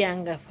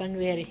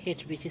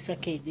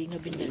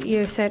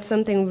 You said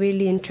something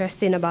really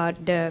interesting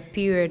about the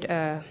period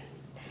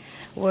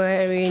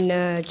wherein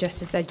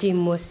Justice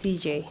Ajim was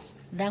CJ.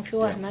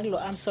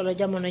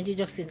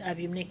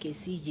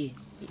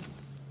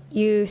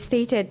 You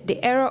stated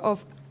the era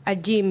of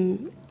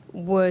Ajim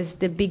was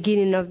the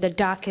beginning of the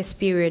darkest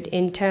period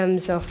in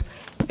terms of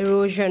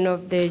erosion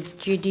of the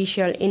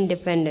judicial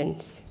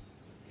independence.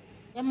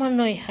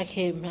 Jamonoy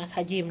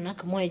Hajim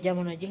nak moy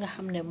jamono ji nga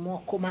xamne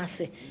mo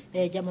commencé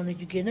jamono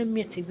ju gëna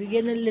metti bi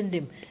gëna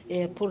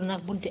lëndëm pour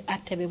nak bunti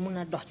atté bi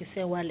mëna dox ci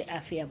seen wali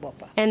afia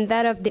boppa. And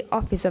that of the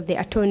office of the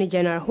Attorney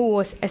General, who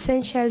was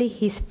essentially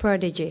his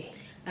protege.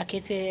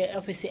 Akete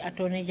office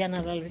Attorney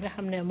General bi nga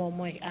xamne mom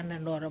moy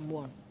anandoram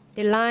won.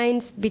 The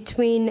lines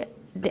between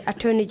the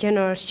Attorney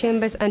General's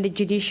chambers and the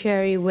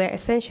judiciary were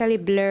essentially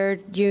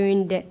blurred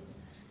during the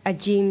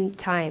Ajim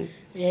time.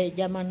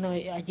 Jamono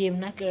Ajim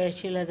nak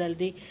ci la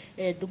daldi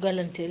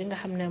dugalante li nga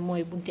xamne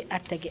moy bunti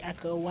atté gi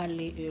ak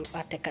wali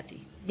attekat yi.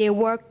 They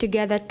worked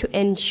together to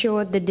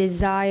ensure the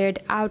desired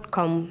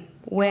outcome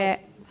were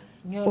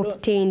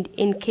obtained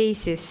in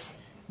cases.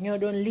 Ñoo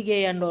doon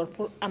liggéeyandor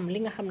pour am li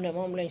nga xamne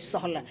mom lañ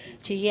soxla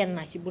ci yenn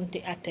ci bunti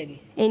atté gi.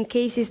 In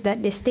cases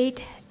that the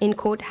state in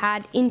court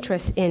had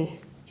interest in.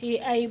 Ci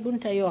ay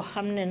bunta yo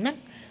xamne nak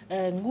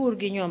nguur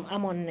gi ñoom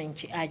amon nañ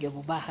ci aajo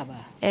bu baaxa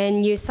baax.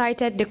 And you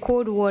cited the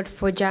code word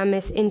for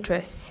Jammeh's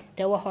interests.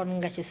 Te waxon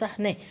nga ci sax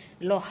ne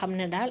lo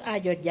xamne dal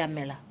aajo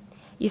Jammeh la.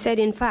 You said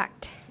in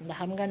fact ndax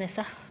xam nga ne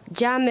sax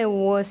Jammeh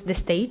was the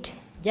state.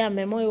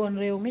 Jammeh moy won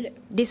réew mi de.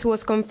 This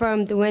was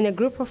confirmed when a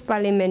group of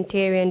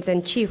parliamentarians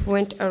and chief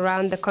went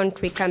around the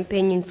country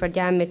campaigning for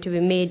Jammeh to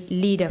be made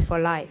leader for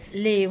life.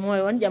 Lii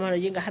moy won jamono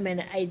ji nga xamé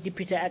ne ay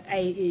député ak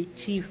ay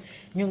chief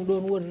ñu ngi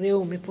doon wër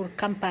réew mi pour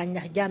campagne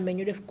ndax Jammeh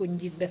ñu def ko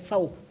njit be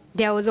faw.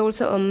 There was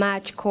also a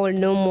march called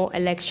No More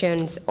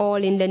Elections,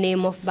 all in the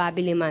name of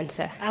Babili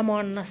Mansa.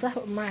 Amon na sax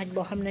march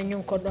bo xamne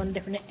ñu ko doon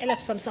def ne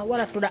election sax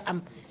wara tuda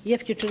am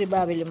yépp ci turi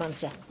Babili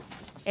Mansa.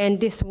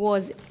 And this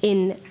was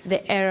in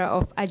the era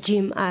of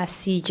Ajim as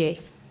CJ.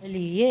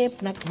 Li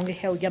yépp nak mu ngi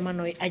xew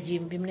jamonoy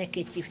Ajim bi mu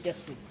nekké Chief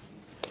Justice.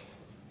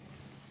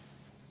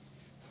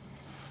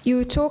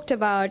 You talked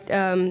about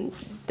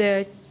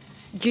the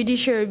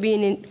judiciary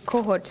being in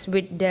cohorts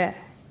with the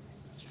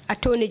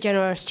Attorney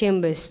General's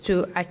chambers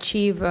to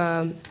achieve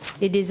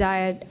the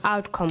desired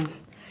outcome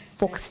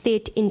for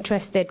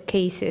state-interested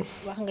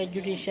cases. Wax nga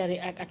judiciary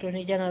ak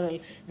Attorney General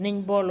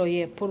niñ bolo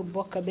ye pour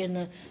bokk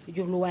ben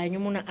jubluwaay ñu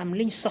mëna am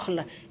liñ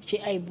soxla ci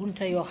ay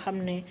bunta yo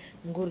xamne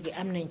nguur gi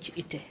am nañ ci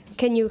ité.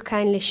 Can you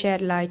kindly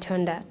shed light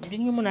on that? Di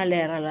ñu mëna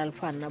léralal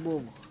fanna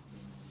bobu.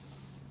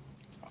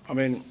 I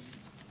mean,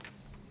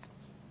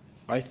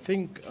 I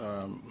think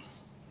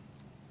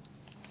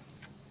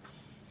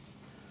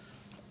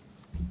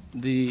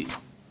the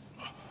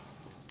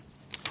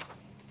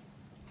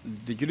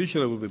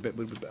judiciary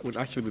would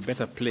actually be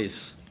better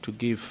placed to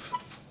give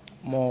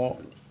more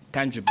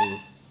tangible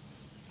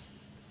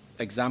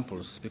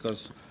examples,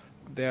 because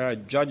there are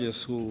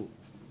judges who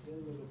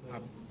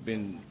have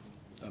been,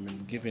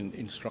 given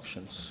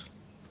instructions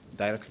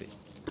directly.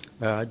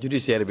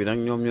 Judiciaire bi nak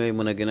ñom ñoy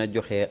mëna gëna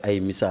joxe ay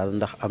misal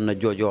ndax amna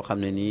jojo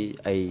xamné ni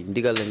ay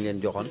ndigal lañ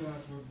leen joxon.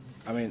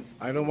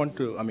 I don't want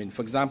to,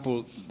 for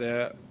example,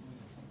 there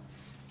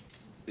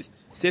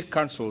state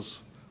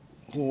councils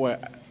who were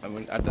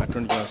at the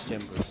Attorney General's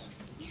chambers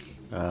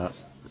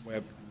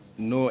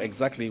know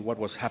exactly what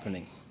was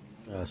happening.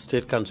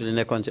 State council in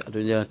the Attorney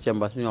General's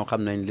chambers ñoo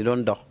xam nañ li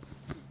doon dox.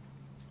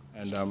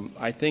 And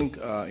I think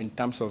in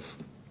terms of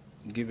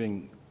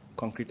giving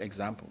concrete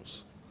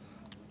examples,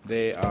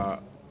 they are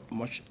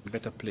much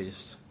better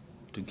placed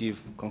to give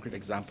concrete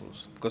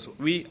examples, because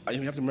you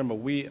have to remember,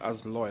 we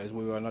as lawyers,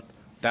 we were not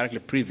directly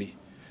privy.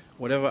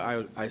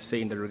 Whatever I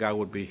say in the regard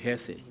would be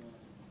hearsay,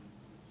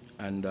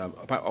 and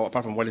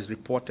apart from what is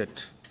reported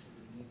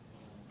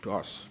to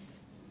us.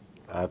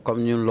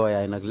 Comme ñun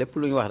lawyer nag lépp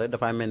lu ñu wax rek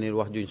dafa mel ni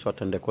wax juñ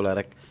sottandeku la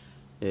rek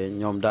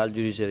ñoom daal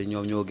judiciaire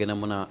ñoom ñoo gën a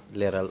mën a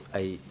leeral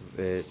ay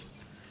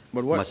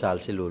masal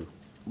si loolu.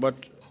 But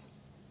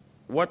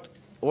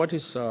what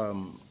is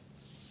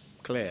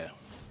clear,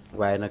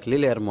 waaye nag li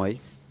leer mooy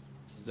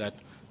that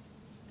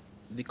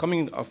the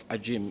coming of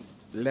Ajim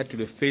led to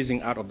the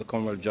phasing out of the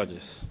Commonwealth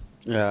judges.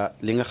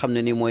 li nga xam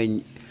ne ni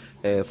mooy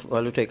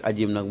walu teg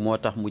Ajim nag moo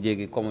tax mu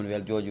jéegi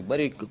Commonwealth judge yu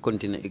bari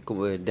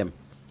continuer dem.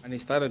 And he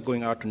started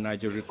going out to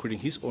Nigeria recruiting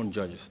his own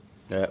judges.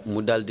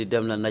 Mu dal di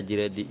dem na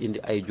Nigeria di indi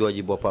ay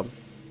judge boppam.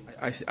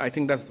 I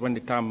think that's when the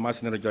term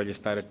mercenary judges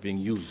started being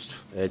used.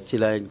 Ci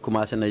la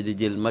commencé na di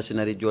jël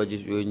mercenary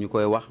judges yooyu ñu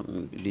koy wax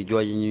di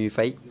judge ñuy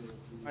fay.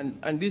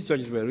 And these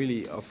judges were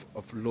really of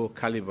low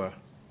caliber,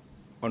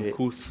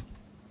 uncouth,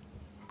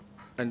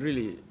 and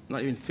really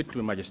not even fit to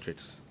be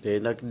magistrates.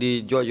 Nag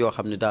di judge yoo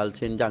xam ne daal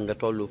seen njàng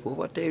tollu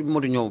foofu te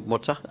modu ñoo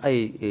mot sax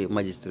ay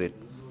magistrate.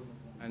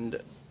 And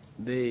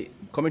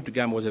coming to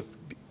Gambia was a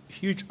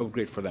huge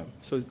upgrade for them.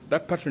 So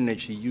that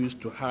patronage he used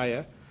to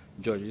hire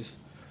judges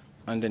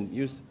and then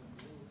use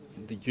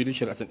the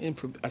judiciary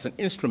as an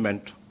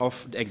instrument of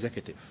the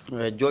executive.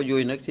 Judge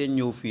yooyu nag seen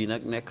ñëw fii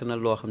nag nekk na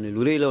loo xam ne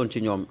lu rëy la woon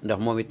ci ñoom ndax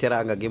moom it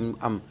teraanga gi mu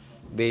am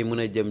bay mën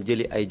a jëm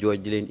jëli ay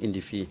judge di leen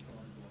indi fii.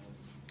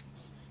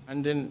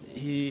 And then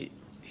he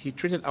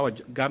treated our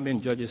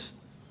Gambian judges,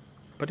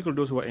 particularly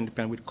those who were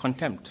independent, with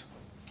contempt.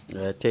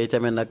 Te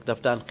itamit nag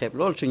daf daan xeeb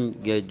lool suñ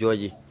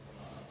judge yi.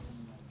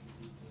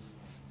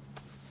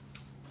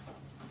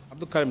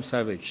 Abdul Karim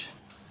Savage.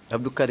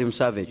 Abdul Karim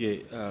Savage.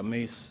 Yeah,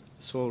 may his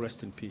soul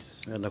rest in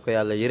peace. Na ko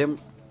Yàlla yërëm.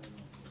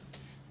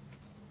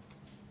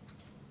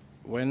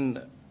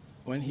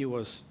 When he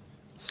was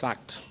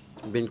sacked,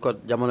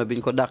 jamono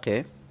biñ ko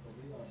dàqee,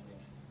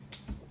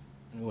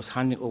 he was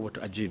handing over to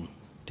Ajim.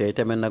 Te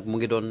itamit nag mu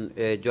ngi doon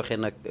joxe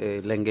nag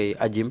lengay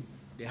Ajim.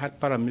 They had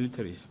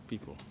paramilitary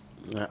people.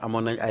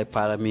 Amoon nañ ay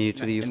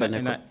paramilitary yu fa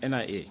nekk.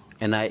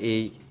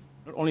 NIA.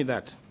 Not only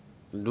that.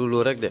 Du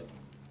loolu rek de.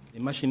 They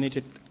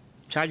machinated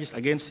charges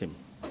against him.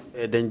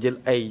 Dañ jël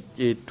ay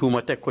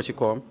tuuma teg ko ci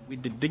kawam.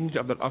 With the dignity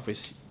of that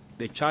office,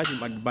 they charged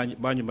him at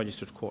Banjul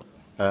Magistrate Court.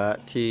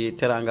 Ci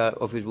teranga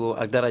office boobu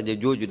ak daraja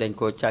jooju dañ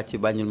ko caac ci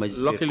Banjul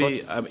Magistrate Court.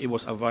 Luckily, it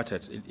was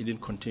averted. It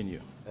didn't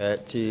continue.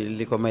 Ci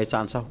li ko may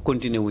saan sax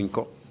continuer wuñ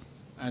ko.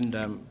 And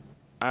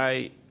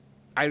I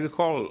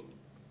recall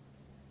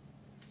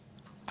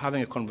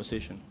having a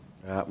conversation.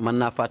 Man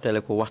naa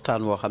fàttale ko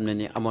waxtaan woo xam ne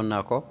ni amoon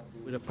naa ko.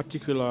 With a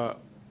particular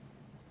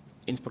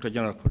Inspector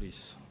General of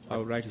Police. I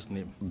will write his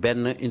name.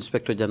 Ben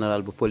Inspector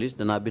General bu police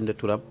danaa bind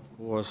turam.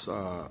 Was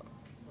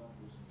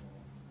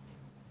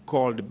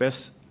called the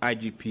best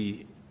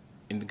IGP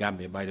in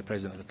Gambia by the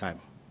president at the time.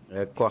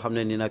 Koo xam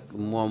ne ni nag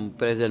moom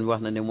président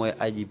wax na ne mooy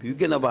IGP yu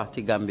gën a baax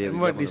ci Gambia.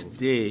 Remember this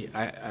day,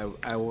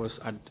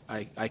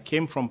 I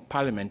came from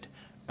Parliament.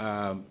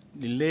 The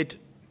late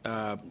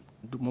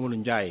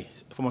Mamadou Njai,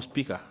 former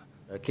speaker.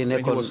 Ki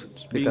nekkoon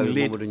speaker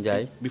Mamadou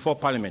Njai. Before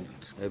Parliament.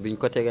 Biñ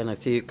ko tegee nag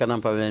ci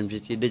kanam Parliament bi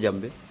ci dëjam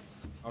bi.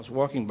 I was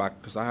walking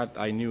back because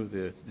I knew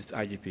this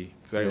IGP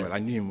very well. I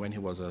knew him when he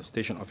was a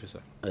station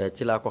officer.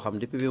 Ci laa ko xam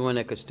depuis bi ma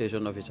nekk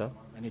station officer.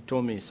 And he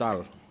told me,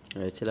 Sal.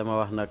 Ci la ma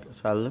wax nag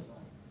Sal.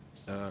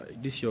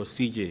 This is your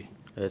CJ.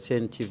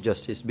 Seen Chief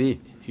Justice bi.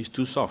 He's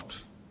too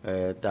soft.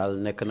 Daal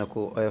nekk na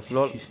ko oyof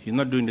lool. He's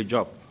not doing the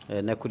job.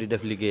 Nekku di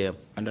def liggéeyam.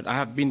 And that I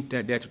have been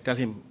there to tell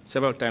him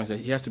several times that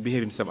he has to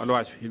behave himself,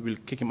 otherwise he will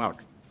kick him out.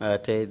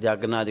 Te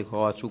yàgg naa di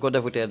ko wax su ko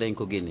defutee dañ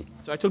ko génne.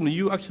 So I told him,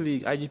 you actually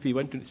IGP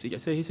went to see.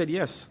 He said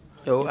yes.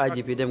 So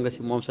IGP dem nga si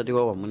moom sa di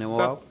ko wax mu ne ma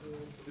waaw.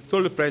 He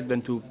told the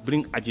president to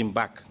bring Ajim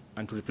back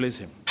and to replace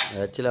him.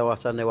 Ci la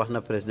wax sax ne wax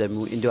na président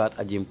mu indiwaat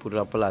Ajim pour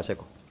remplacer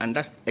ko. And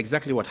that's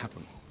exactly what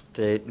happened.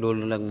 Te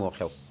loolu nag moo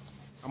xew.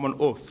 I'm on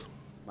oath.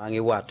 Maa ngi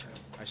waat.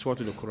 I swore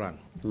to the Quran.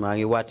 Maa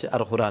ngi waat ci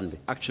Alxuraan bi.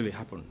 Actually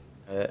happened.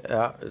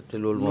 Te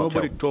loolu moo xew.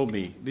 Nobody told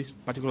me this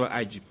particular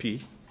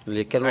IGP.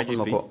 Li kenn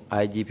waxuma ko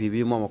IGP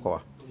bi moo ma ko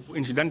wax. Who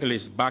incidentally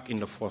is back in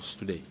the force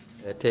today.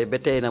 Te ba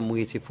tey na mu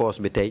ngi ci force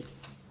bi tey.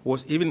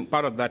 Was even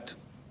part of that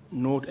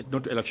no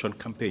to election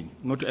campaign,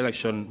 no to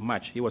election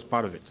match. He was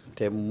part of it.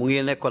 Te mu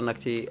ngi nekkoon nag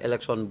ci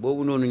election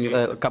boobu noonu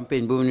ñu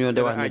campaign boobu ñu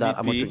de wax ni daal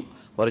amatuñ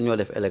war ñoo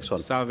def election.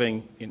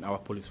 Serving in our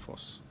police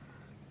force.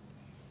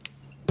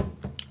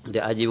 The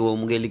IGP boobu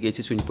mu ngi liggéey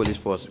ci suñ police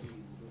force bi.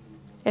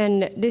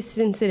 And this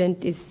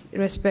incident is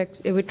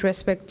with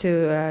respect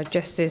to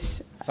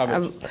Justice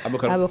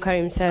Abu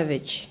Karim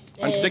Savage.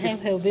 And to take it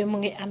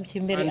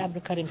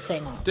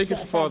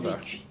further,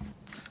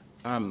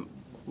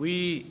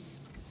 we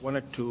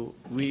wanted to,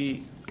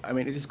 I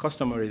mean, it is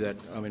customary that,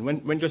 I mean,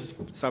 when Justice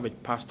Savage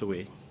passed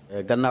away,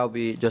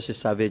 Justice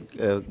Savage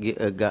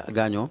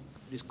gaañoo,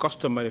 it is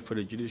customary for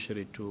the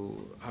judiciary to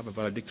have a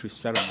valedictory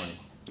ceremony.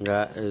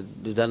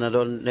 Dana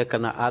doon nekk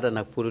na aada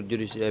nag pour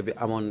judiciaire bi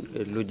amoon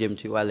lu jëm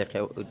ci wàllu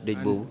xew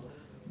dëj boobu.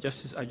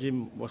 Justice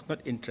Ajim was not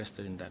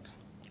interested in that.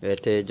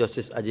 Te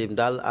Justice Ajim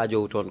daal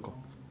aajowutoon ko.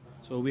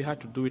 So we had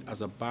to do it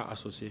as a bar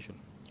association.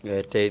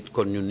 Te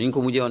kon ñun ni ñu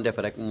ko mujjee woon def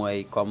rek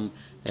mooy comme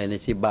ne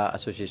ci bar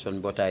association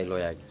mbootaay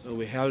lawyer gi. So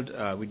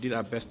we did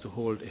our best to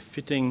hold a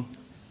fitting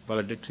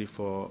valedictory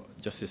for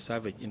Justice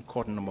Savage in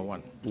court number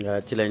 1.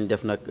 Ci lañ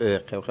def nag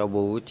xew-xew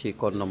boobu ci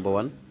court number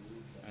 1.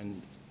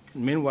 And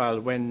meanwhile,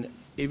 when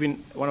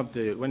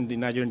the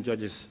Nigerian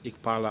judges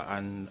Ikpala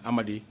and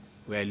Amadi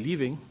were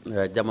leaving,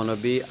 jamono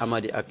bi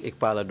Amadi ak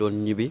Ikpala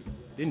doon ñibbi.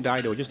 Didn't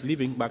die, they were just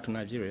leaving back to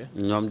Nigeria.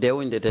 ñoom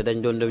deewuñ de te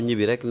dañ doon dem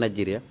ñibbi rek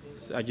Nigeria.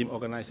 So Ajim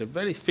organized a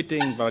very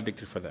fitting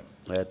valedictory for them.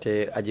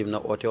 Te Ajim na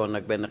oote woon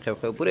nag benn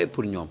xew-xew bu rëy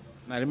pour ñoom.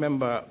 I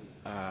remember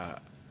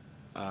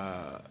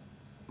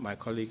my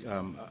colleague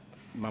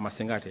Mama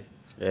Singate.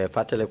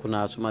 Fàttaleku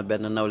naa suma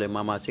benn nawle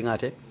Mama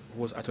Singate.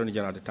 Who was Attorney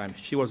General at the time.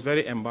 She was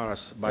very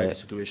embarrassed by the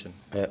situation.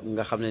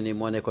 Nga xam ne ni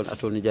moo nekkoon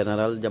Attorney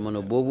General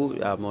jamono boobu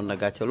amoon na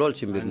gàcce lool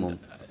ci mbir moom.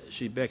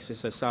 She begged, she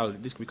said, Sal,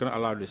 we cannot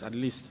allow this. At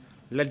least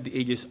let the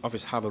Aegis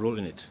office have a role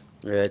in it.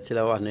 Ci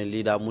la wax ne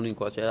lii daal mënuñ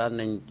ko seetaan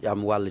nañ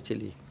am wàll ci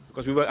lii.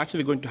 Because we were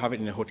actually going to have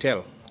it in a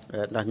hotel.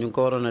 Ndax ñu ngi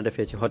ko waroon a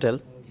defee ci hotel.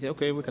 He said,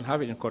 okay, we can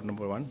have it in court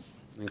number 1.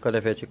 ñu ko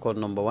defee ci court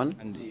number 1.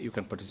 And you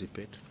can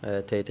participate.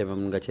 Tey tamit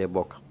nga cee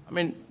bokk. I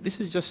mean, this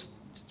is just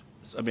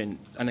I mean,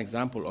 an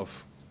example of,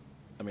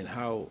 I mean,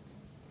 how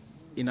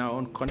in our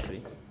own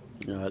country,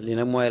 we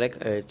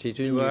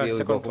are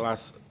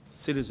second-class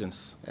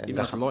citizens, even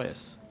as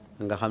lawyers.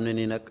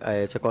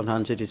 second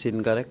hand citizen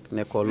nga rek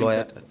nekkoo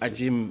lawyer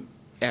Ajim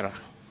era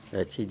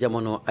ci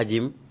jamono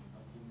Ajim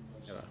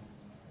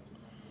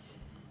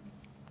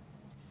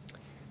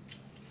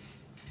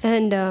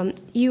And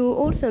you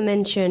also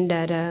mentioned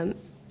that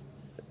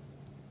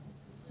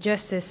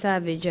Justice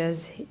Savage,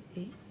 as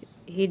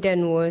he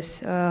then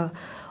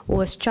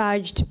was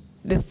charged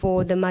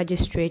before the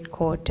magistrate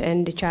court,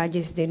 and the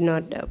charges did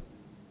not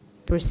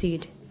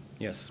proceed.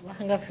 Yes.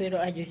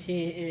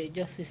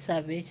 Justice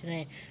Savage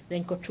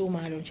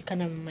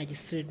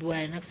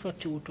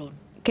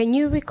Can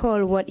you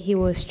recall what he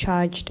was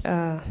charged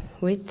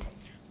with?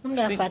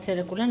 I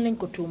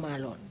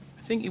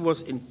think it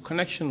was in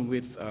connection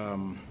with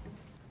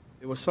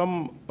there was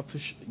some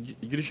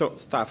judicial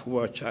staff who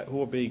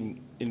were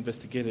being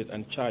investigated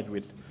and charged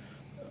with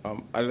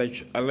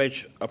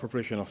alleged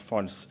appropriation of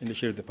funds in the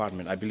Sheriff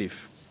Department, I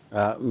believe.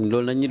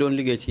 loolu nag ñi doon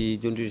liggéey ci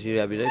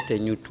judiciaire bi rek te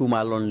ñu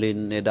tuumaaloon leen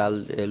ne daal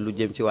lu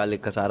jëm ci wàllu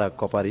kasaara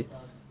koppar yi.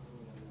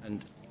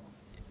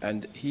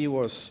 And it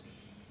was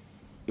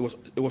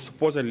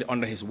supposedly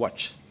under his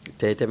watch.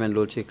 te tamit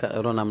loolu ci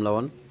ronam la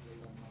woon.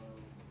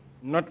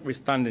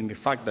 Notwithstanding the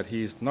fact that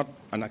he is not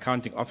an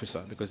accounting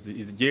officer, because the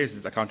JS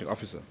is the accounting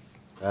officer.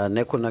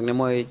 nekkul nag ne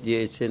mooy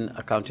seen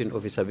accounting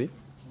officer bi.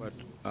 But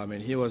I mean,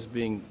 he was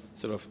being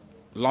sort of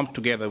lumped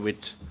together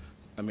with,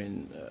 I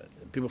mean,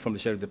 people from the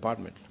Sheriff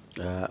Department.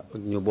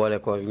 ñu boole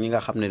ko ñi nga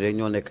xam ne rek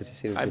ñoo nekk ci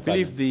Sheriff Department. I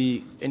believe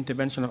the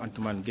intervention of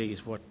Antuman Gueye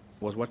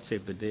was what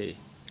saved the day.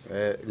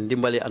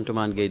 ndimbali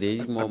Antuman Gueye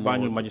de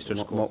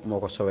moo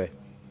ko sowee.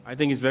 I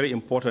think it's very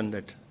important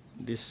that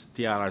this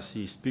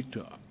TRRC speak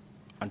to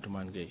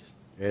Antuman Gueye.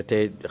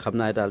 te xam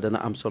naa daal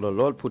dana am solo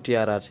lool pour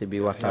TRRC bi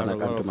waxtaan ak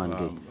Antuman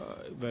Gueye.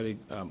 Very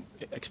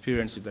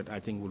experiences that I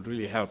think would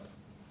really help.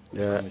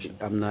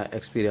 am na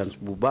experience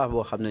bu baax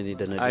boo xam ne ni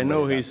dana. I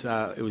know he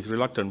was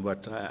reluctant,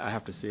 but I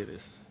have to say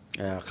this.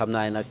 xam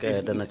naa nag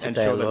dana ci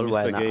tayal lool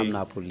waaye nag am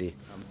naa pour lii.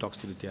 Talks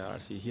to the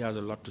TRRC. He has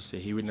a lot to say.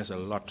 He witnessed a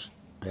lot.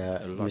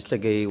 Mr.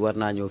 Gueye war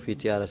naa ñëw fii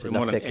TRRC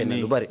ndax fekk na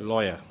lu bari.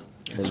 Lawyer.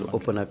 lu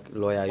ëpp nag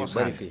lawyer yu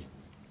bari fii.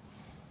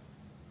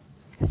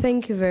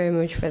 Thank you very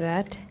much for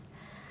that.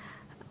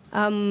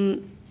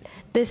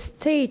 The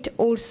state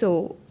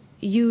also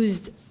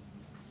used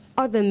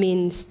other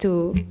means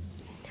to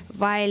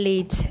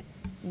violate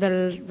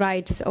the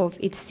rights of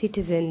its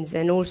citizens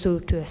and also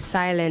to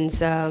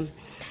silence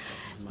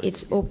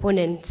its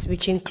opponents,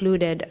 which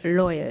included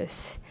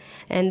lawyers.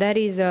 And that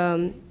is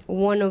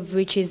one of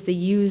which is the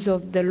use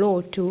of the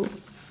law to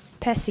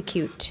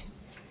persecute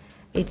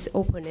its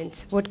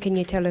opponents. What can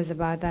you tell us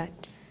about that?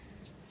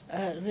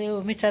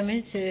 réew mi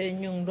tamit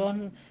ñu ngi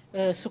doon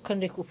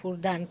sukkandiku pour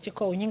daan ci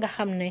kaw ñi nga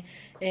xam ne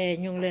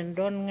ñu ngi leen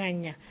doon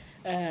ŋàñña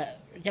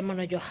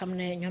jamono joo xam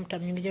ne ñoom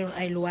tam ñu ngi jëloon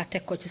ay luwaa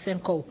teg ko ci seen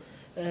kaw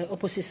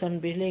opposition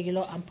bi léegi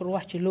loo am pour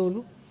wax ci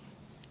loolu.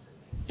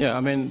 Yeah,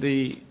 I mean,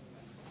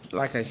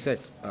 like I said,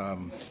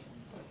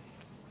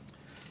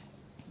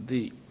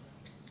 the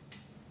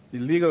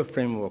legal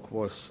framework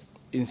was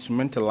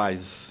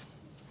instrumentalized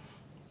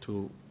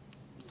to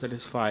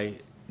satisfy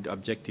the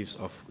objectives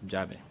of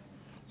JAME.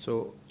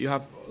 So you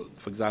have,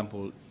 for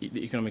example,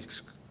 the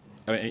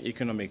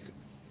economic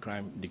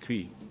crime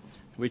decree,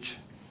 which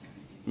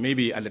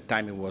maybe at the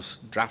time it was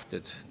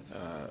drafted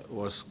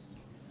was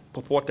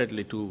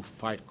purportedly to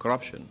fight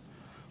corruption,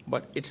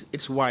 but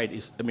it's wide.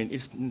 Its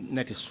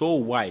net is so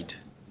wide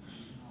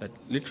that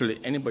literally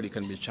anybody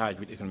can be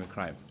charged with economic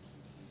crime.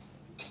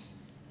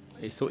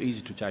 It's so easy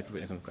to charge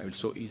with economic crime. It's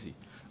so easy,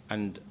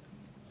 and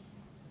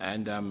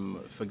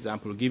for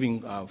example,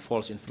 giving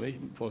false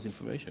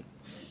information.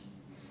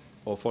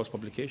 Or false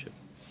publication.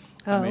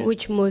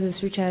 Which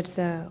Moses Richards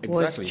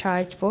was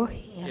charged for.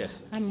 Yeah.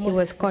 Yes. He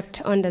was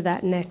caught under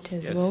that net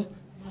as well.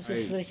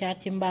 Moses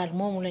Richards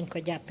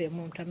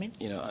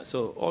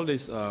so all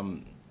these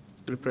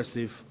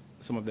repressive,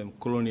 some of them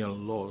colonial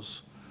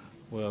laws,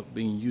 were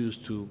being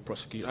used to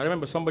prosecute. I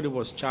remember somebody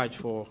was charged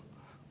for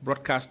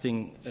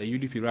broadcasting a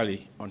UDP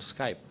rally on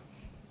Skype.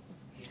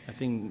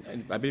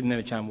 I believe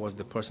Nene Cham was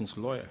the person's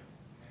lawyer.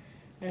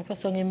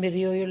 façon mbir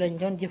yooyu lañ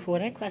doon jëfoo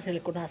rek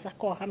fàttaliku naa sax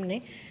koo xam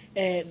ne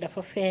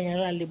dafa feeñal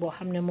rally boo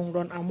xam ne mu ngi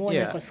doon am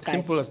wane ko Skype.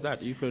 Simple as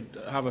that. You could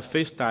have a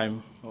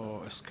FaceTime or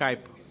a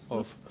Skype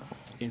of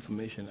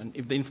information, and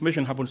if the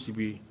information happens to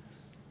be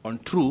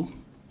untrue,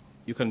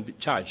 you can be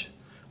charged.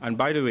 And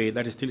by the way,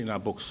 that is still in our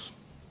books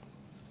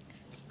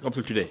up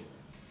to today.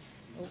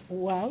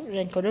 waaw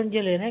dañ ko doon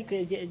jëlee rek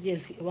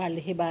jël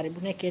wàllu xibaar bu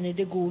nekkee ne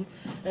dégguwul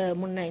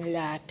mun nañ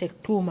laa teg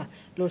tuuma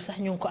loolu sax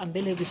ñu ngi ko am ba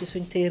léegi ci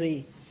suñ téere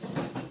yi.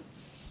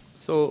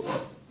 So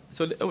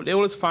they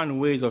always find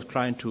ways of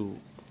trying to,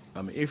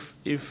 if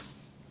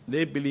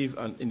they believe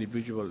an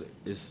individual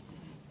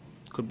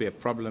could be a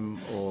problem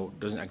or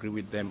doesn't agree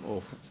with them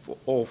or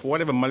for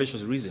whatever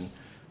malicious reason,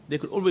 they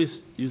could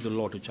always use the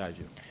law to charge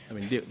you.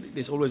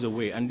 There's always a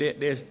way, and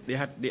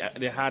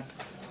they had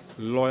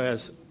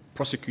lawyers,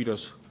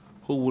 prosecutors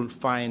who will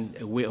find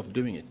a way of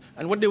doing it.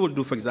 And what they will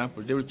do, for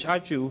example, they will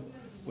charge you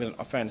with an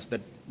offense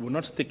that will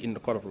not stick in the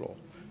court of law.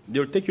 They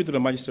will take you to the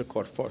magistrate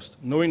court first,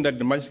 knowing that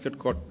the magistrate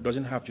court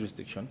doesn't have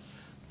jurisdiction,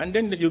 and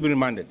then you'll be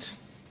remanded,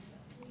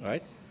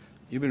 right?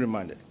 You'll be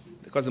remanded.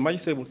 Because the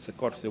magistrate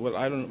court will say,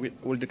 well,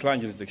 we'll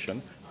decline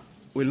jurisdiction,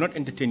 will not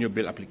entertain your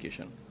bail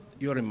application.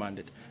 You're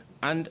remanded.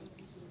 And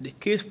the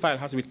case file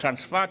has to be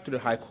transferred to the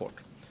High Court.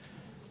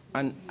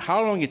 And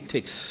how long it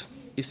takes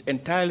is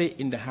entirely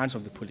in the hands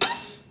of the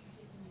police.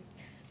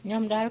 So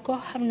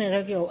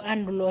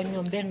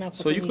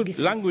you could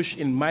languish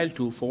in mile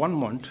 2 for 1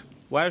 month,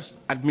 whilst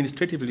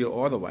administratively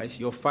or otherwise,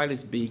 your file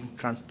is being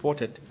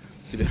transported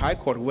to the High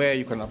Court where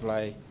you can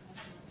apply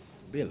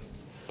bail.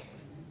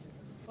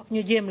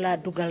 Just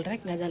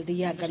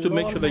to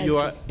make sure that you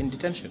are in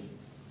detention.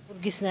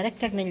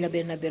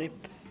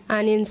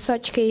 And in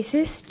such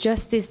cases,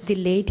 justice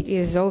delayed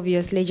is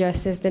obviously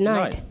justice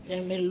denied.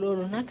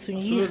 It's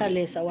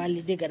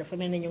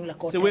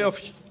a way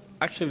of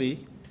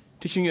actually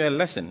teaching you a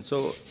lesson.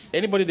 So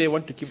anybody they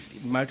want to keep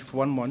in Malta for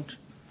 1 month,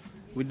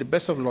 with the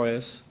best of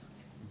lawyers,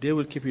 they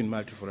will keep you in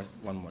Malta for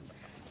 1 month.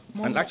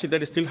 And actually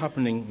that is still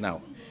happening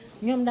now.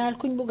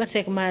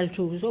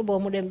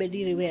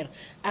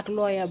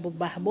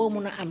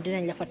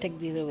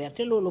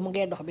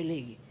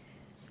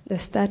 The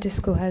status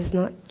quo has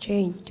not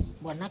changed.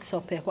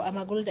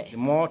 The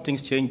more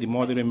things change, the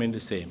more they remain the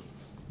same.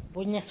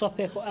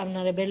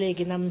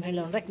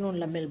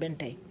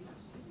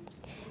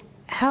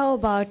 How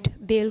about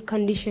bail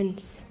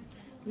conditions?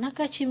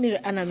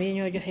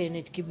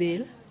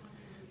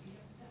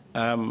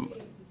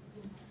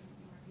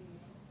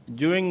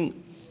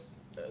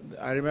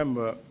 I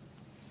remember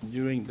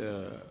during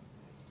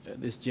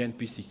this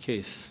GNPC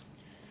case,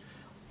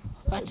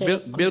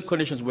 bail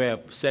conditions were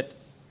set.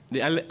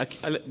 The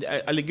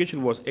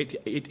allegation was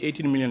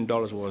 $18 million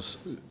was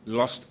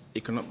lost,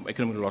 economic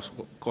loss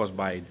caused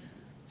by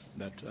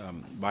that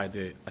by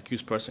the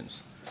accused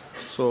persons.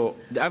 So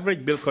the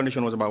average bail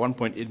condition was about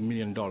 $1.8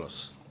 million.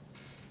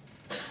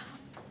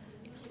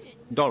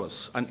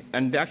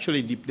 And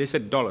they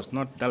said dollars,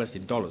 not dollars,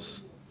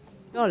 dollars.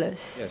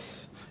 Dollars.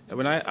 Yes.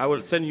 When I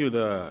will send you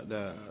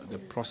the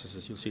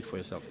processes, you'll see it for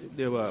yourself.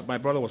 My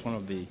brother was one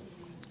of the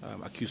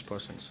accused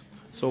persons.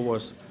 So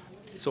was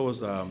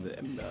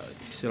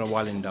Sira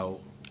Walindao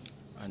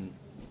and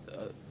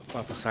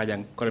Fafa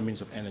Sajang, Current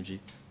Means of Energy,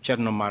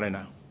 Cherno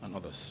Marena, and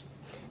others.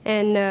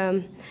 And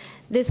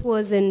this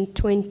was in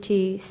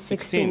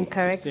 2016,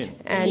 correct? 16.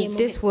 And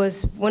this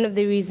was one of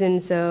the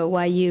reasons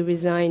why you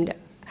resigned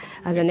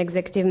as an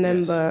executive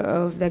member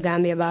of the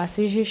Gambia Bar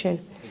Association.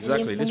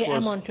 Exactly. This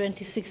was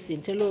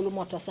 2016.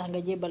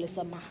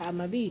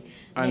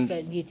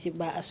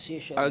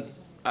 And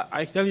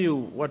I tell you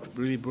what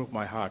really broke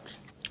my heart.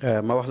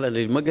 My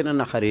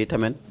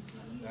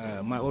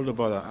older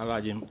brother,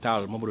 Alaji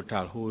Taal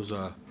Taal, who's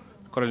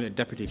currently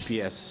deputy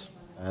PS.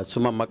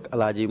 Suma mag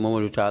Alaji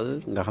Mamadou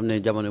Taal nga xamne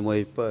jamono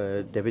moy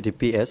deputy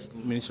PS.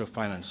 Minister of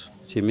Finance.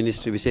 Ci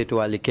ministre bi saytu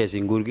wali caisse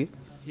nguur gi.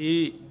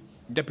 He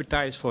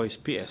deputized for his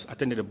PS,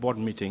 attended a board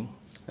meeting.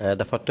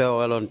 Dafa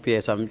teewalon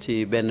PS am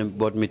ci ben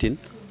board meeting.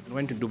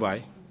 Went to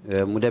Dubai.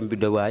 Mu dem bi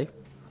Dubai.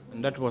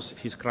 And that was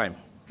his crime.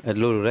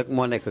 Lolu rek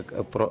mo nek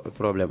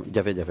problème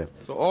jafe-jafe.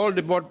 So all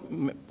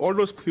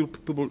those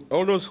people,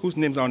 all those whose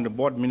names are on the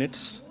board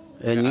minutes,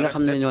 ñi nga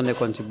xamne ñoo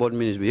nekkon ci board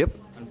minutes bi yépp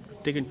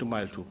taken to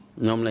mile 2.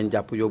 ñom lañ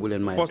japp yobul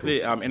len mile 2.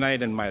 Firstly, NIA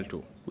then mile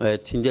 2.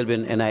 Ci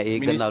njëlben NIA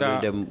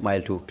gannaaw dem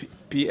mile 2.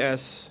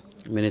 PS,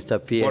 Minister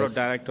PS,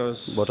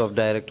 Board of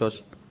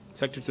Directors,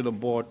 Secretary to the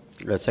board,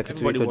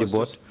 Secretary to the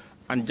board.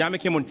 And Jammeh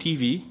came on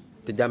TV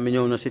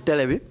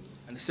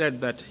and said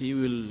that he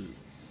will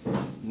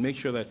make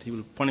sure that he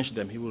will punish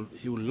them, he will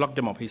lock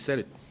them up. He said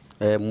it.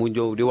 I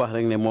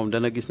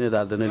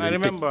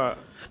remember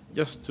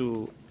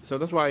so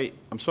that's why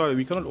I'm sorry,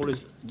 we cannot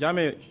always.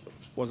 Jammeh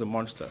was a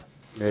monster.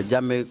 But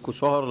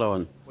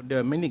there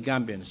are many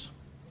Gambians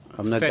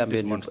fed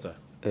this monster.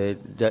 I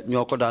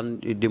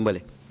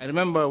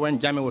remember when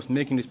Jammeh was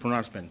making this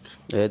pronouncement.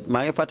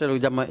 When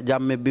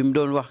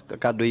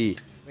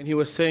he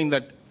was saying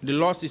that the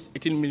loss is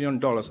 $18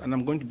 million and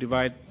I'm going to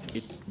divide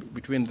it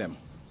between them.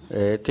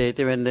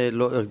 Respected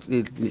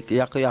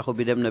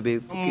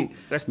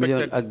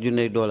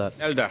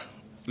elder,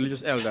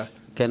 religious elder,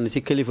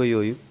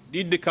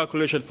 did the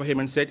calculation for him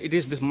and said it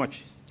is this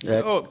much. He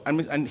said, oh,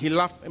 and he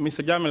laughed.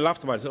 Mr. Jammeh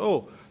laughed about it. He said,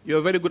 oh, you're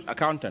a very good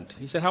accountant.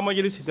 He said, how much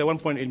it is? He said,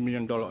 $1.8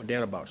 million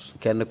thereabouts.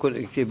 In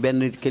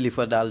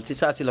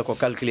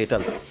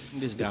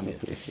this Gambia.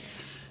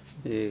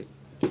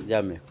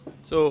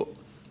 So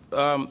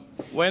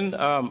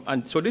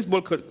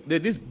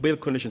these bail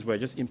conditions were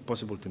just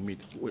impossible to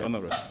meet,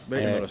 onerous,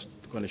 very onerous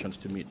conditions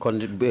to meet.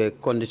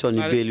 It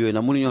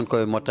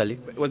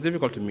was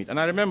difficult to meet. And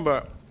I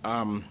remember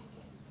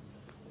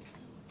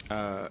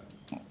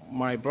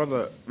my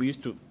brother, we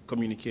used to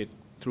communicate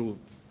through,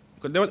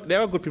 because there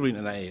are good people in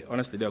NIA.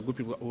 Honestly, there are good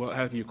people who will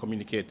help you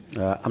communicate.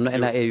 I'm not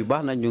NIA. You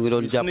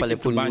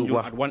sneak to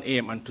Banjul at 1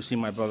 a.m. and to see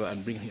my brother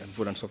and bring him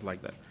food and stuff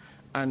like that.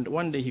 And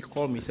one day he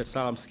called me, he said,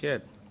 Sal, I'm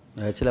scared.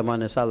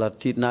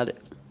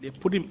 They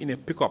put him in a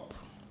pickup.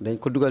 Dañ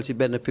ko dugal ci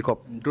benn pickup.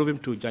 Drove him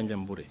to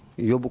Janjanbureh.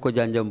 Yóbbu ko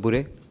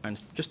Janjanbureh. And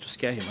just to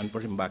scare him and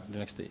brought him back the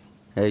next day.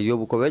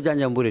 Yóbbu ko ba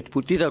Janjanbureh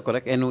pour tiital ko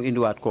rek enu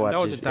indiwaat ko waat.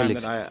 That was the time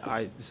that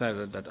I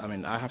decided that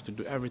I have to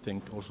do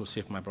everything to also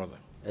save my brother.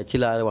 Ci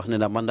laa wax ne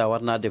man daa war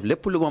naa def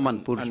lépp lu ma man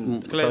pour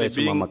clearly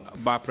being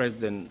bar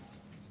president,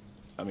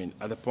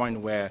 at the point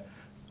where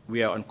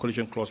we are on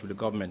collision clause with the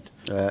government.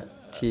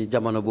 Ci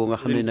jamono boo nga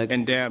xam ne nag.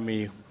 Endear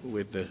me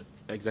with the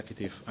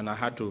executive, and I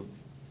had to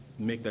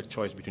make that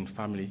choice between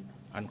family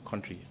and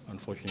country.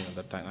 Unfortunately, at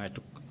that time,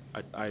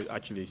 I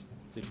actually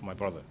did for my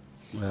brother.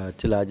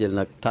 Ci laa jël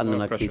nag tànn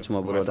nag kii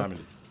suma brother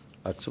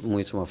ak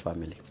muy suma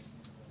family.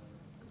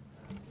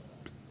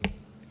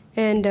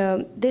 And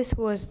this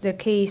was the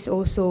case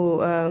also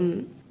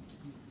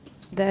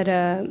that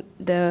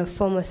the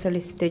former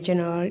Solicitor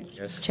General,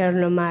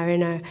 Charles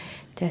Mariner,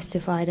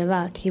 testified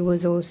about. He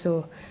was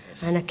also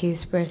an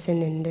accused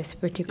person in this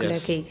particular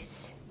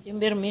case. The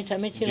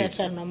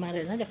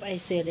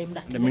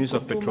Minister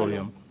of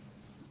Petroleum,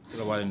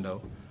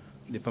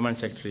 the Permanent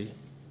Secretary,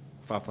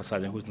 Fatou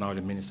Sajan, who's now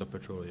the Minister of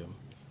Petroleum,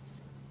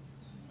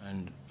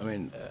 and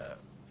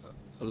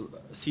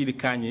Sidi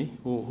Kanyi,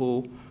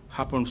 who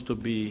happens to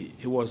be,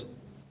 he was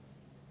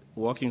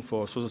working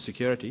for Social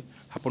Security,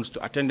 happens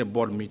to attend a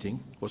board meeting,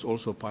 was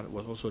also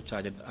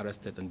charged,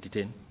 arrested, and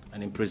detained,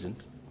 and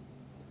imprisoned.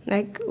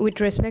 Like,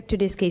 with respect to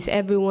this case,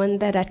 everyone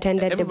that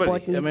attended the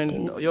board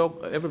meeting,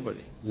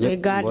 everybody,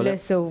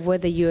 regardless of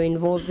whether you're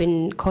involved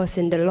in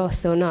causing the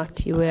loss or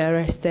not, you were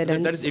arrested.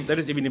 And that is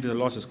even if the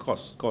loss is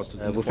caused. Most of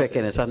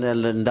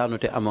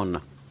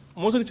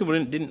the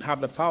people didn't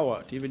have the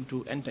power to even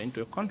to enter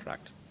into a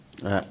contract.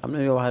 They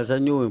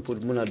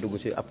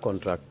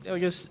were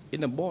just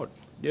in a board.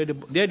 They're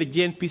the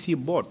GNPC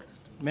board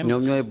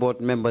members.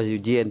 Board members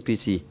of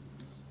GNPC.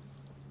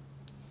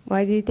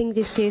 Why do you think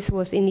this case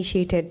was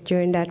initiated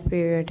during that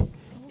period?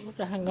 It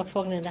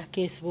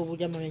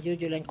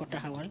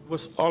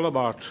was all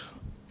about,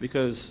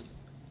 because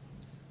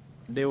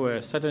there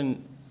were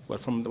certain, well,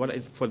 from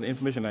the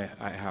information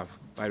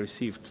I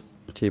received,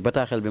 there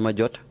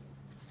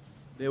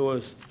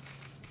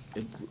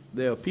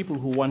were people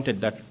who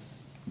wanted that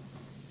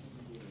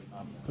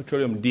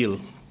petroleum deal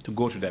to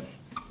go to them.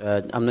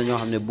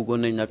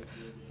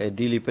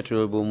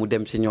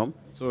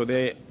 So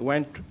they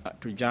went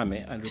to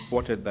Jammeh and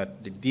reported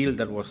that the deal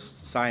that was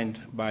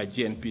signed by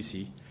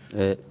GNPC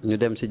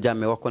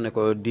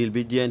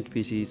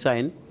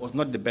was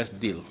not the best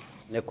deal,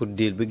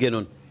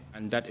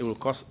 and that it will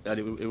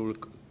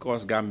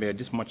cause Gambia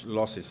this much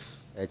losses.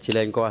 I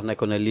told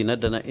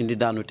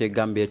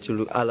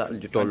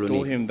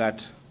him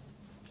that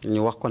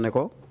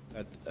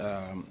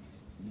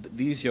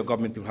these your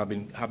government people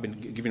have been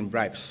given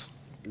bribes.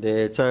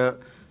 In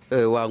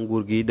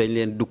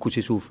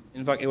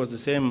fact, it was the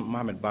same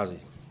Mohamed Bazi,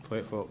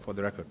 for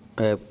the record,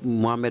 who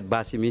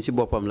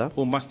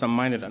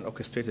masterminded and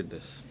orchestrated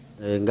this.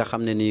 And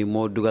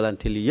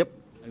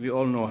we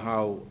all know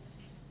how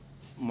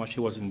much he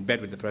was in bed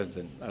with the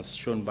president, as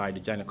shown by the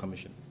Janneh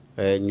Commission.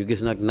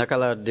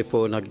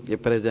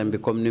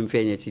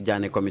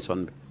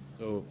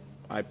 So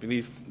I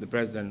believe the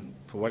president,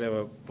 for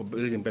whatever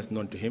reason best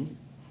known to him,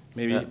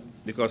 maybe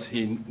because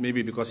he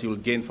will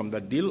gain from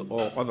that deal,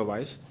 or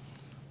otherwise,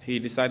 he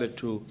decided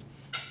to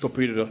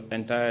torpedo the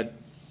entire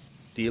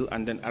deal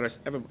and then arrest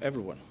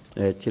everyone.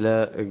 I'm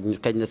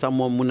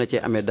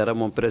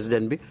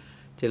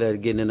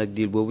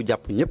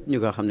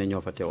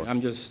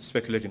just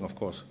speculating, of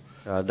course.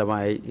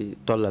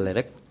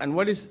 And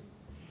what is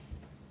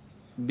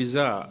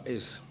bizarre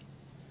is,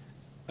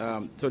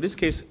 so this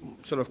case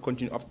sort of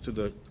continued up to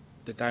the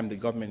time the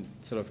government,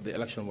 the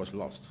election was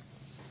lost.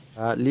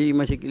 So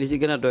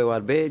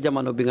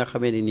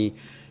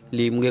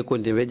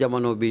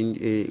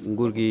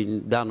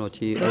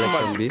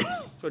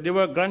they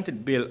were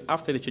granted bail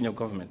after the change of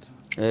government.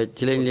 I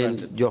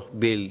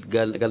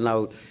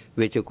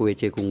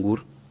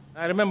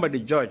remember the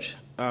judge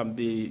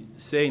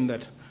saying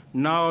that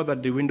now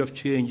that the wind of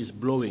change is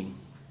blowing,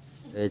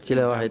 I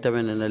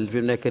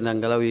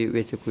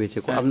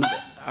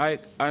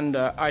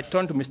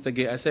turned to Mr.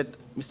 Gay. I said,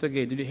 Mr.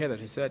 Gay, did you hear that?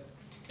 He said,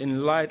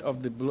 in light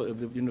of the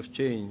wind of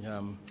change,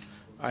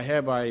 I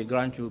hereby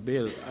grant you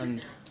bail.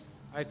 And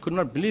I could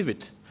not believe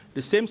it.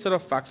 The same set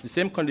of facts, the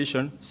same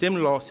condition, same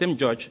law, same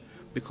judge,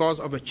 because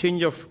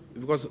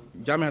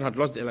Jammeh had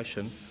lost the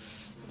election,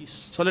 he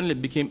suddenly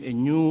became a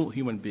new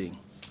human being.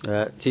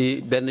 Before,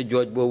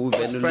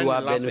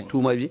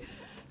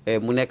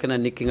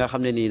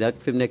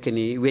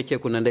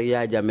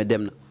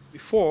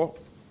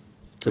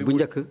 in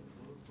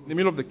the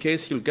middle of the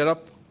case, he'll get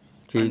up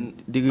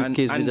and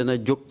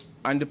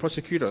the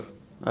prosecutor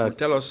will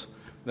tell us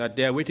that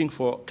they are waiting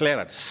for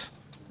clearance.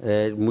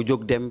 They're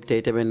waiting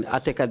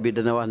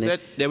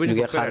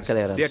for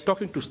clearance. They are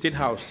talking to State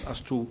House as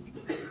to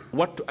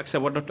what to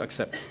accept, what not to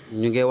accept.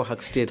 ñu ngi wax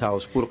ak State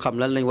House pour xam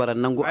lan lañ war a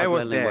nangu ak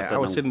lan lañ war a nangu. I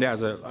was sitting there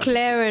as a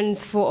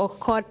clearance for a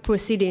court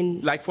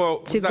proceeding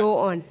to go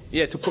on.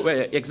 Yeah,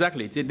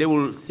 exactly. They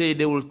will say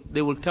they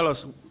will tell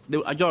us, they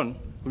will adjourn.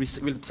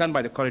 We'll stand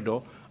by the corridor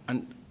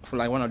and for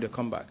like 1 hour they'll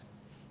come back.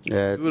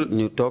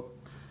 ñu toog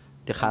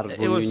di xaar bu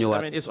ñu ñëwaat.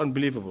 I mean, it's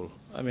unbelievable.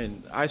 I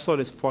mean, I saw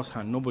this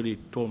firsthand. Nobody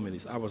told me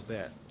this. I was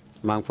there.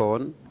 maa ngi fa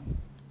woon.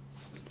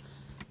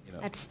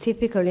 That's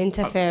typical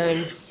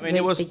interference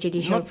with the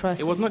judicial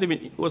process. It was not even,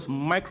 it was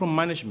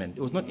micromanagement.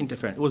 It was not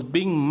interference. It was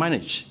being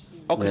managed,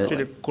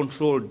 orchestrated,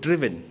 controlled,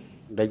 driven.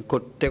 Dañ ko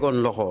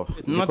tegoon loxo.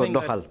 Nothing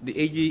that the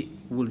AG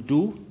will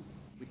do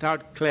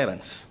without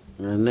clearance.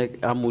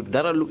 Amul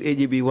dara lu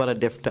AG bi war a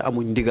def te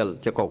amuñ ndigal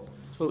ca kaw.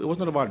 So it was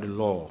not about the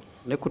law.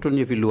 Nekkutoon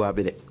yëfi loi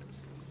bi de.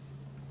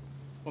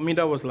 For me,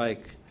 that was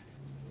like,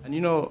 and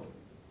you know,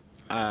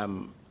 I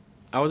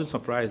wasn't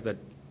surprised that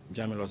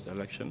Jammeh lost the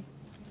election.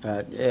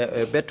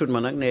 Bettut ma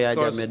nag ne yaa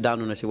Jammeh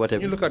daanu na si wote bi.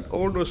 You look at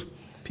all those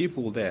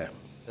people there.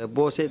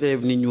 Boo seetee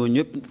nit ñoo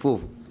ñëpp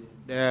foofu.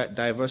 Their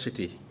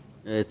diversity.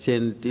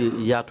 Seen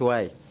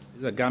yaatuwaay.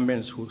 These are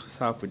Gambians who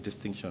serve with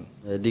distinction.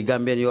 Di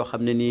Gambien yoo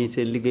xam ne nii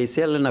seen liggéey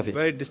sell na fi.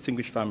 Very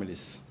distinguished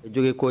families.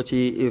 Jóge ko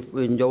ci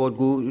njaboot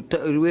gu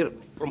wér.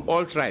 From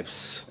all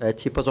tribes.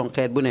 Ci façon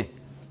xeet bu ne.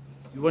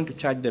 You want to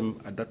charge them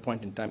at that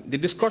point in time. The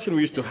discussion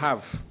we used to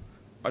have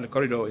on the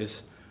corridor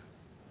is,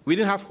 we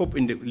didn't have hope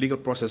in the legal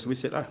process. We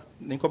said,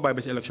 nañ ko bàyyi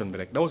ba ci election bi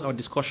rek. That was our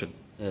discussion.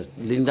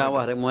 Liñ daan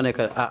wax rek moo nekk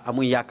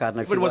amuñ yaakaar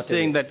nag. Everybody was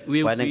saying that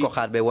waaye nañ ko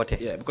xaar ba wote.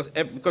 Yeah,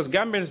 because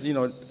Gambians, you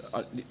know,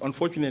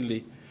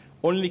 unfortunately,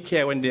 only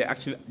care when they're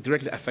actually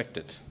directly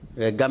affected.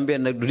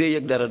 Gambien nag du dee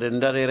yëg dara de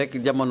ndare rek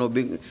jamono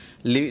bi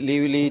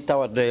li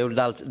tawat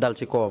dal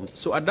ci kawam.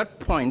 So at that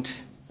point,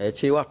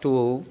 ci waxtu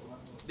woowu.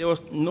 There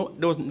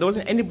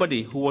wasn't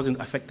anybody who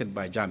wasn't affected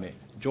by Jammeh.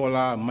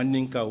 Jola,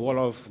 Mandinka,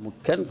 Wolof,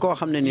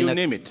 you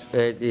name it.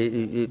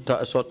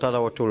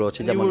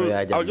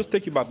 I'll just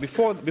take you back.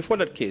 Before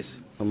that case,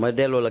 in that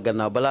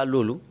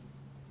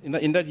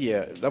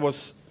year, that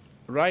was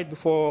right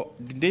before,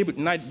 the day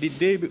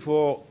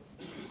before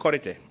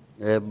Korite.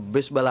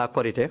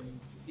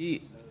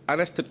 He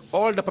arrested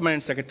all the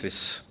permanent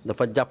secretaries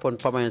over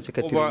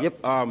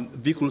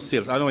vehicle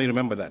sales. I don't know if you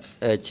remember that.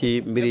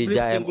 Every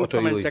single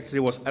permanent secretary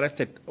was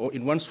arrested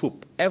in one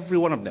swoop. Every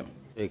one of them.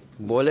 Came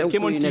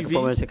on TV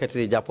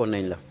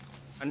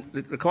and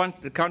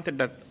recounted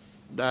that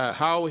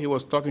how he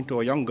was talking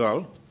to a young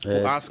girl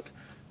who asked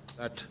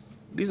that,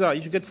 you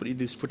should get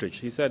this footage.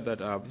 He said that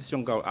this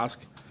young girl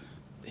asked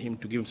him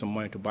to give him some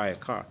money to buy a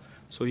car.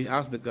 So he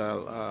asked the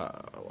girl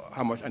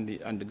how much, and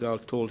the girl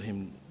told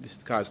him this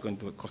car is going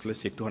to cost, let's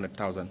say,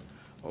 200,000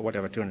 or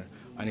whatever, 200.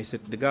 And he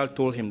said the girl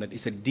told him that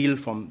it's a deal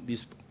from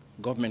these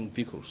government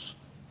vehicles.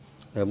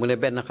 This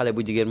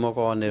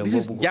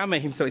is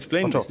Jammeh himself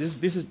explaining this.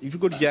 This is if you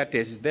go to JRTS,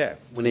 it's there.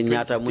 Okay,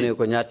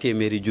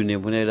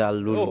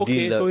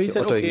 so he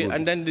said okay,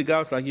 and then the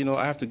girl's like,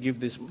 I have to give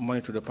this money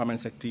to the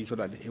permanent secretary so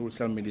that he will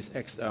sell me this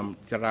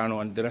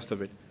Tirano and the rest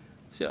of it.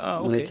 He said,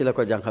 okay.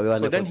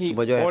 So then he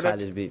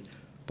ordered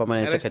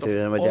arrest of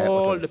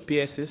all the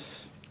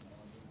PSs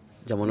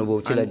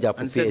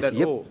and said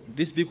that,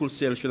 this vehicle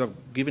sale should have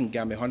given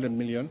Gambia 100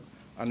 million,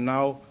 and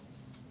now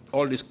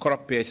all these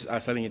corrupt PSs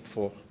are selling it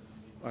for,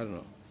 I don't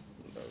know,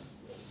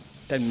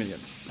 10 million.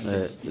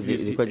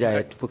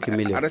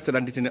 Arrested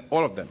and detained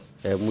all of them.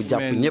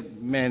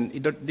 Man,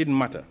 it didn't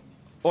matter.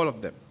 All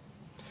of them.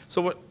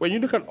 So when you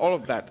look at all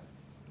of that,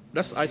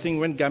 that's, I think,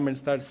 when Gambians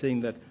started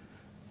saying that,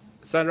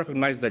 started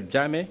recognize that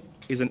Jammeh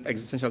is an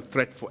existential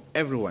threat for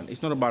everyone.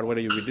 It's not about whether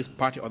you're with this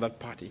party or that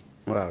party.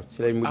 Wow.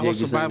 Our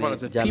survival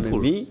as a people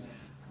were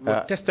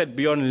tested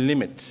beyond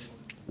limit.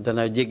 The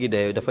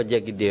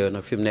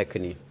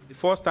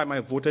first time I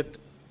voted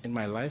in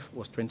my life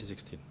was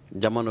 2016.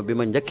 I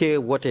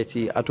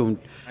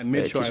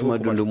made sure I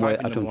woke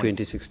up at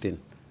 2016.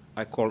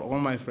 I called all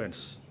my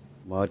friends.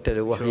 You have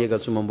to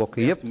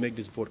make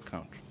this vote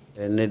count.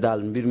 And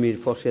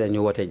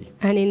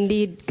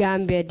indeed,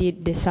 Gambia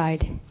did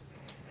decide.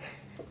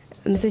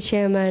 Mr.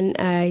 Chairman,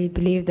 I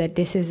believe that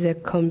this is a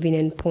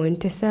convenient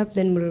point to stop,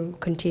 then we'll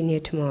continue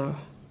tomorrow.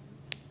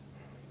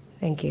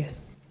 Thank you.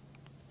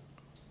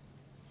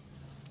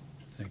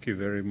 Thank you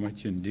very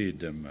much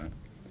indeed,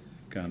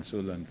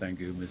 Council, and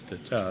thank you, Mr.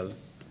 Taal.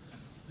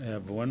 I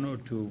have one or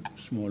two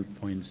small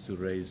points to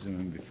raise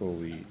before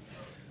we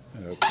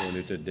call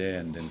it a day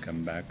and then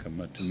come back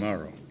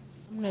tomorrow.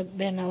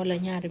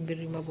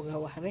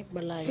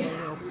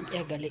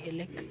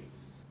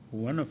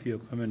 One of your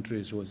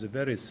commentaries was a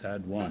very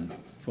sad one,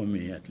 for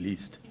me at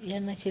least.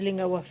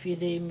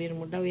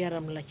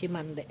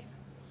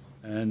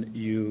 And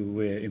you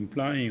were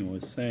implying or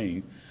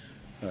saying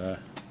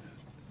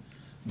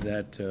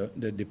that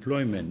the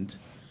deployment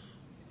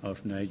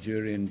of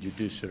Nigerian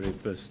judiciary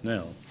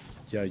personnel,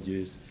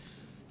 judges,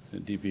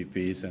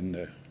 DPPs,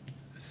 and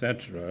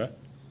etc.,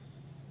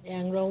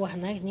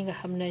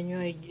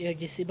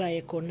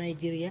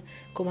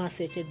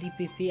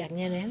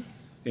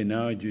 in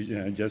our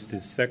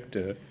justice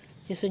sector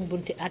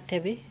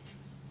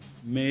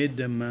made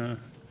them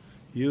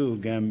you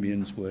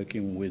Gambians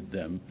working with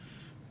them,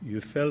 you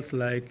felt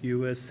like you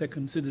were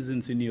second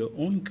citizens in your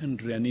own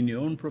country and in your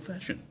own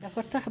profession.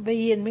 Dafa tax ba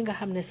yéen mi nga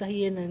xam ne sax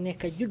yéen a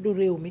nekk juddu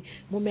réew mi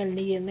mu mel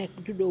ni yéen nekk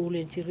juddoowu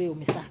leen ci réew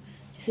mi sax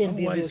ci seen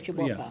biir réew ci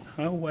boppam.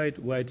 How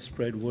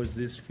widespread was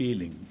this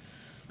feeling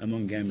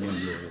among Gambian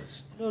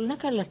lawyers? Loolu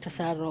naka la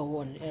tasaaroo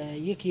woon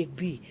yëg-yëg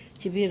bii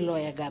ci biir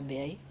lawyer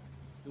Gambia yi.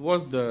 It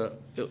was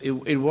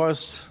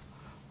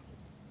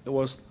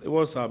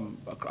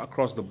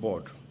across the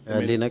board.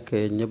 lii nag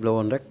ñëpp la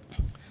woon rek.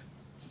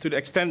 To the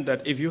extent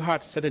that if you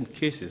had certain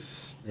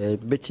cases,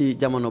 ba ci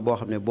jamono boo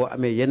xam ne boo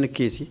amee yenn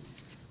case yi,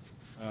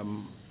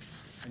 and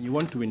you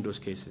want to win those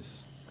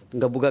cases,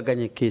 nga bugg a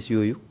gagné case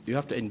yooyu, you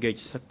have to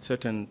engage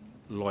certain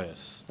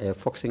lawyers.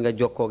 foog si nga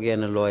jokkoo ak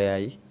yenn lawyer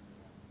yi.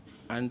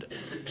 And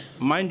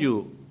mind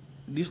you,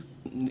 it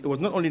was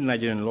not only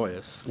Nigerian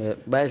lawyers.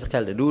 bàyyi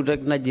xel de du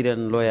rek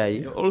Nigerian lawyer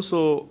yi.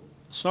 Also,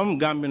 some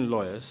Gambian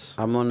lawyers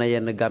amoon na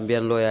yenn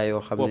Gambian lawyer yoo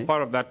xam ne were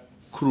part of that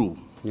crew.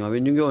 ñoom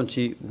it ñu ngi woon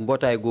ci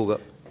mbootaay googa.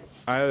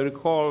 I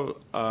recall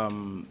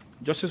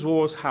Justice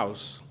Wowo's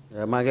house.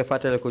 maa ngi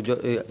fàttale ko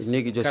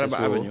néegi Justice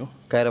Wowo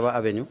Kairaba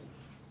Avenue.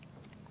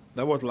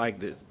 That was like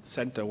the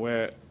center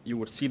where you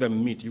would see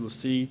them meet. You would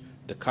see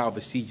the car of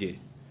the CJ.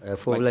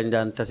 foofu lañ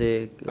daan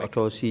tase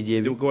auto CJ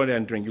bi. They would go there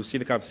and drink. You see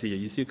the car of the CJ.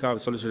 You see the car of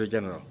the Solicitor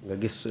General. nga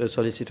gis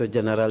Solicitor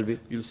General bi.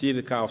 You see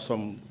the car of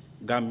some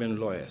Gambian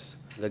lawyers.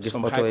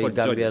 Some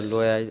Gambian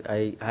lawyer,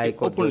 high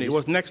court openly, it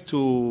was next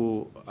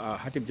to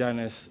Hatib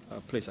Jane's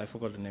place. I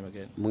forgot the name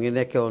again.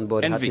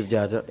 Hatib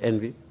Jane,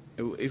 Envy.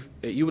 If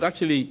you would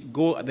actually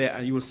go there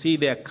and you will see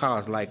their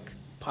cars like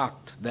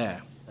parked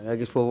there.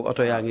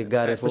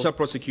 Special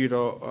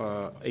prosecutor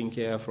in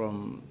Kerr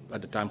from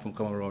at the time from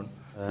Cameroon.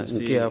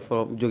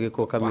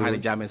 Bahari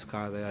Jame's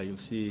car there. You'll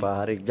see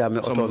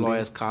some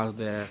lawyers' cars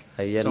there.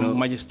 Some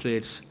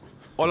magistrates.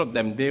 All of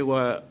them. There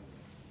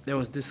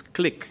was this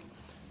clique.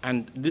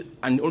 And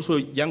also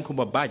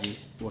Yankuba Baji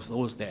was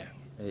always there.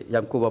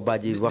 Yankuba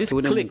Baji this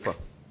clique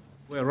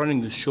were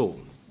running the show.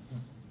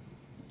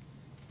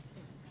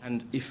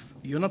 And if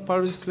you're not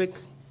part of this clique,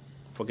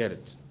 forget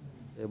it.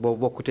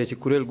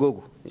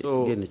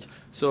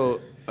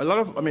 So a lot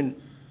of,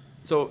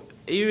 so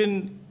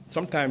even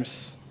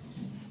sometimes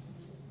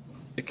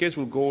a case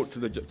will go to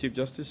the Chief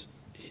Justice,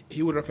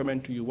 he would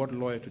recommend to you what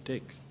lawyer to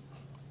take.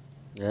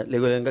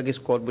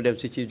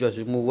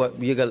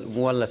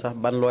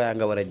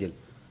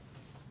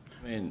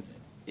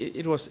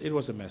 It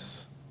was a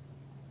mess.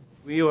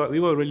 We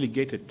were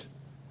relegated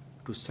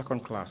to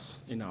second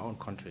class in our own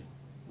country.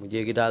 And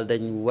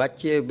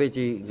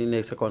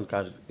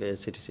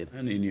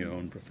in your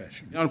own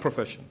profession. Your own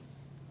profession.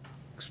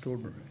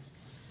 Extraordinary.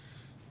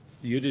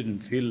 You didn't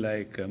feel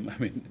like,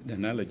 the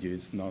analogy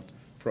is not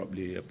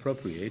probably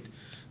appropriate,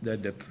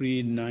 that the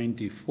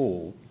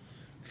pre-94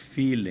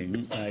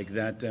 feeling like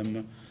that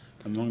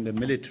among the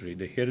military,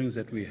 the hearings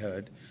that we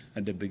heard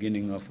at the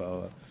beginning of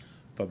our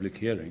public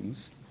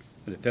hearings,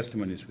 the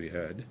testimonies we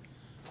heard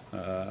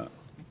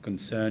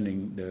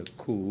concerning the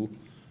coup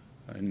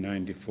in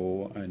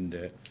 94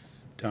 and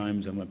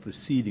times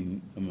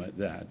preceding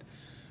that,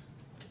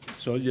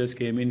 soldiers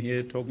came in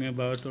here talking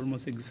about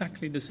almost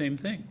exactly the same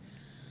thing.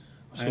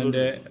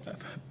 Absolutely. And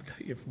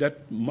if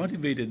that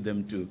motivated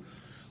them to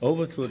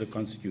overthrow the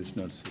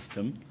constitutional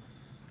system,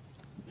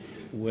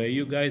 were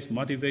you guys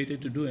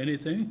motivated to do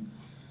anything?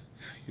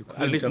 You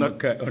at least not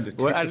to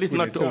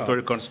overthrow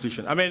the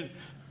constitution.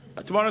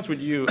 To be honest with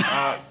you,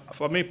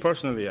 for me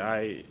personally,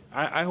 I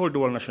hold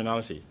dual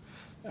nationality.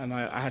 And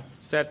I had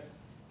said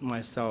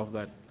myself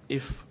that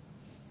if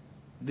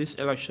this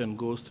election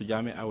goes to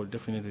Jammeh, I will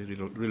definitely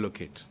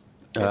relocate.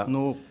 There's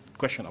no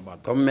question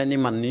about that.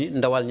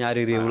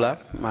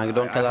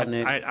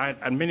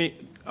 And many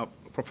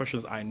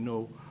professionals I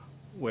know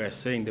were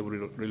saying they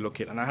would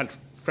relocate. And I had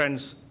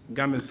friends,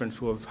 Gambian friends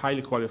who were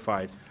highly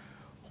qualified,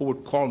 who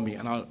would call me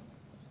and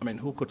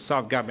who could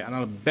serve Gambia, and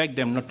I'll beg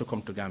them not to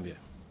come to Gambia.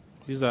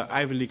 These are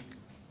Ivy League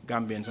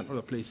Gambians and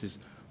other places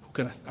who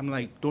can. I'm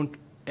like, don't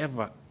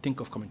ever think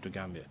of coming to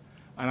Gambia.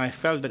 And I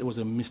felt that it was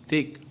a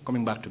mistake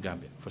coming back to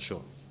Gambia, for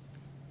sure.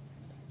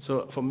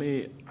 So for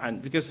me,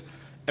 and because,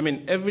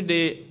 every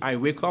day I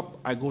wake up,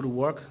 I go to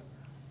work,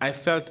 I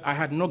felt I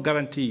had no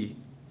guarantee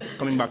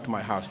coming back to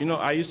my house.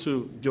 I used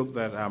to joke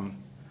that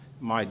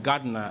my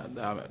gardener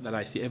that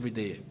I see every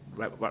day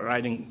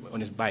riding on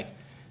his bike,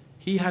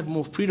 he had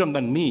more freedom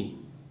than me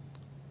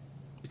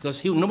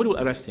because nobody will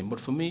arrest him. But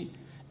for me,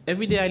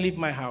 every day I leave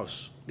my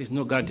house, there's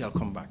no guarantee I'll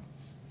come back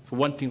for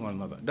one thing or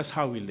another. That's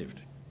how we lived.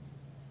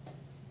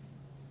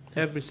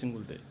 Every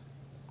single day.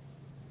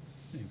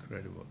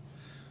 Incredible.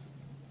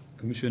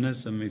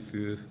 Commissioners, if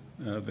you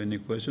have any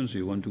questions,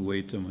 you want to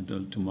wait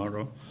until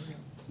tomorrow,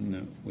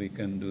 no, we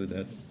can do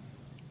that.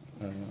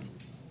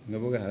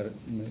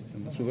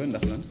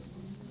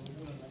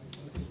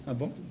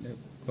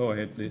 Go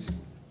ahead, please.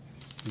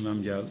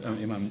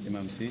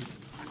 Imam C.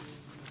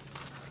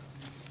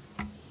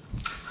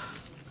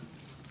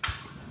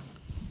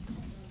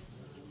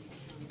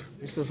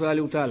 Mr.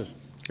 Salieu Taal.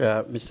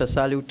 Mr.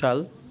 Salieu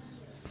Taal.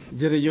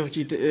 jërëjëf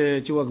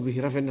ci wax bi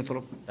rafet na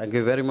trop. Thank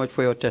you very much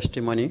for your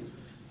testimony.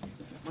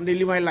 man de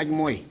li may laaj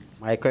mooy.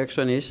 My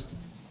question is.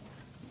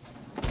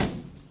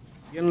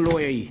 yéen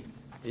lawyer yi.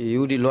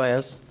 You the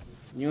lawyers.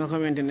 ñi nga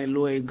xamante ne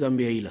lawyer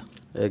Gambia yi la.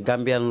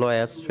 Gambian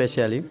lawyers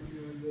especially.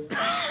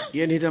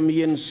 yéen itam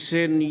yéen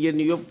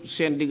yëpp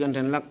seen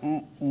diggante nag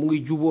mu ngi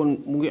juboon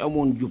mu ngi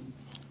amoon jub.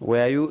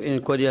 Were you in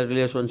cordial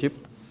relationship?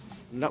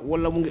 ndax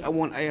wala mu ngi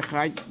amoon ay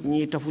xaaj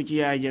ñii tafu ci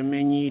Yaya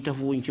Jammeh ñii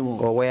tafuwuñ ci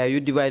moom. Or were you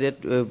divided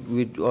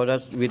with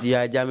others, with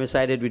Yaya Jammeh,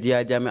 sided with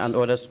Yaya Jammeh and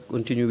others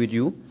continue with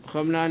you?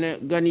 xam naa ne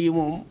gan yi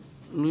moom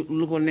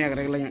lu ko neex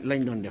rek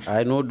lañ doon def.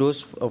 I know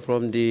those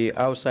from the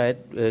outside,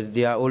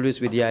 they are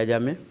always with Yaya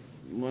Jammeh.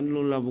 man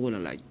loolu laa bëggoon a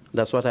laaj.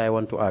 That's what I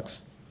want to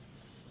ask.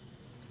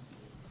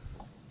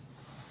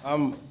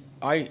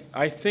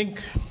 I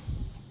think.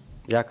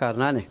 Yaakaar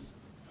naa ne.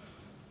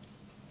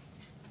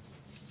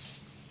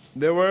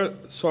 There were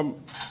some,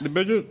 to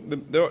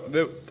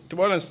be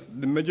honest,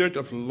 the majority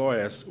of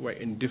lawyers were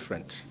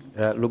indifferent.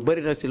 Lu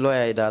bari na si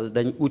lawyer yi daal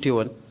dañ uti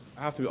woon.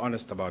 I have to be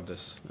honest about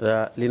this.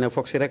 Li na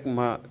foog si rek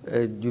ma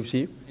jub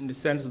si. In the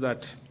sense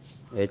that.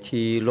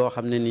 Ci loo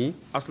xam ne nii.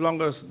 As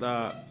long as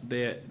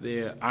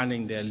they're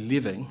earning their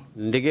living.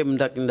 Ndegem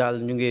ndax daal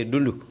ñu ngi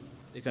dund.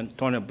 They can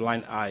turn a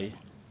blind eye.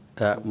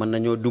 Mën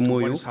nañoo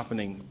dumóoyu. What is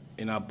happening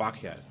in our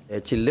backyard.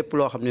 Ci lépp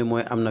loo xam ne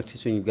mooy am nag ci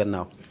suñu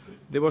gannaaw.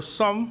 There were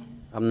some.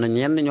 am na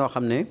ñenn ñoo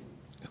xam ne.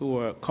 who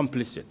were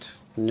complicit.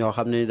 ñoo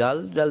xam ne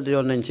daal di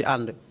yoon nañ ci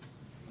ànd.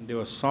 There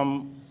were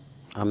some.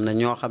 am na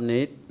ñoo xam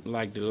ne it.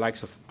 like the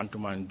likes of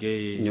Antuman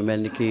Gueye. ñu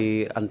mel ni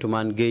ki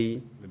Antuman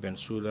Gueye.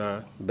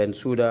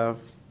 Bensouda.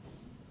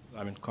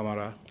 Lamin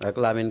Camara. ak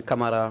Lamin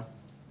Camara.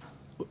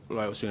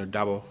 lawyer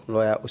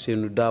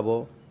Ousseynou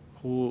Dabo.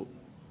 who.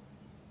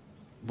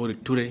 Bori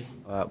Touré.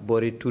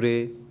 Bori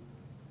Touré.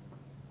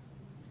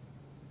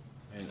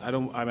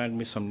 And I might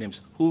miss some names.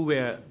 Who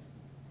were.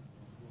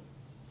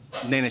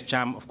 Nene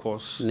Cham, of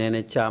course.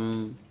 Nene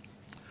Cham.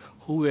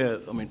 Who were,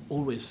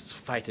 always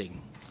fighting.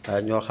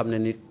 ñoo xam ne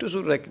ni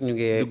toujours rek ñu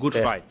ngi. The good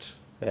fight.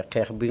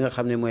 xeex bi nga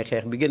xam ne mooy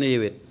xeex bi gën a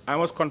yéwén. I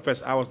must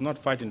confess, I was not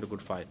fighting the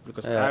good fight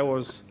because I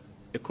was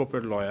a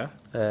corporate lawyer.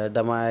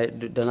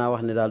 danaa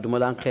wax ne daal du ma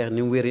daan xeex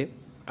ni mu wéree.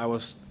 I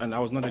was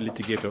not a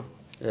litigator.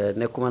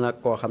 nekkuma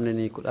nag koo xam ne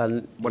nii ku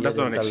daan. But that's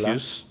not an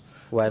excuse.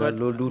 waaye nag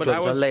loolu du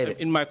toog sax lay de.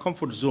 In my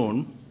comfort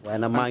zone. waaye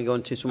nag maa ngi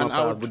woon ci suma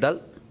place bu dal.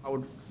 I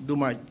would do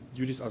my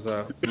duties as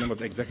a member of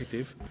the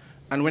executive,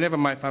 and whenever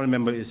my family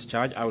member is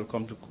charged, I will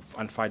come to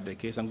and fight the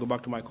case and go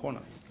back to my corner.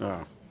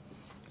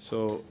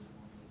 So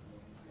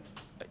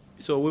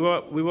we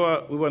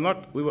were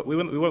not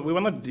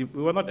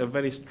a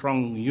very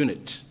strong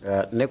unit.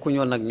 We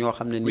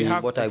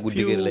have a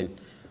few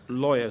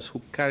lawyers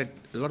who carried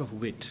a lot of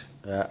weight.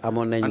 And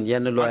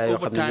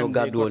over time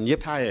they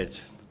got tired.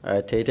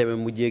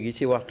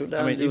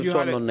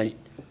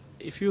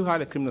 If you had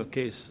a criminal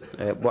case,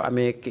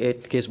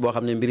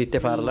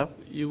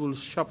 you will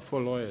shop for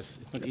lawyers.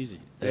 It's not easy.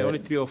 There are only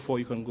 3 or 4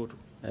 you can go to.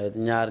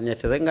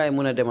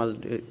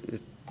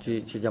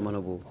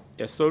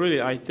 Yes, so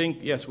really, I think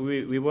yes,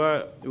 we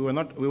were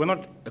not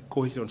a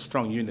cohesive,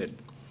 strong unit.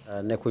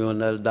 And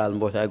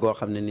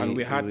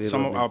we had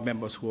some of our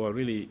members who were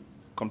really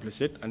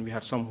complicit, and we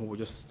had some who were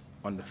just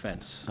on the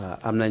fence.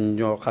 Some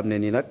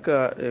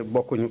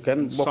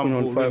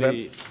who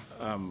really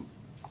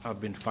have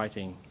been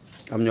fighting.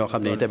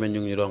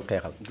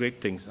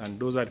 Great things, and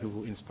those are people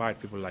who inspired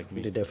people like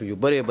me. Thank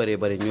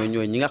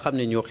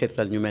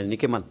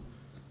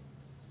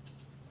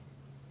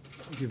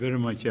you very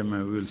much,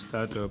 Emma. We will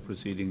start our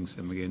proceedings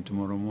again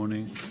tomorrow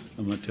morning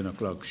at 10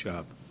 o'clock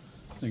sharp.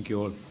 Thank you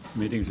all.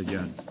 Meeting's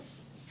adjourned.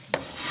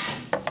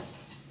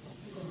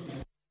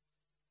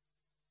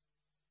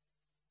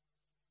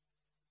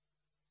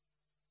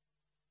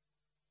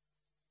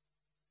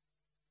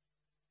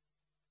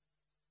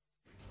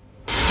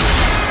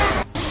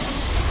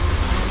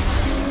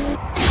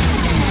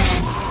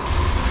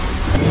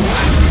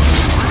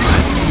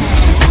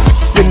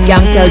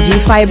 Gamtel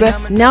G-Fiber,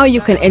 now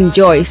you can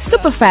enjoy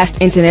super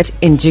fast internet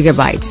in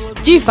gigabytes.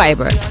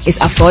 G-Fiber is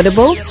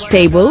affordable,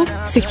 stable,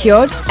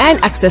 secured,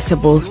 and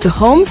accessible to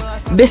homes,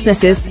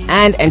 businesses,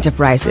 and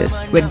enterprises.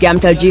 With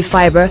Gamtel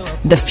G-Fiber,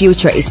 the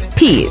future is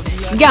speed.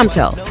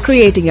 Gamtel,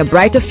 creating a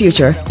brighter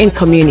future in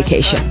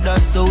communication.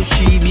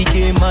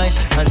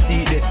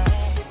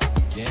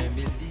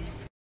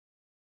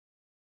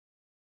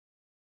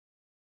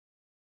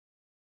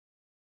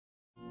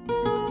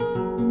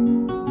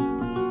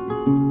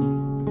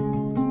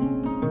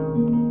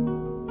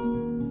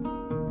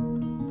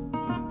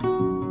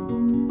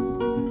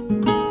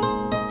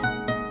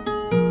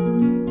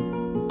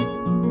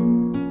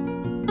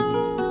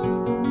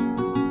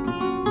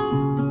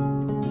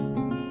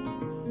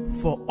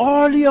 For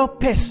all your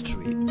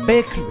pastry,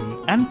 bakery,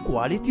 and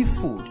quality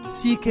food,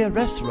 CK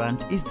Restaurant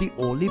is the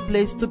only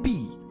place to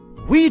be.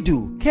 We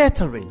do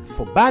catering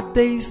for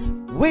birthdays,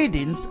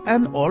 weddings,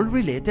 and all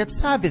related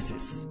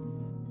services.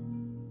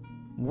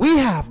 We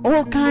have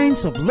all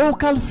kinds of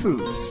local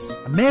foods,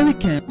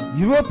 American,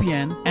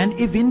 European, and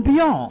even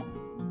beyond.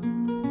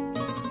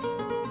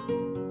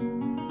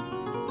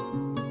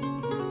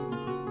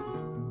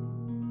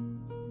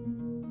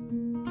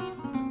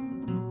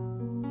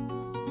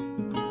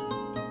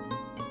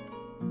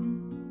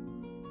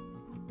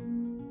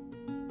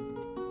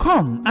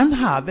 Come and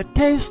have a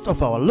taste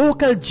of our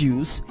local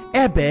juice,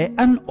 ebe,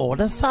 and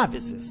other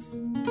services.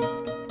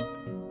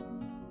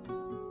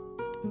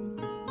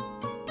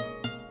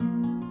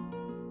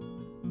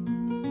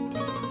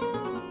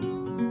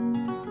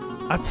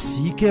 At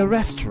CK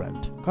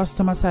Restaurant,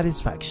 customer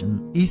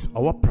satisfaction is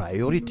our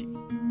priority.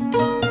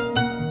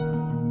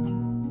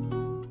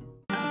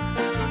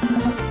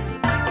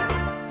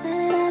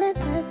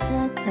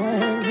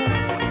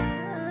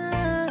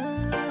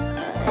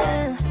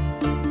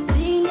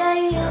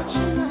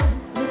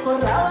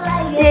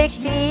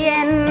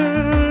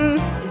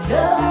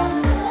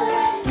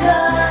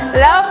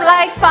 Love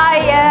like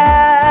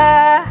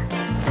fire.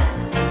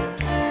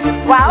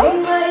 Wow.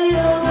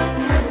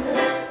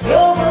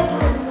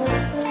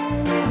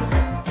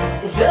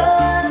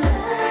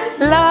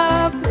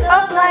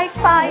 Love like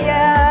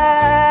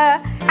fire.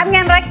 Xam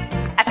ngeen rek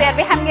affaire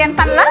bi xam ngeen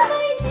fan la?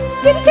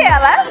 Skincare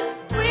la.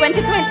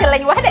 2020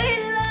 lañ wax de.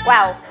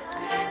 Waaw.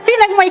 Fii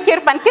nag mooy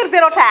Kerr fan Kerr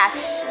zero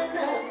tache.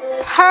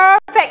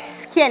 Perfect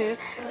skin.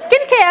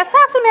 Skincare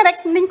saa su ne rek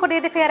niñ ko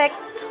dee defee rek.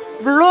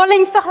 Loo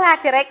lañ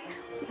soxlaati rek.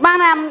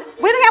 Maanaam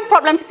bu dee am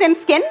problème ci seen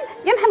skin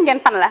yéen xam ngeen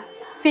fan la.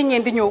 Fii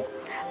ngeen di ñëw.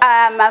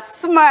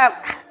 Suma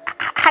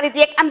xarit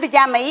yeeg am di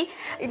jàmm yi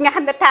nga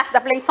xam ne taas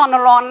daf lañ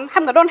sonaloon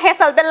xam nga doon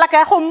xeesal bel la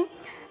ka xum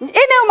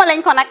éneew ma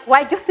lañ ko nag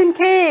waaye just in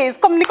case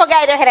comme ni ko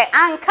gars yi di waxee rek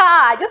en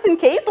cas just in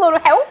case loolu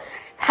xew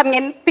xam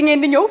ngeen fi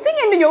ngeen di ñëw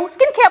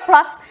skincare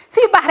plus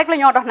si yu baax rek la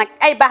ñoo dox nag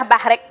ay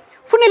baax rek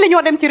fu ne la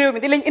ñoo dem ci réew mi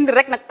di lañ indi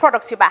rek nag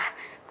products yu baax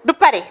du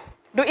Paris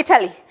du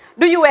Italie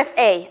du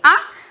USA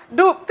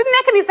du fi mu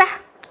nekk nii sax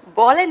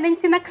boole nañ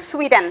ci nag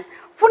Sweden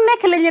fu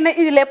nekk lañ leen a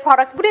indilee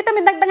products bu dee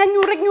tamit nag da nga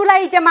ñuul rek ñu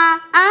lay jamaa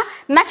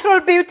natural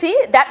beauty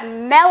that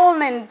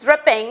melanin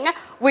dripping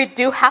we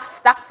do have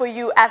stuff for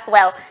you as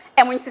well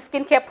emuñ si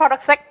skincare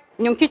products rek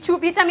ñu ngi ci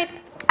cuub yi tamit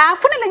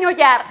fu ne la ñoo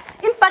jaar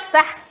in fact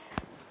sax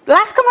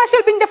last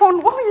commercial bi ñu defoon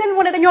waxuñ leen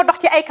woon ne dañoo dox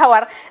ci ay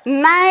kawar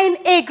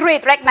 9A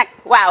grade rek nag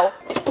waaw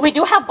we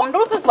do have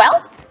bundles as well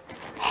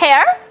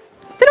hair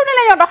si lu ne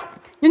la ñoo dox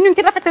ñun ñu ngi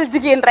ci rafetal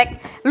jigéen rek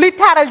luy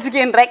taaral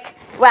jigéen rek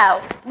waaw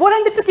boo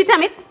leen di tukki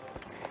tamit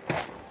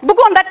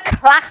bëggoon rek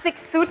classic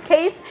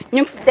suitcase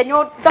ñu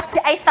dañoo dox ci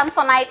ay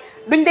Samsonite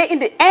duñ dee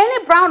indi any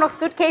brand of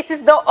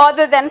suitcases though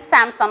other than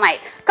Samsonite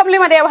comme li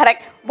ma dee wax rek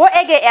boo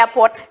eggee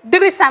airport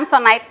dëri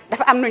Samsonite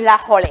dafa am nuñ laa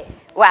xoolee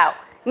waaw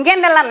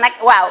ngeen ne lan nag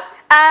waaw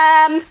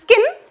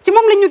skin ci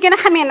moom la ñu gën a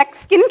xamee nag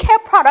skin care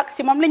products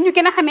ci moom la ñu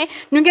gën a xamee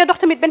ñu ngi dox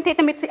tamit bentee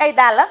tamit si ay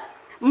dàlla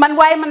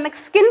waaye man nag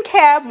skin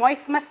care mooy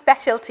suma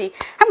specialty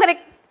xam nga rek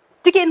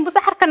jigéen bu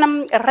sa xar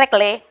kanam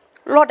réglé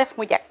loo def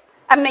mu jag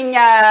am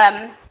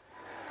nañ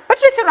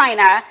Patricia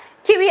Reiner,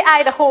 Kiwi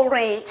Eye, the whole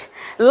range,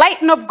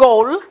 Lighten Up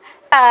Gold,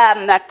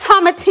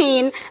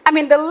 Tomatine. I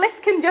mean, the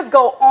list can just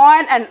go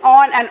on and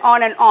on and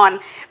on and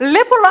on.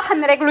 Lépp loo xam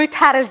ne rek luy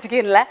taaral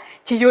jigéen la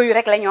ci yooyu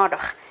rek la ñoo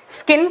dox.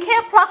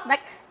 Skincare plus nag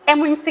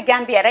emuñ si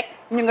Gambia rek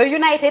ñu ngi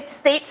United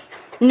States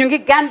ñu ngi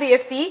Gambia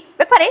fii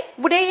ba pare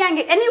bu dee yaa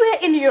ngi anywhere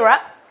in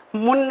Europe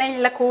mun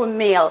nañ la ko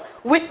mail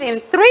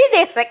within 3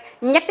 days rek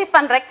ñetti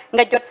fan rek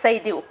nga jot say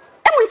diw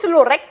emuñ si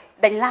loolu rek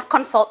dañ laa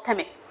consult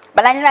tamit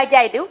balaa ñu laa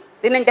jaay diw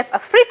dinañ def a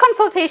free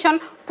consultation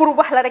pour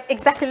wax la rek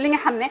exactly li nga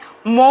xam ne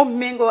moo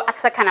méngoo ak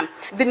sa kanam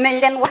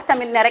dinañ leen wax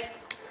tamit ne rek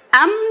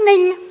am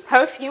nañ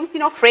perfumes, you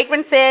know,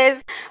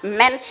 fragrances,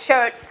 men's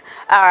shirts,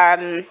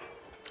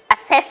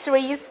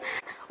 accessories.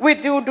 We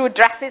do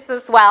dresses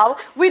as well.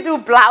 We do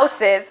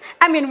blouses.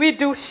 I mean, we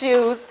do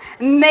shoes.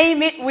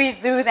 Name it, we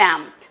do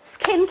them.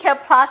 Skincare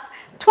Plus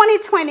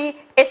 2020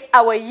 is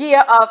our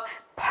year of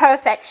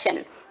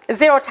perfection.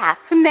 Zero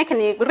task. Fi mu nekk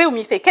nii réew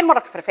mi fii kenn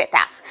waratu fi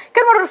task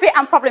kenn waratu fi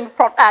am problème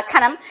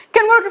kanam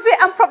kenn waratu fi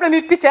am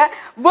problème picture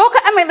boo ko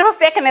amee dafa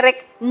fekk ne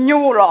rek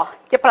ñëwuloo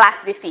ci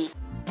place bi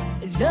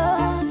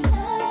fii.